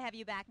love to have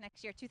you back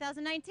next year,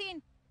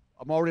 2019.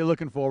 I'm already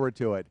looking forward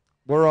to it.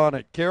 We're on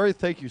it. Carrie,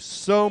 thank you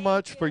so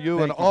much for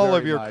you and all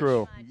of your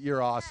crew.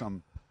 You're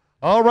awesome.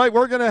 All right,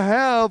 we're going to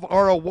have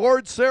our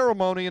award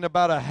ceremony in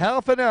about a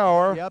half an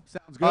hour. Yep,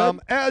 sounds good.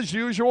 As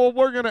usual,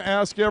 we're going to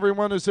ask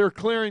everyone as they're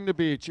clearing the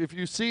beach, if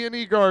you see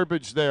any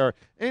garbage there,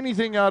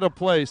 anything out of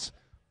place,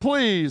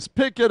 please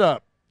pick it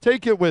up.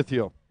 Take it with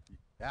you.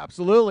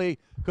 Absolutely.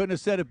 Couldn't have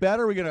said it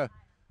better. We're going to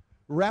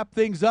wrap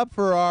things up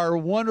for our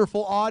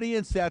wonderful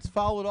audience that's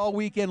followed all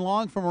weekend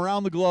long from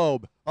around the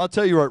globe. I'll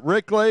tell you what,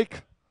 Rick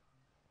Lake,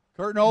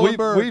 Kurt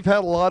Nolenberg. We've had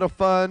a lot of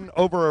fun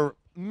over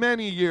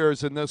many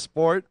years in this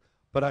sport.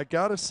 But I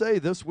got to say,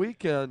 this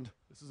weekend,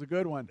 this is a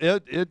good one.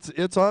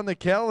 It's on the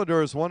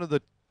calendar as one of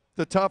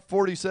the top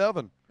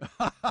 47.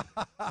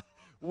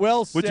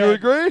 Well said. Would you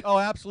agree? Oh,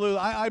 absolutely.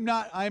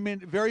 I'm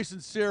very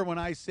sincere when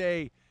I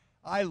say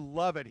I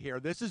love it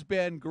here. This has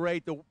been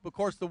great. Of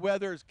course, the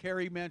weather, as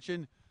Carrie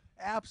mentioned,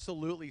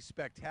 absolutely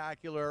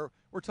spectacular.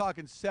 We're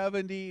talking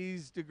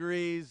 70s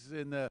degrees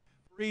and the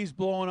breeze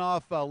blowing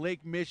off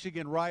Lake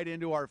Michigan right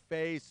into our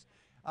face.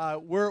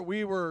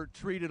 We were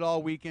treated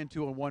all weekend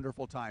to a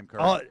wonderful time,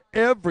 Kurt.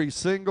 Every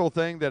single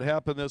thing that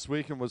happened this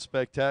weekend was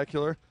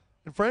spectacular.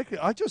 And frankly,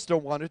 I just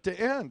don't want it to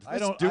end.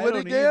 Let's do it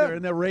again. Either.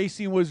 And the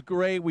racing was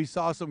great. We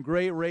saw some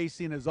great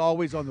racing, as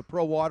always, on the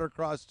Pro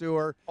Watercross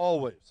Tour.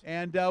 Always.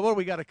 And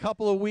we got a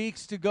couple of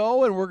weeks to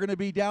go, and we're going to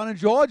be down in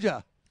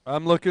Georgia.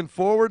 I'm looking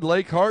forward.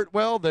 Lake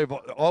Hartwell, they've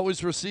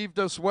always received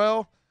us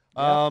well.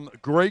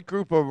 Great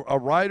group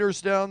of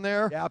riders down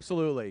there. Yeah,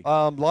 absolutely.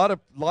 Lot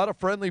of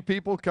friendly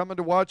people coming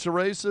to watch the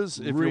races.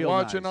 If you're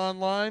watching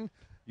online,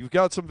 you've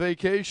got some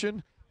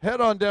vacation, head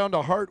on down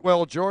to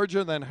Hartwell,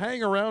 Georgia, then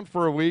hang around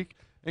for a week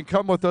and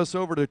come with us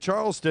over to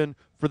Charleston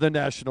for the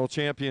national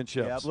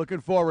championships. Yeah,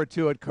 looking forward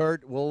to it,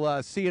 Kurt.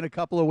 We'll see you in a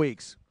couple of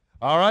weeks.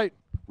 All right.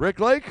 Rick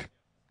Lake,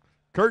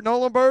 Kurt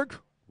Nolenberg,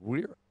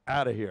 we're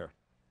out of here.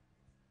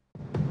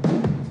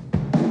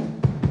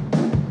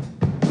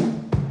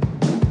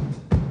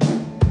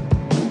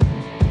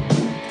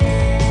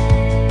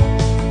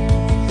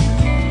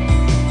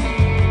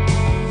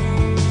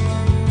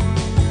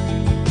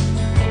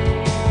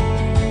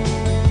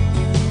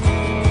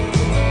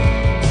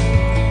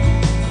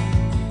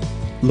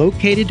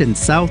 located in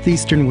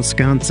southeastern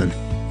Wisconsin.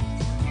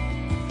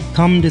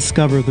 Come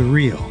discover the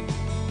real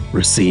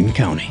Racine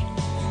County.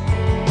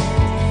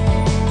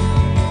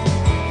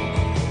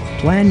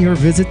 Plan your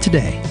visit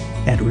today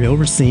at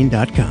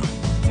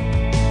realracine.com.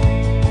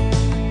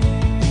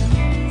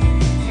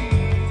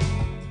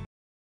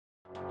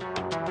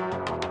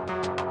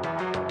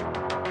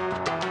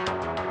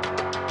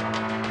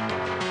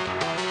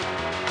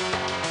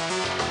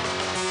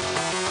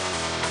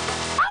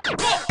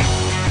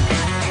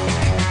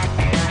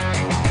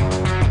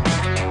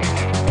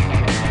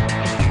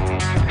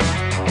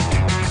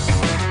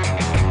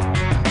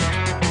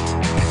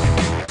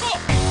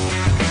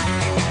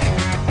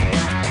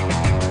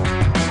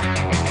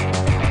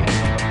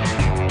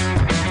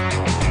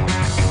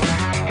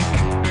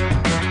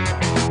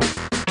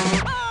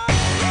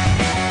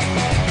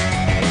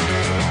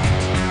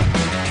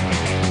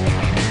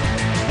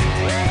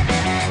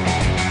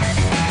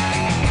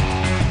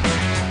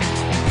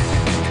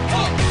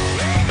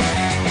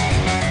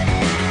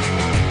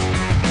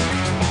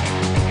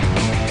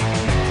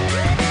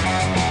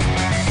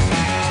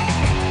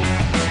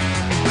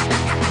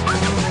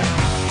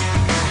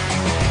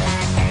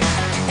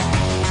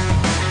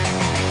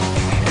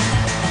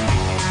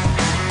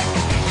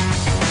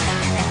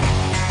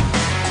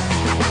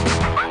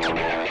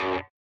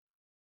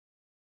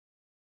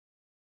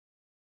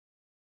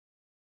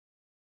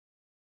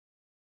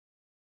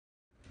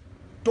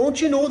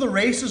 Don't you know the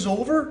race is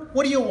over?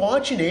 What are you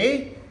watching,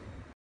 eh?